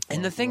to do the flow.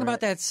 And the thing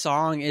about that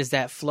song is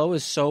that flow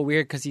is so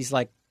weird because he's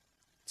like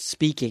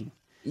speaking.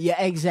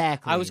 Yeah,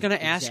 exactly. I was going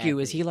to ask you,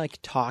 is he like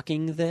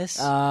talking this?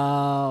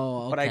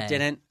 Oh, okay. But I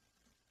didn't.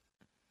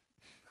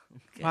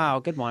 Okay. Wow,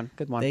 good one.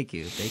 Thank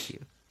you.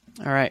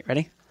 All right,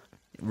 ready?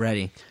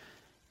 Ready.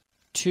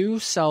 2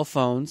 cell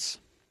phones.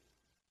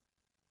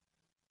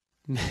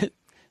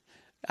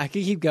 I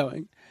can keep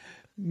going.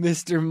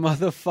 Mr.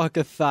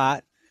 Motherfucker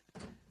Thought.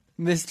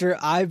 Mr.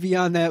 I Be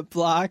on That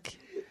Block.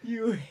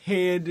 You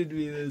handed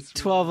me this.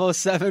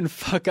 1207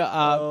 Fucka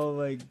Up. Oh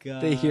my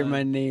god. They hear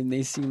my name.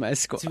 They see my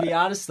squad. To be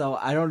honest, though,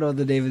 I don't know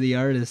the name of the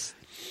artist.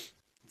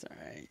 It's all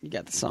right. You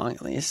got the song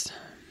at least.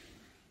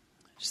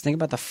 Just think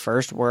about the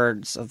first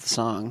words of the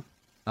song.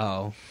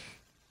 Oh.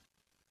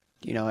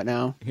 Do you know it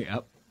now?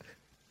 Yep.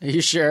 Are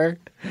you sure?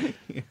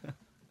 Yeah.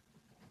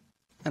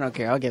 I don't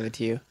care. I'll give it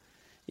to you.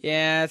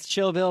 Yeah, it's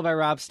Chill Bill by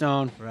Rob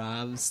Stone.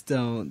 Rob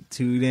Stone,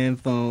 2 damn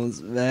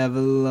phones,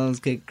 Babylons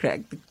can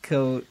crack the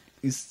code.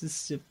 Used to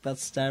sip out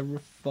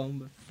styrofoam,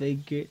 but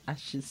figured I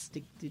should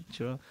stick to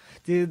Joe.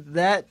 Dude,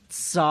 that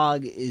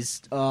song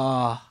is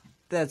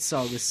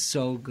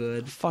so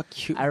good.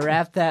 Fuck you. I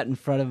rapped that in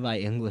front of my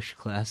English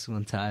class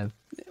one time.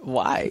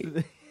 Why?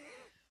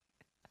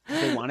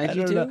 They wanted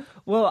you to? Know.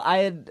 Well,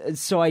 I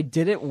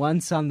did it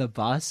once on the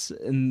bus,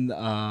 and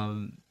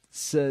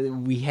so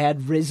we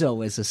had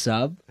Rizzo as a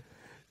sub.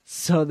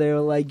 So they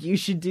were like, you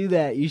should do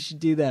that.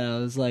 I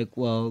was like,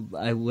 well,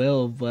 I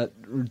will, but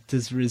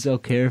does Rizzo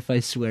care if I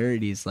swear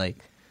it? He's like,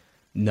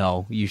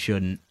 no, you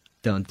shouldn't.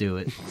 Don't do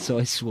it. So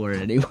I swore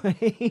it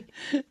anyway.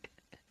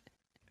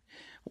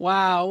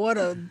 Wow, what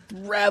a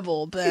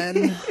rebel,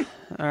 Ben.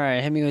 All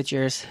right, hit me with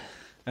yours.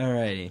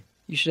 Alrighty.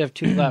 You should have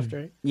 2 left,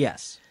 right?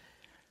 Yes.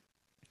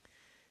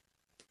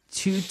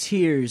 2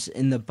 tears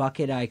in the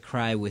bucket I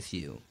cry with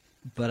you,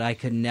 but I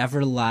could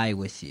never lie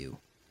with you.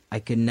 I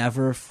could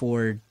never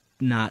afford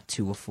not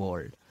to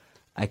afford.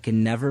 I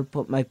can never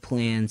put my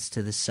plans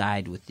to the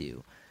side with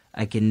you.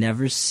 I can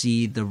never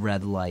see the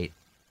red light.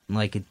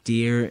 Like a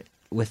deer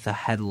with a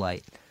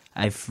headlight,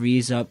 I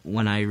freeze up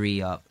when I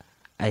re-up.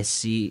 I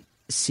see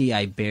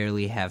I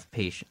barely have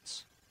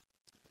patience.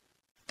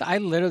 I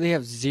literally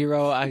have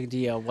zero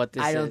idea what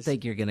this is. I don't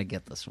think you're going to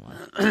get this one.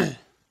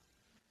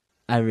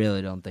 I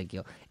really don't think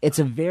you'll. It's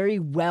a very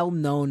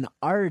well-known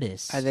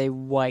artist. Are they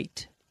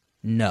white?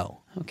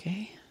 No.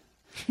 Okay.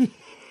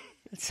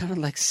 It sounded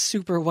like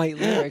super white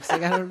lyrics.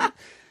 Like, I don't.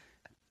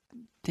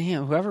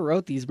 Damn, whoever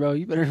wrote these, bro,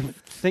 you better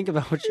think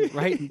about what you're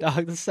writing,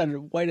 dog. This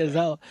sounded white as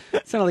hell.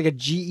 It sounded like a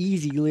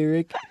G-Eazy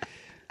lyric.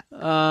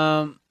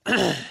 Oh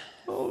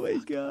my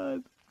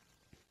god.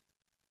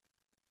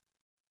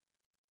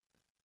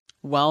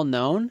 Well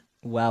known?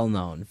 Well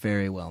known,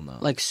 very well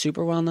known. Like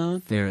super well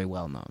known? Very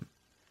well known.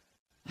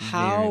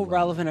 How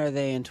relevant are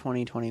they in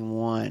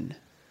 2021?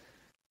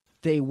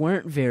 They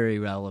weren't very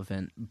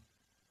relevant,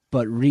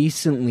 but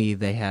recently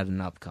they had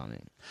an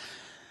upcoming.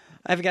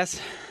 I have a guess.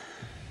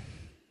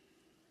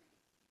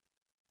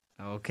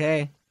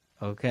 Okay.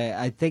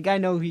 I think I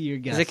know who you're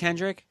guessing. Is it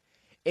Kendrick?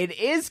 It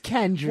is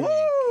Kendrick.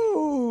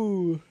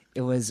 Woo!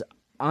 It was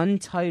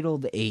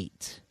Untitled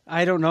 8.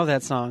 I don't know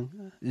that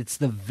song. It's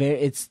the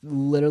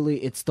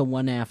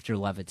one after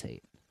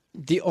Levitate.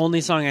 The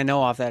only song I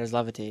know off that is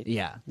Levitate.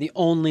 Yeah. The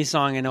only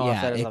song I know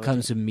off that is Levitate. It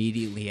comes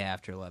immediately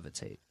after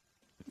Levitate.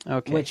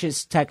 Okay. Which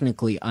is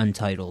technically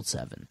Untitled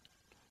 7.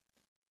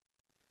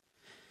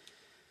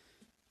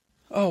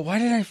 Oh, why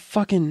did I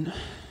fucking...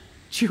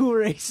 Did you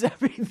erase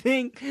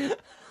everything?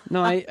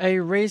 No, I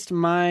erased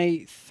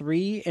my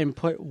 3 and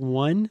put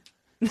 1.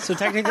 So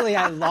technically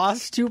I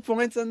lost 2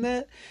 points on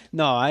that.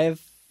 No, I have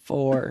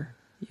 4.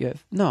 You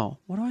have... No,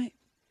 what do I...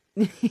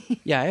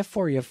 Yeah, I have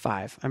 4, you have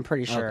 5. I'm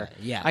pretty sure. Okay,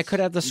 yes. I could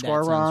have the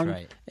score wrong.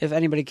 Right. If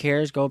anybody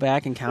cares, go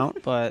back and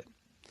count, but...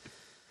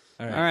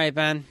 All right,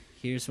 Ben.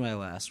 Here's my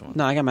last one.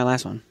 No, I got my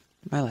last one.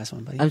 My last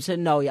one, buddy.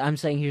 I'm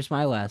saying here's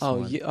my last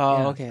one.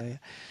 Yeah. Okay.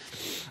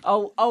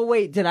 Oh,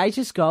 wait, did I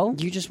just go?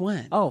 You just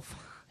went. Oh.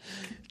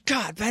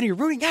 God, Ben, you're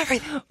ruining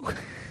everything.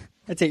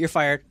 That's it, you're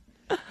fired.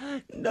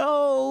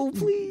 No,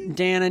 please.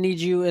 Dan, I need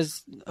you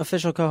as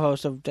official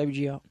co-host of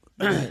WGO.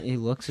 He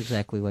looks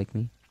exactly like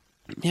me.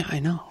 Yeah, I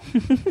know.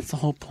 That's the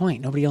whole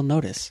point. Nobody will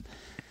notice.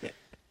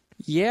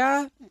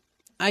 Yeah,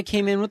 I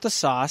came in with the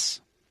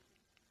sauce.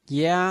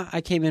 Yeah,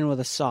 I came in with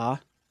a saw.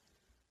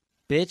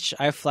 Bitch,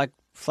 I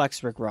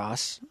flex Rick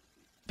Ross.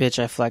 Bitch,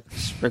 I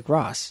flex Rick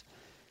Ross.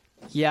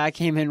 Yeah, I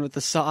came in with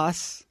the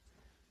sauce.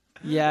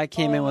 Yeah, I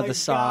came in with the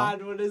sauce.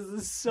 God, what is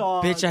the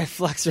song? Bitch, I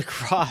flex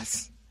Rick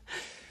Ross.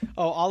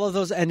 Oh, all of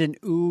those end in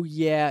ooh,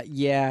 yeah,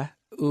 yeah,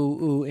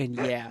 ooh, and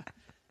yeah.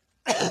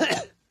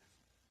 I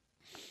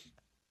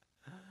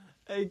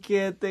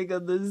can't think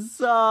of the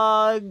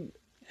song.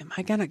 Am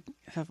I gonna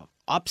have an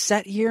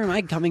upset here? Am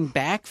I coming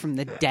back from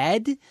the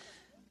dead?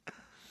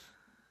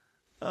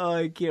 Oh,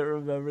 I can't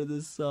remember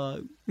the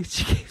song.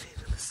 She gave me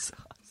the sauce.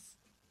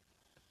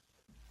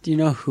 Do you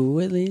know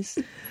who at least?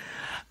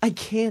 I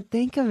can't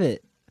think of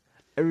it.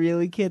 I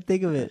really can't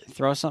think of it.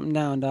 Throw something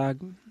down, dog.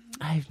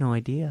 I have no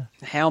idea.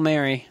 Hail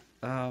Mary.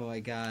 Oh my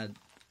god.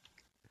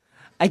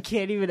 I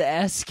can't even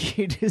ask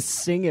you to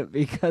sing it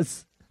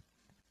because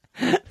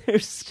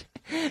it's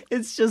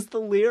just the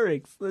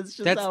lyrics. That's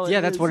just how it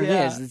is. That's what it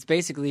is. It's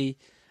basically,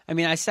 I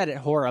mean, I said it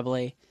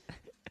horribly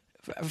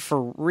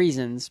for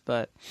reasons,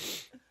 but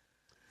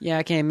yeah,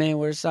 I came in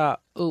with a sauce.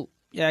 Ooh,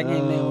 yeah, I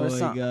came in with a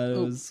sauce. Oh my god, it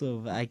Ooh. was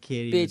so I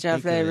can't even Bitch, I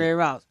think flavor of it.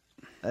 Rouse.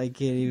 I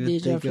can't even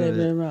Bitch, I think of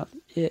flavor it. Rouse.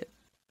 Yeah.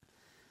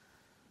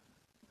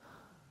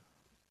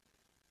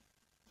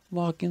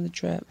 Walk in the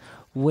trap.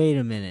 Wait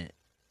a minute.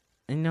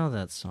 I know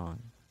that song.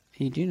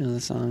 You do know the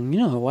song. You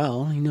know it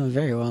well. You know it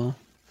very well.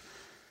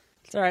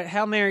 It's all right.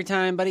 Hail Mary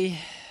time, buddy.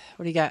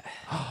 What do you got?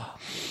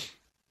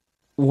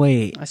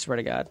 Wait. I swear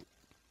to God.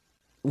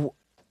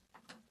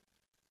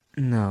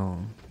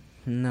 No.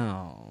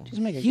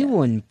 Just make a You guess.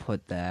 wouldn't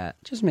put that.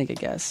 Just make a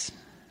guess.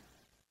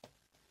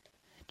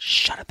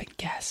 Shut up and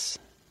guess.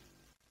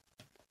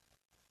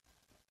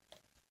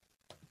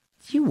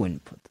 You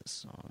wouldn't put this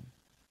song.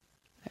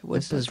 I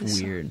would This put is this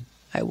song. weird.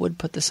 I would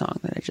put the song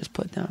that I just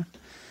put down.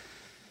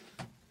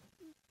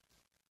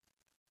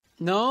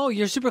 No,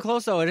 you're super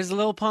close though. It is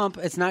Lil Pump.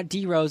 It's not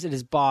D Rose. It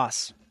is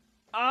Boss.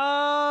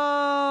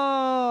 Oh.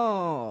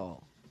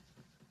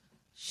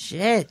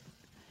 Shit.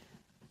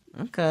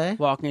 Okay.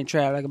 Walking in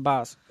trap like a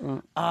boss.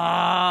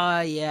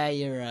 Yeah,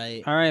 you're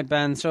right. All right,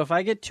 Ben. So if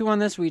I get 2 on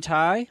this, we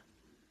tie.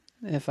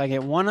 If I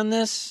get 1 on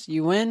this,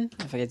 you win.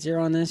 If I get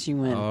 0 on this, you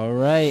win. All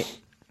right.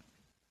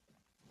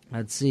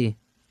 Let's see.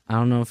 I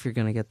don't know if you're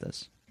going to get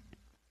this.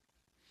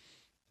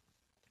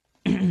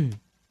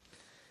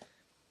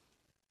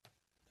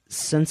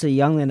 Since a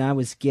youngin' I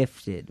was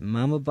gifted.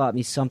 Mama bought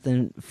me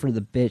something for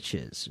the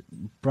bitches.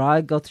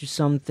 Broad go through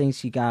some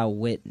things you gotta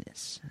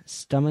witness.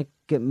 Stomach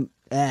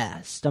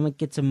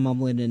gets a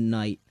mumbling at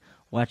night.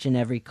 Watching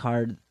every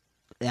car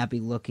that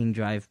be looking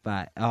drive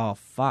by. Oh,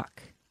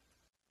 fuck.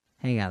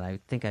 Hang on, I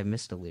think I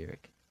missed a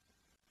lyric.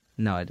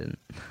 No, I didn't.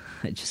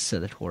 I just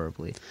said it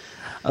horribly.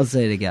 I'll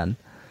say it again.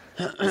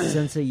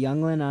 Since a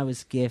youngling I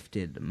was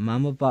gifted.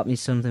 Mama bought me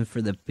something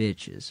for the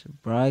bitches.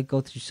 Broad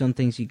go through some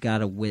things you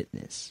gotta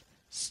witness.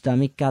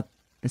 Stomach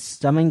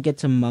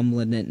gets a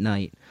mumbling at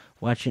night,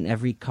 watching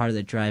every car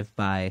that drive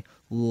by,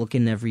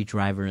 looking every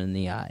driver in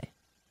the eye.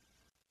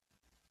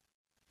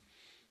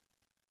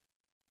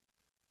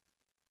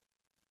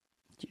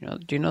 Do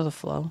you know the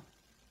flow?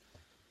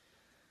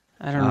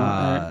 I don't know.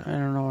 I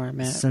don't know where I'm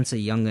at. Since a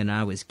youngin'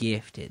 I was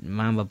gifted.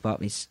 Mama bought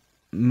me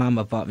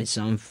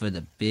something for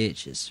the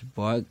bitches.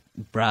 Boy,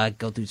 broad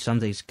go through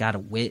some things gotta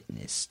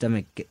witness.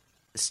 Stomach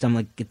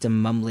gets a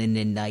mumbling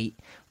at night,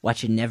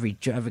 watching every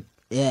driver.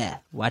 Yeah,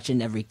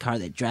 watching every car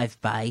that drives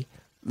by,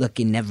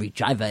 looking every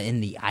driver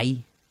in the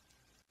eye.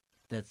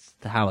 That's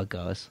how it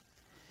goes.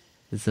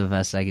 It's the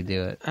best I could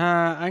do it.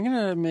 I'm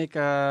gonna make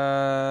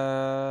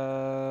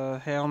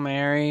a Hail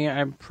Mary.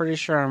 I'm pretty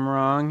sure I'm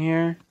wrong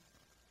here.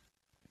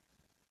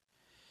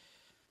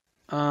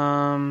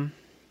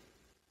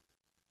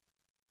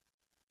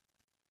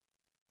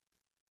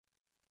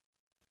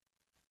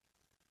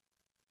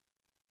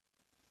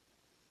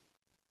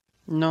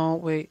 No,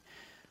 wait.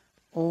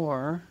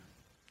 Or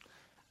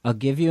I'll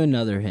give you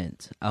another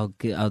hint. I'll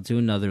do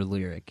another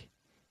lyric.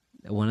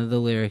 One of the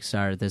lyrics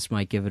are, this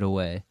might give it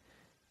away.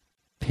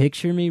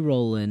 Picture me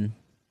rolling,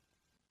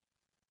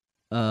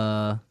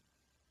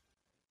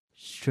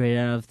 straight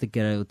out of the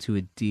ghetto to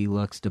a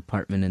deluxe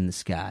apartment in the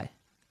sky.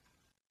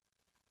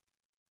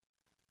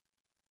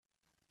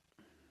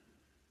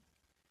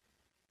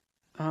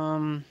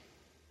 I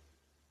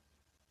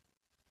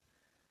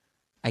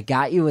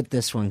got you with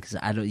this one because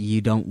you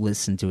don't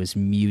listen to his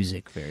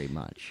music very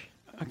much.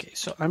 okay,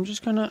 so I'm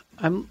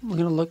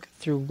gonna look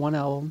through one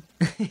album,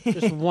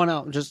 just one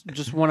album,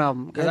 just one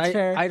album, because That's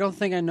fair. I don't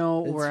think I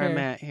know That's where I'm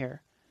fair. at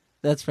here.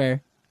 That's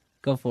fair.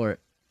 Go for it.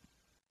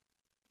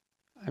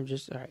 I'm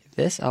just all right.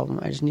 This album,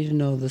 I just need to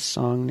know the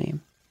song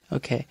name.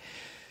 Okay.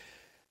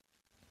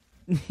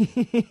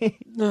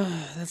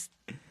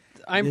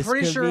 I'm This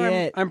pretty could sure be I'm,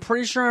 it. I'm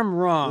pretty sure I'm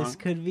wrong. This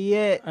could be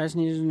it. I just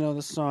needed to know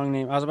the song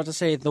name. I was about to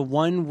say the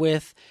one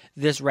with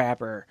this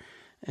rapper,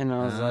 and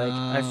I was like,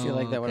 I feel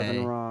like that would have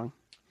been okay. wrong.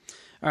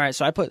 All right,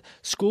 so I put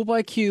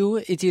Schoolboy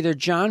Q. It's either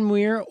John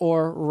Muir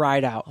or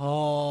Ride Out.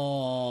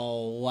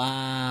 Oh,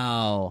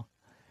 wow.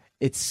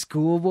 It's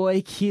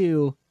Schoolboy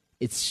Q.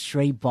 It's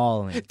Straight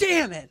Ballin'.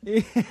 Damn it!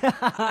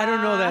 I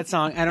don't know that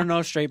song. I don't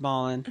know Straight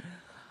Ballin'.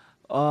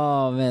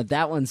 Oh man,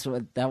 that one's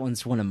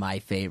one of my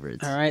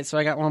favorites. All right, so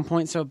I got 1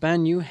 point. So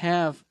Ben, you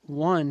have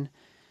one.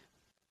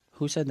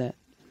 Who said that?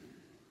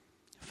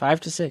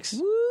 5-6.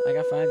 I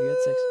got 5. You had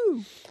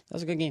 6. That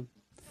was a good game.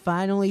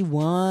 Finally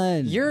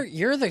won.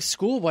 You're the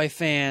Schoolboy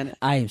fan,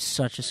 I am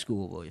such a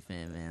Schoolboy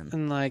fan, man.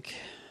 and like,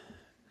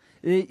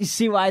 You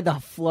see why the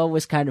flow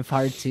was kind of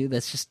hard too?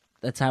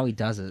 That's how he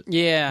does it.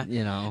 yeah.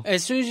 You know.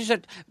 As soon as you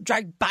said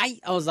 "drive by,"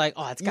 I was like,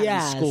 "Oh, it's got to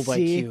Yeah, be Schoolboy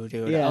see? Q,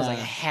 dude." I Yeah. was like,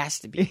 "It has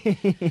to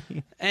be."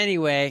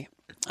 Anyway,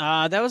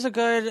 that was a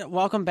good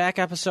welcome back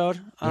episode.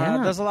 Yeah.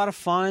 That was a lot of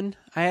fun.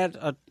 I had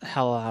a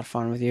hell of a lot of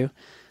fun with you.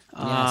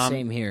 Yeah,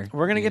 same here.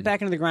 We're gonna get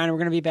back into the grind. We're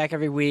gonna be back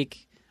every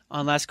week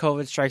unless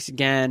COVID strikes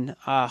again.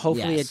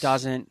 Hopefully Yes. it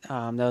doesn't.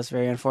 That was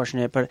very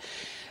unfortunate. But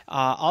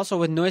also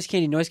with Noise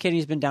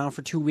Candy's been down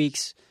for 2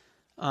 weeks.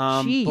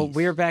 But Jeez.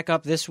 we're back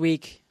up this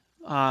week.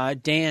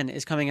 Dan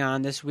is coming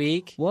on this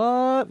week.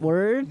 What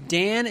word?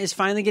 Dan is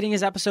finally getting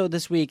his episode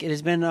this week. It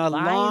has been a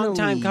long time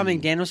Finally. coming.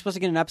 Dan was supposed to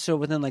get an episode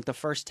within like the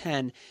first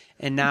 10,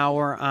 and now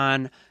we're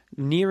on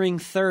nearing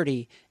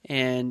 30,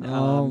 and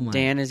Oh my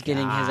Dan is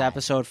getting his God.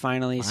 episode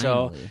finally.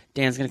 So Finally.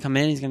 Dan's going to come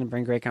in. He's going to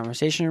bring great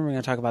conversation. We're going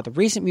to talk about the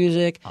recent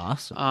music.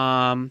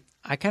 Awesome.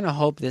 I kind of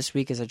hope this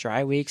week is a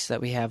dry week so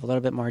that we have a little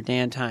bit more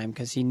Dan time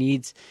because he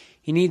needs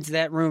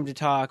that room to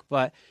talk.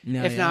 But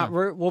No, if yeah. not,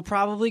 we'll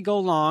probably go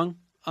long.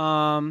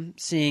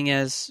 Seeing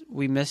as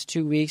we missed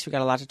 2 weeks, we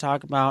got a lot to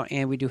talk about,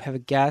 and we do have a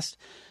guest.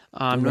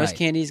 Noise Right.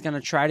 Candy is going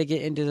to try to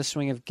get into the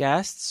swing of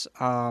guests.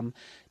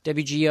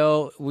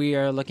 WGO, we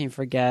are looking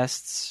for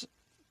guests.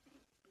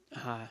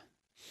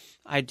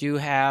 I do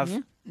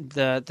have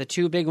the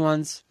 2 big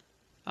ones.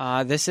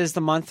 This is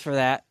the month for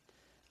that.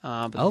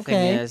 But the thing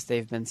Okay. is,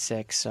 they've been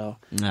sick, so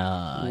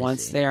I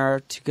once see. they are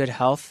to good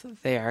health,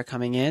 they are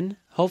coming in.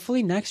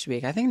 Hopefully next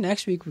week. I think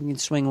next week we can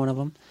swing one of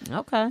them.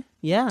 Okay.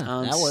 Yeah,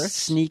 that works.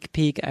 Sneak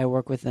peek, I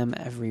work with them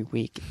every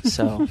week.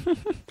 So,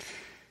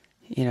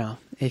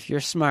 if you're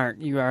smart,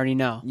 you already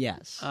know.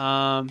 Yes.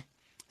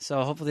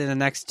 So hopefully the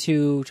next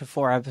 2 to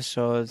 4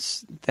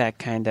 episodes, that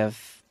kind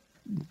of,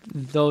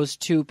 those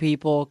 2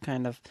 people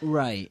kind of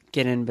Right.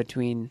 get in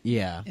between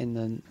Yeah. in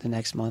the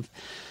next month.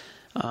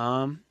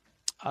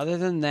 Other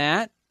than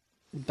that,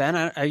 Ben,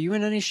 are you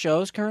in any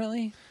shows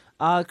currently?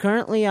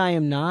 Currently I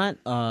am not.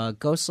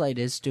 Ghostlight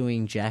is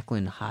doing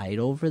Jacqueline Hyde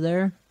over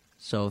there.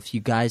 So if you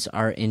guys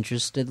are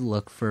interested,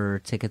 look for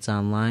tickets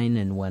online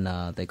and when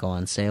they go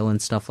on sale and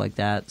stuff like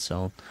that.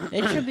 So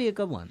it should be a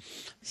good one.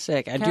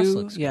 Sick. I Cast do.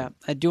 looks Yeah, good.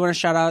 I do want to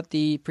shout out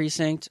the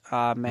precinct.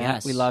 Matt,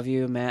 Yes. we love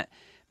you, Matt.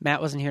 Matt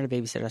wasn't here to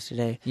babysit us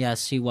today.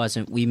 Yes, he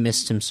wasn't. We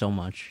missed him so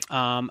much.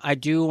 I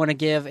do want to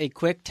give a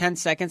quick 10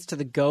 seconds to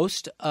the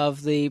ghost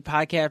of the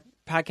podcast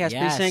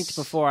Yes. precinct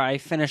before I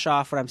finish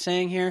off what I'm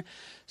saying here.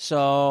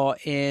 So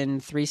in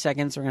 3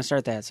 seconds, we're going to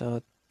start that.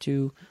 So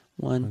 2,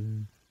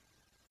 1.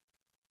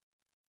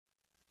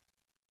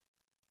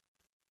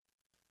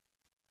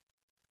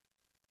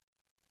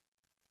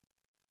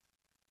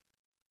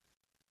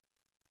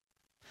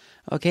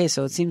 Okay,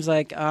 so it seems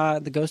like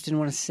the ghost didn't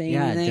want to say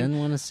Yeah, anything. didn't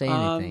want to say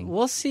anything.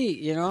 We'll see.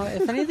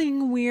 If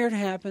anything weird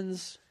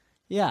happens.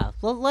 Yeah,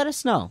 well, let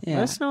us know. Yeah.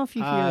 Let us know if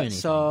you hear anything.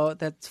 So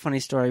that's a funny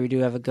story. We do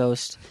have a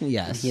ghost.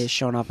 yes. He has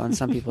shown up on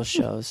some people's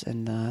shows,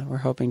 and we're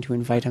hoping to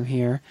invite him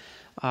here.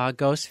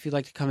 Ghost, if you'd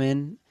like to come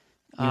in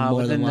You're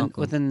more than welcome.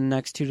 within the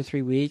next 2 to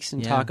 3 weeks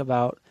and Yeah. talk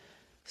about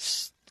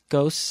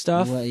ghost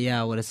stuff.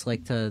 What it's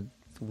like to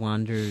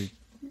wander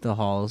the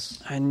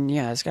halls. And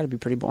yeah, it's got to be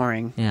pretty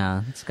boring.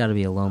 Yeah, it's got to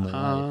be a lonely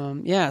life.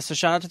 Yeah, so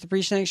shout out to the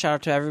precinct. Shout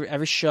out to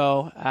every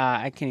show.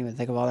 I can't even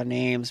think of all their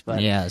names,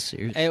 but Yeah,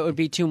 seriously. it would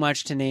be too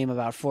much to name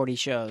about 40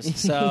 shows.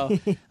 So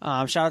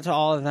shout out to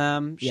all of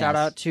them. Shout Yes.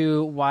 out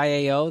to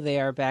YAO. They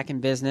are back in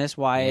business.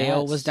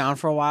 YAO Yes. was down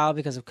for a while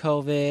because of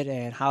COVID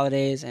and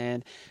holidays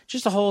and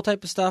just a whole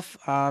type of stuff.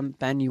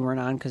 Ben, you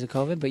weren't on because of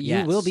COVID, but you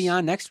Yes. will be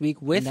on next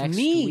week with Next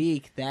me.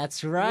 week,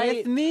 that's right.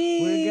 With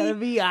me. We're gonna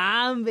be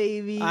on,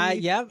 baby.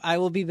 Yep, I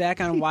will be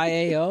back on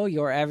YAO,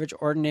 Your Average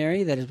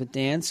Ordinary. That is with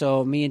Dan.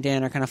 So me and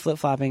Dan are kind of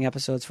flip-flopping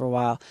episodes for a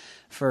while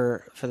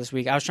for this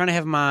week. I was trying to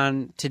have him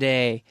on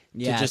today to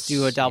Yes, just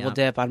do a double yeah.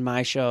 dip on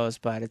my shows,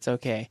 but it's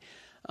okay.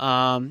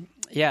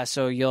 Yeah,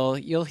 so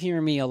you'll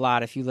hear me a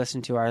lot if you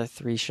listen to our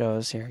 3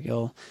 shows here.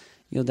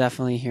 You'll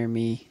definitely hear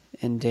me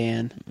and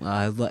Dan.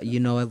 I love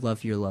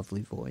your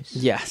lovely voice.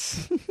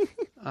 Yes.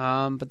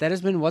 But that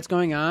has been what's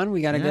going on.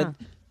 We got a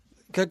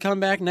good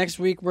comeback next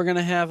week. We're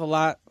gonna have a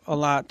lot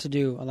to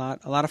do, a lot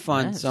of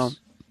fun. Yes. So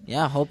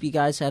Yeah, hope you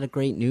guys had a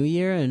great New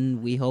Year,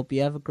 and we hope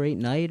you have a great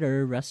night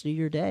or rest of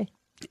your day.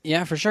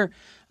 yeah, for sure.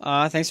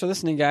 Thanks for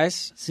listening,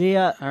 guys. See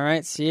ya. All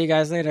right, see you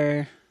guys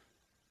later.